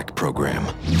Glenn Beck Program.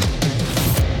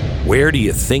 Where do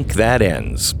you think that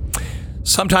ends?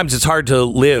 Sometimes it's hard to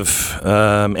live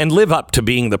and live up to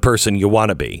being the person you want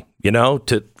to be. You know,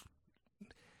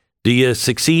 do you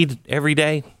succeed every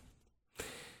day?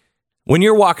 When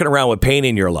you're walking around with pain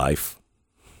in your life,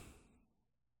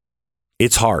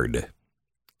 it's hard.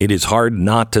 It is hard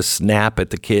not to snap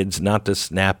at the kids, not to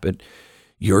snap at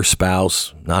your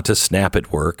spouse, not to snap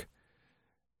at work.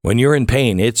 When you're in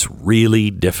pain, it's really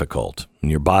difficult,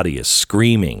 and your body is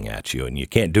screaming at you, and you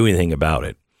can't do anything about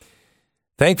it.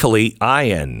 Thankfully, I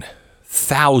and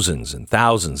thousands and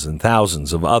thousands and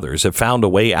thousands of others have found a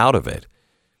way out of it.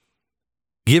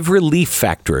 Give Relief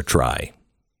Factor a try.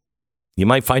 You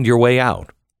might find your way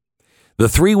out. The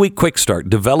 3-week quick start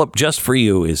developed just for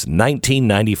you is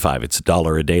 $19.95. It's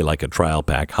 $1 a day like a trial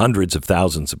pack. Hundreds of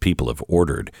thousands of people have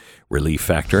ordered Relief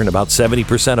Factor, and about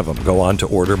 70% of them go on to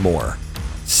order more.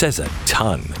 Says a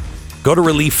ton. Go to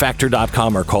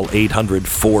relieffactor.com or call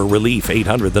 800-4RELIEF.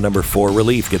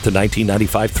 800-4RELIEF. Get the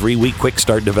 $19.95 3-week quick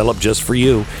start developed just for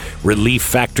you.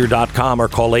 Relieffactor.com or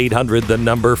call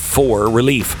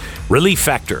 800-4RELIEF. Relief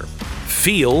Factor.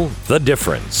 Feel the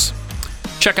difference.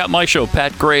 Check out my show,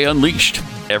 Pat Gray Unleashed,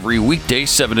 every weekday,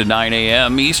 7 to 9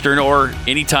 a.m. Eastern, or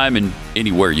anytime and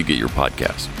anywhere you get your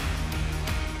podcast.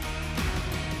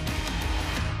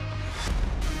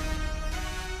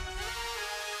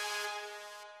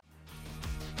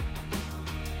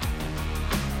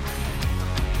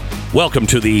 Welcome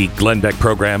to the Glenn Beck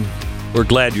Program. We're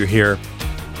glad you're here.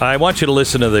 I want you to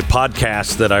listen to the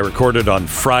podcast that I recorded on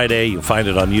Friday. You'll find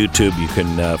it on YouTube. You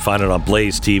can find it on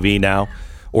Blaze TV now,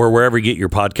 or wherever you get your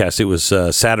podcast. It was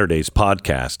Saturday's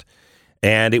podcast,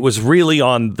 and it was really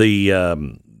on the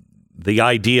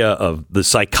idea of the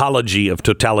psychology of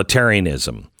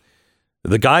totalitarianism.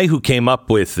 The guy who came up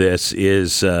with this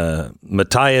is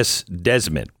Matthias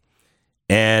Desmet,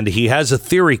 and he has a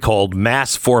theory called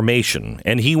mass formation.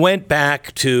 And he went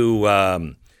back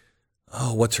to,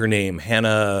 what's her name?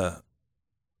 Hannah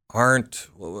Arendt?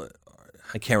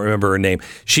 I can't remember her name.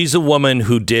 She's a woman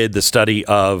who did the study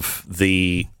of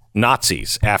the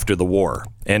Nazis after the war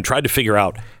and tried to figure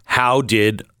out, how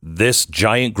did this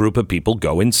giant group of people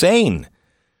go insane?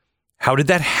 How did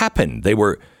that happen?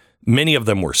 Many of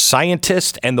them were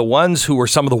scientists, and the ones who were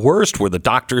some of the worst were the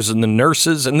doctors and the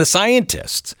nurses and the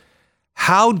scientists.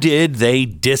 How did they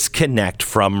disconnect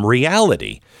from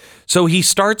reality? So he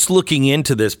starts looking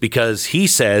into this because he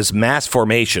says mass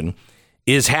formation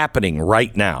is happening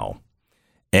right now,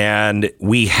 and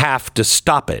we have to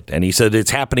stop it. And he said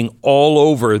it's happening all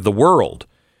over the world,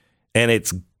 and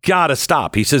it's got to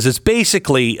stop. He says it's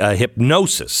basically a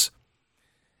hypnosis,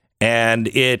 and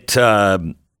it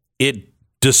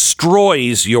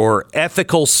destroys your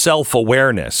ethical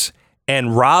self-awareness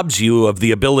and robs you of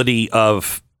the ability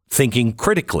of thinking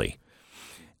critically.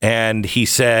 And he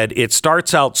said it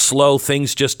starts out slow.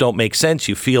 Things just don't make sense.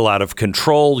 You feel out of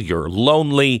control. You're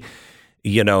lonely.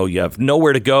 You know, you have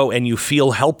nowhere to go, and you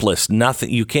feel helpless. Nothing.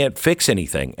 You can't fix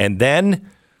anything. And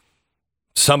then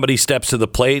somebody steps to the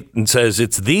plate and says,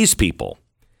 it's these people.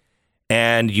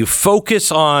 And you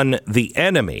focus on the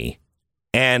enemy,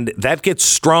 and that gets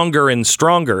stronger and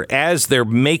stronger as they're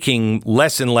making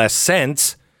less and less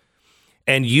sense.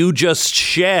 And you just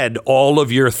shed all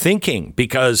of your thinking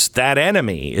because that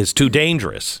enemy is too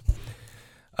dangerous.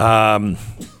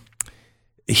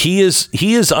 He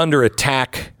is under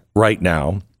attack right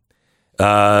now.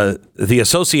 The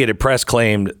Associated Press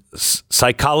claimed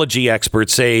psychology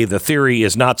experts say the theory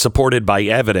is not supported by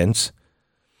evidence.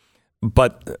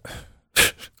 But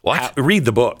what? Read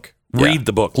the book. Read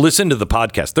the book. Listen to the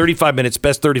podcast. 35 minutes,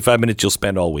 best 35 minutes you'll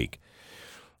spend all week.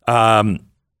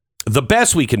 The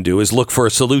best we can do is look for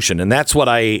a solution. And that's what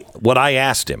I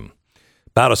asked him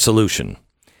about, a solution.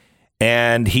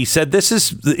 And he said this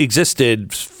has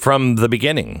existed from the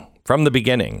beginning.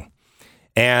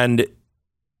 And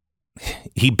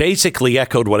he basically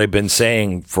echoed what I've been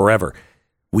saying forever.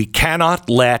 We cannot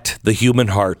let the human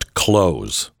heart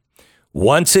close.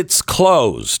 Once it's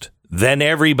closed, then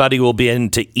everybody will be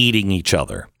into eating each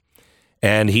other.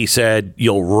 And he said,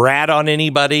 you'll rat on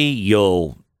anybody,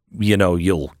 you'll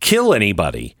kill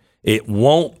anybody. It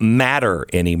won't matter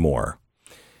anymore.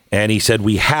 And he said,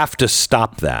 we have to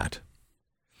stop that.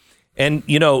 And,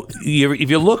 if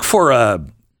you look for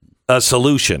a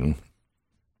solution,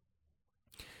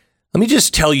 let me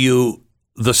just tell you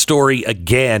the story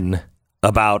again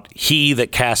about he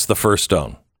that cast the first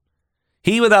stone.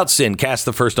 He without sin cast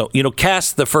the first stone.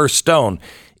 Cast the first stone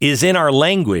is in our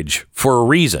language for a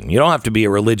reason. You don't have to be a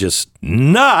religious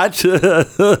nut.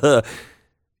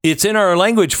 It's in our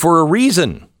language for a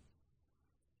reason.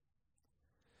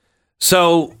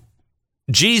 So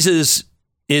Jesus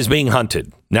is being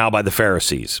hunted now by the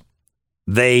Pharisees.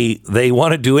 They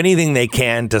want to do anything they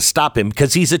can to stop him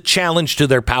because he's a challenge to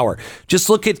their power. Just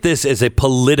look at this as a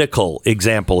political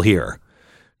example here.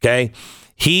 Okay.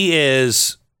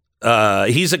 He's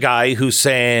a guy who's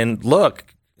saying, look,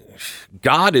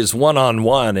 God is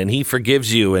one-on-one and he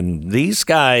forgives you. And these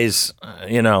guys,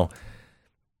 they're not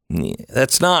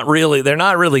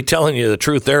really telling you the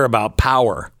truth. They're about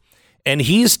power. And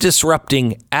he's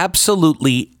disrupting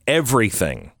absolutely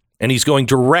everything. And he's going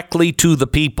directly to the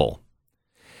people.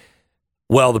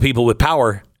 Well, the people with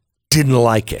power didn't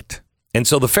like it. And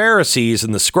so the Pharisees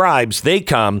and the scribes, they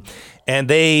come and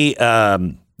they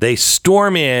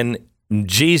storm in.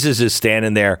 Jesus is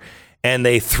standing there and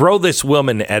they throw this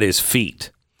woman at his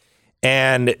feet.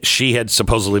 And she had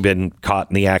supposedly been caught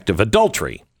in the act of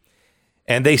adultery.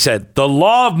 And they said, the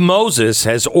law of Moses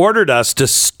has ordered us to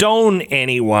stone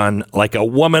anyone like a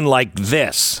woman like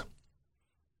this.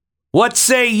 What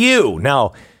say you?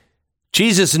 Now,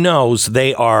 Jesus knows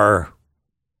they're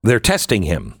testing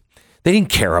him. They didn't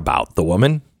care about the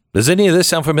woman. Does any of this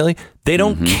sound familiar? They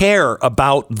don't care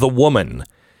about the woman.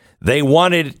 They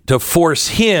wanted to force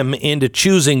him into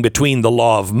choosing between the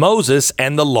law of Moses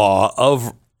and the law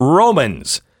of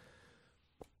Romans.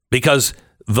 Because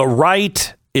the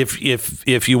right,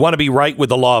 if you want to be right with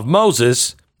the law of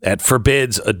Moses, that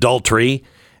forbids adultery,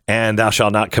 and thou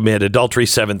shalt not commit adultery,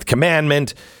 7th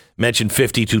commandment, mentioned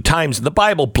 52 times in the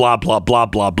Bible, blah, blah, blah,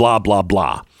 blah, blah, blah,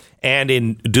 blah. And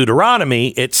in Deuteronomy,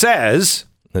 it says,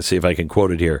 let's see if I can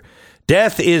quote it here,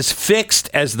 death is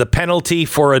fixed as the penalty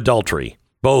for adultery,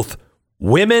 both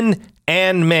women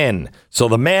and men. So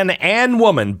the man and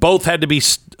woman both had to be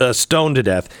stoned to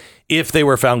death if they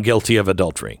were found guilty of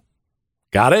adultery.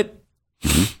 Got it?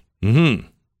 Mm-hmm.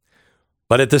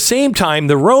 But at the same time,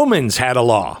 the Romans had a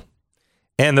law,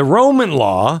 and the Roman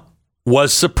law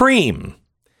was supreme.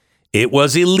 It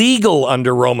was illegal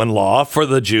under Roman law for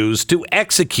the Jews to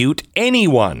execute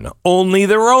anyone. Only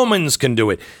the Romans can do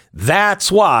it. That's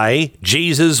why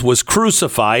Jesus was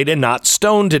crucified and not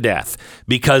stoned to death,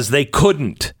 because they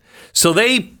couldn't. So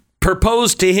they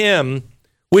proposed to him,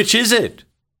 which is it?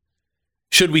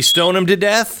 Should we stone him to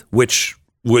death, which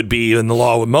would be in the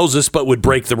law of Moses, but would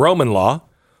break the Roman law?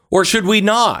 Or should we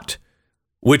not,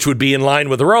 which would be in line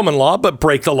with the Roman law, but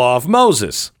break the law of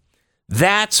Moses?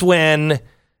 That's when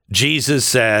Jesus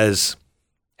says,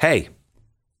 hey,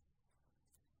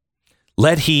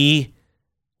 let he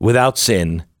without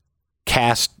sin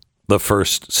cast the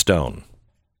first stone.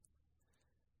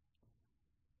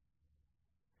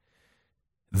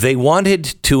 They wanted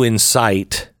to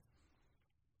incite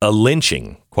a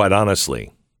lynching, quite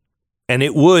honestly, and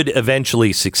it would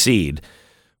eventually succeed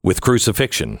with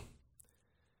crucifixion.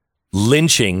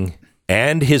 Lynching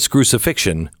and his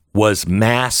crucifixion was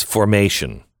mass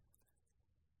formation.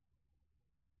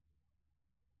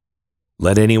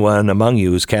 Let anyone among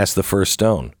you who's cast the first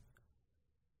stone.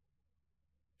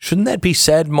 Shouldn't that be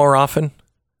said more often?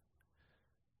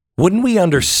 Wouldn't we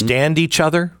understand each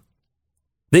other?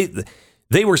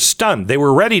 They were stunned. They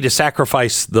were ready to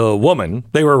sacrifice the woman.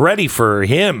 They were ready for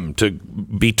him to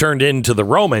be turned into the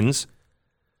Romans,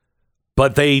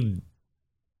 but they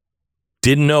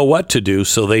didn't know what to do,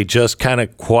 so they just kind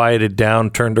of quieted down,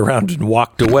 turned around, and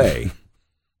walked away.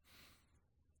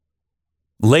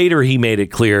 Later, he made it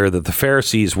clear that the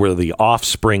Pharisees were the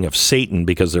offspring of Satan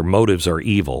because their motives are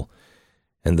evil,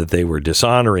 and that they were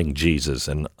dishonoring Jesus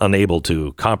and unable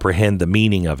to comprehend the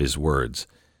meaning of his words.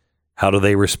 How do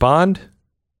they respond?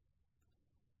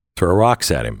 Throw rocks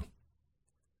at him.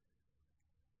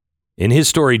 In his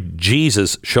story,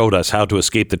 Jesus showed us how to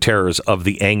escape the terrors of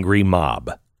the angry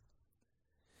mob.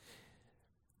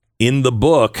 In the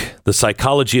book, The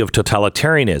Psychology of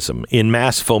Totalitarianism in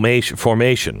Mass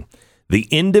Formation, the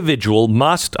individual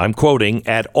must, I'm quoting,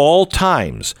 at all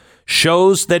times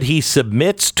shows that he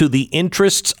submits to the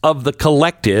interests of the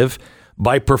collective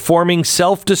by performing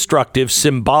self-destructive,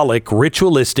 symbolic,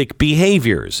 ritualistic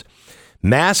behaviors.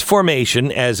 Mass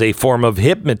formation as a form of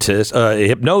hypnosis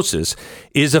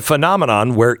is a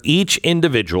phenomenon where each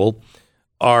individual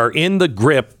are in the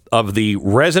grip of the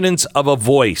resonance of a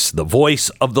voice, the voice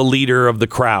of the leader of the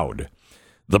crowd.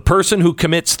 The person who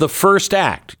commits the first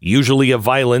act, usually of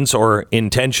violence or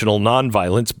intentional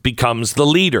nonviolence, becomes the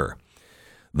leader.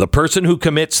 The person who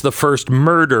commits the first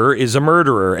murder is a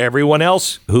murderer. Everyone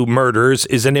else who murders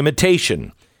is an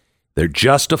imitation. They're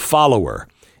just a follower.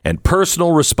 And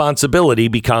personal responsibility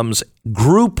becomes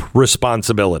group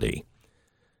responsibility.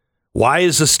 Why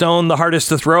is a stone the hardest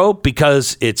to throw?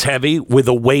 Because it's heavy with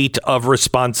a weight of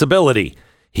responsibility.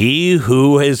 He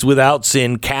who is without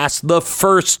sin casts the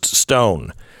first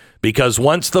stone. Because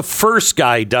once the first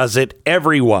guy does it,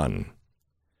 everyone.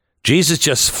 Jesus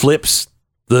just flips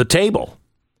the table.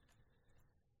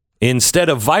 Instead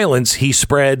of violence, he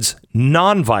spreads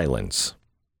nonviolence.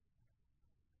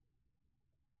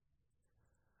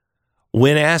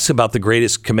 When asked about the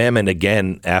greatest commandment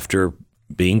again after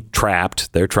being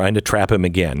trapped, they're trying to trap him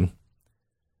again.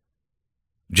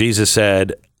 Jesus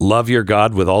said, love your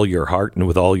God with all your heart and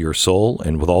with all your soul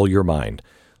and with all your mind.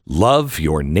 Love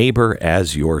your neighbor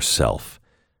as yourself.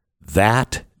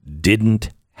 That didn't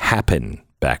happen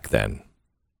back then.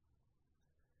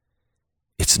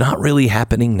 It's not really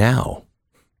happening now.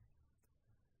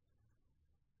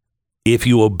 If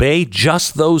you obey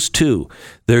just those two,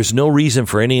 there's no reason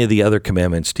for any of the other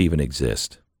commandments to even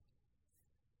exist.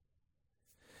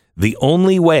 The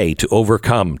only way to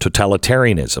overcome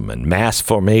totalitarianism and mass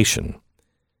formation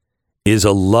is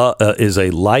a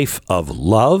life of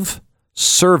love,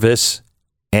 service,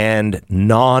 and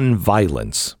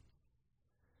nonviolence.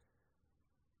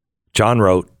 John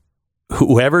wrote,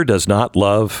 whoever does not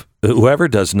love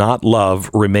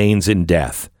remains in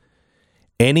death.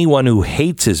 Anyone who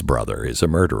hates his brother is a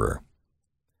murderer.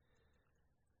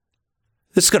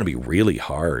 This is going to be really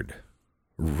hard,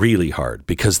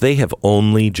 because they have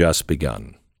only just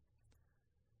begun.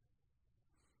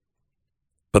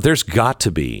 But there's got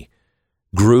to be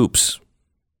groups.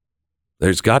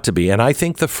 There's got to be. And I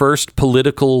think the first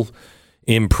political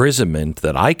imprisonment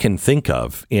that I can think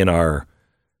of in our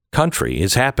country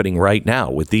is happening right now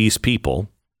with these people.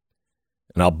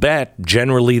 And I'll bet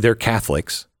generally they're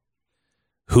Catholics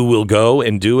who will go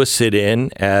and do a sit-in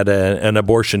at an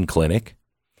abortion clinic,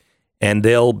 and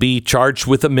they'll be charged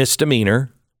with a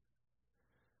misdemeanor.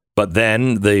 But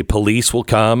then the police will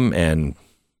come and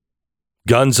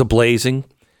guns a-blazing.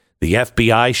 The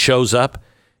FBI shows up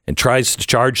and tries to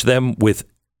charge them with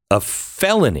a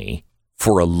felony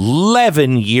for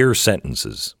 11-year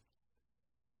sentences.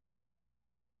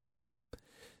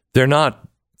 They're not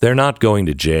going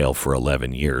to jail for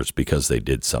 11 years because they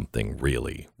did something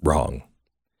really wrong.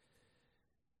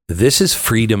 This is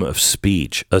freedom of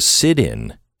speech. A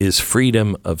sit-in is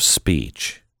freedom of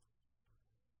speech.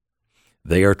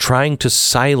 They are trying to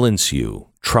silence you,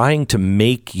 trying to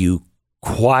make you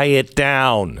quiet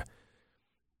down.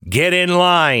 Get in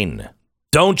line.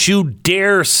 Don't you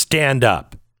dare stand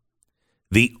up.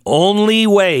 The only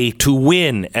way to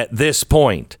win at this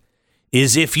point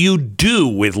is if you do,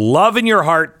 with love in your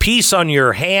heart, peace on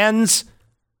your hands,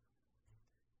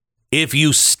 if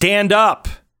you stand up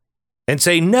and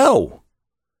say, no,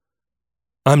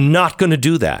 I'm not going to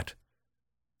do that.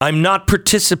 I'm not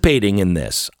participating in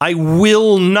this. I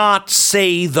will not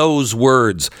say those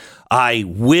words. I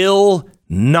will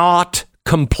not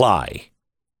comply.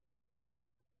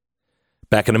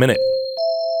 Back in a minute.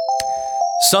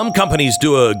 Some companies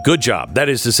do a good job. That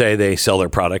is to say, they sell their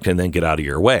product and then get out of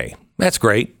your way. That's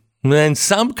great. And then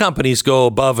some companies go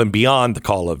above and beyond the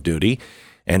call of duty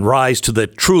and rise to the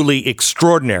truly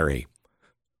extraordinary.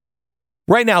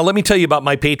 Right now, let me tell you about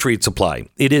My Patriot Supply.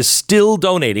 It is still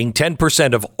donating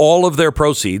 10% of all of their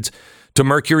proceeds to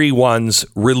Mercury One's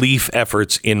relief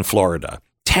efforts in Florida.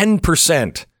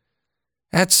 10%.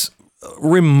 That's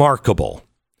remarkable.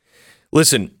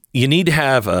 Listen, you need to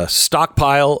have a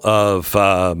stockpile of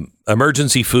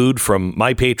emergency food from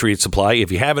My Patriot Supply.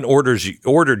 If you haven't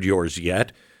ordered yours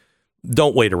yet,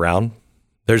 don't wait around.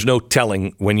 There's no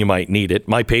telling when you might need it.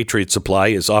 My Patriot Supply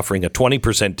is offering a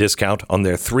 20% discount on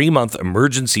their 3-month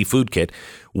emergency food kit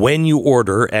when you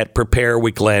order at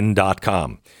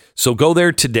preparewithglenn.com. So go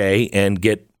there today and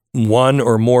get one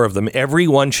or more of them.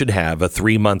 Everyone should have a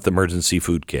 3-month emergency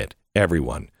food kit.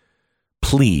 Everyone.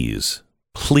 Please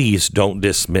don't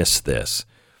dismiss this.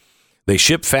 They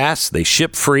ship fast, they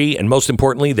ship free, and most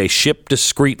importantly, they ship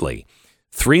discreetly.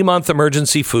 3-month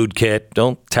emergency food kit.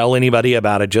 Don't tell anybody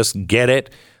about it. Just get it,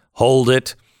 hold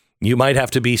it. You might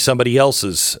have to be somebody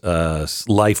else's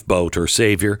lifeboat or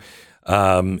savior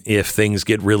if things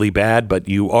get really bad, but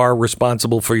you are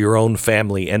responsible for your own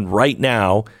family. And right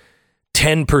now,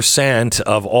 10%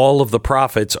 of all of the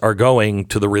profits are going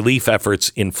to the relief efforts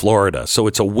in Florida. So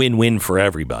it's a win-win for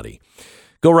everybody.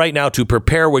 Go right now to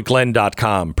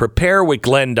preparewithglenn.com.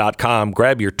 Preparewithglenn.com.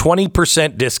 Grab your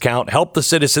 20% discount. Help the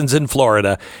citizens in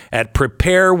Florida at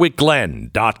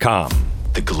preparewithglenn.com.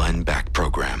 The Glenn Beck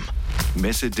Program.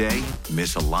 Miss a day,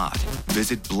 miss a lot.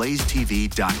 Visit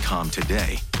blazetv.com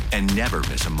today and never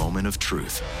miss a moment of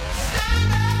truth.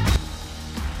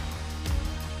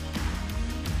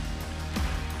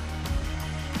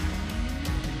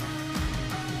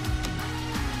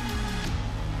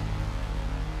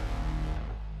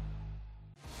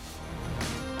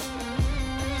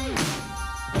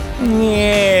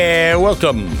 Yeah,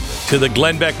 welcome to the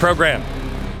Glenn Beck Program.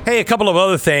 Hey, a couple of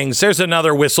other things. There's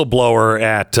another whistleblower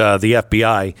at the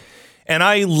FBI, and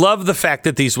I love the fact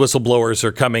that these whistleblowers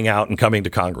are coming out and coming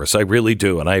to Congress. I really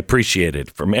do, and I appreciate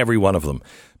it from every one of them.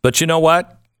 But you know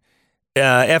what?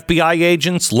 FBI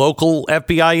agents, local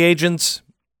FBI agents,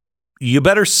 you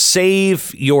better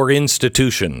save your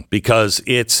institution because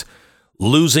it's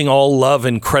losing all love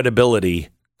and credibility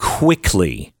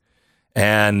quickly.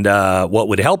 And what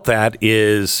would help that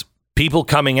is people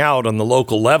coming out on the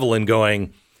local level and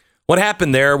going, what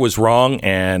happened there was wrong,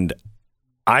 and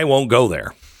I won't go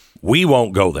there. We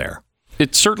won't go there.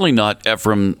 It's certainly not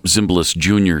Ephraim Zimbalist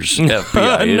Jr.'s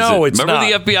FBI. No, it's Remember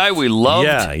not. the FBI we loved?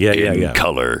 Yeah.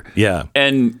 Color. Yeah.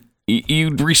 And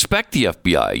you'd respect the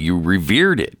FBI. You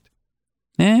revered it.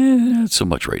 Not so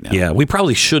much right now. Yeah, we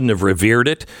probably shouldn't have revered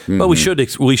it, but we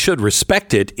should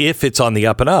respect it if it's on the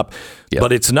up and up. Yep.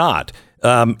 But it's not.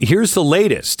 Here's the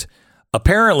latest.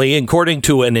 Apparently, according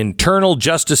to an internal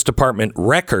Justice Department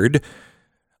record,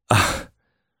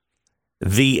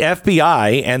 the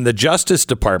FBI and the Justice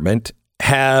Department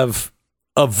have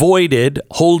avoided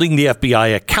holding the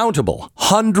FBI accountable.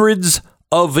 Hundreds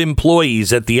of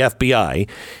employees at the FBI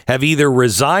have either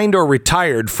resigned or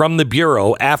retired from the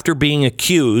Bureau after being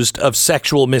accused of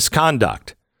sexual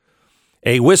misconduct.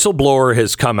 A whistleblower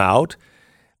has come out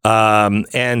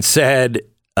and said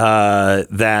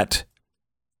that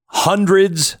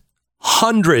hundreds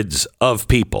of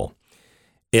people.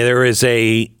 There is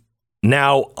a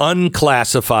now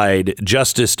unclassified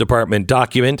Justice Department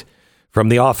document from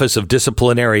the Office of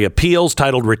Disciplinary Appeals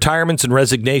titled Retirements and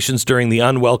Resignations During the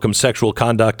Unwelcome Sexual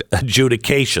Conduct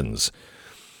Adjudications.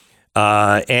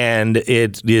 And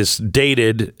it is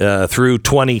dated through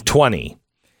 2020.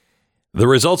 The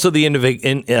results of the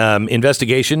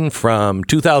investigation from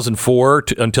 2004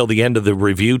 until the end of the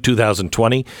review,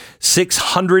 2020,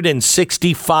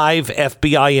 665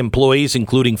 FBI employees,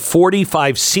 including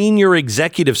 45 senior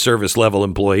executive service level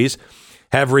employees,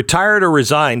 have retired or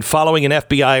resigned following an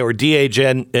FBI or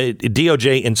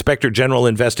DOJ Inspector General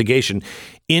investigation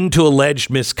into alleged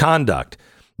misconduct.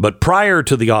 But prior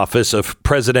to the Office of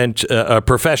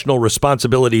Professional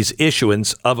Responsibilities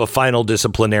issuance of a final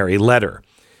disciplinary letter.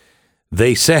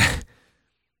 They said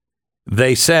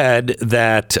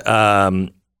that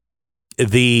the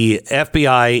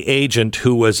FBI agent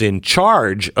who was in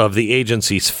charge of the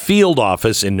agency's field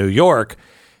office in New York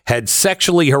had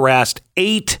sexually harassed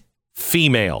 8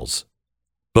 females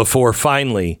before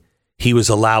he was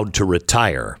allowed to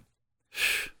retire.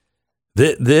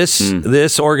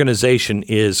 This organization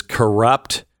is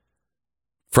corrupt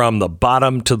from the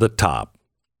bottom to the top.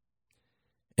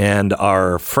 And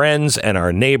our friends and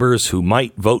our neighbors who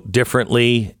might vote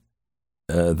differently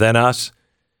than us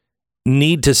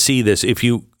need to see this. If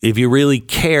you really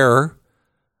care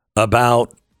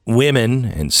about women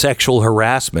and sexual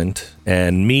harassment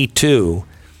and Me Too,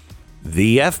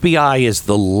 the FBI is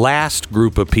the last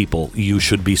group of people you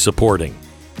should be supporting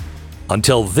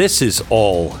until this is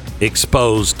all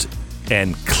exposed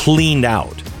and cleaned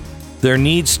out. There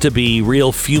needs to be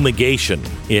real fumigation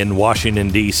in Washington,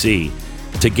 D.C.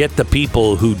 to get the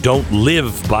people who don't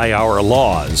live by our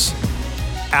laws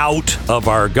out of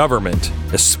our government,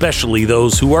 especially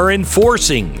those who are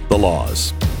enforcing the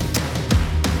laws.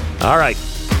 All right.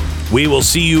 We will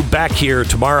see you back here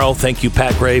tomorrow. Thank you,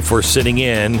 Pat Gray, for sitting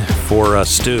in for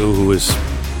Stu, who is,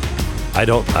 I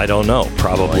don't know,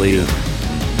 probably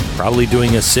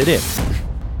doing a sit-in.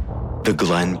 The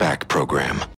Glenn Beck Program.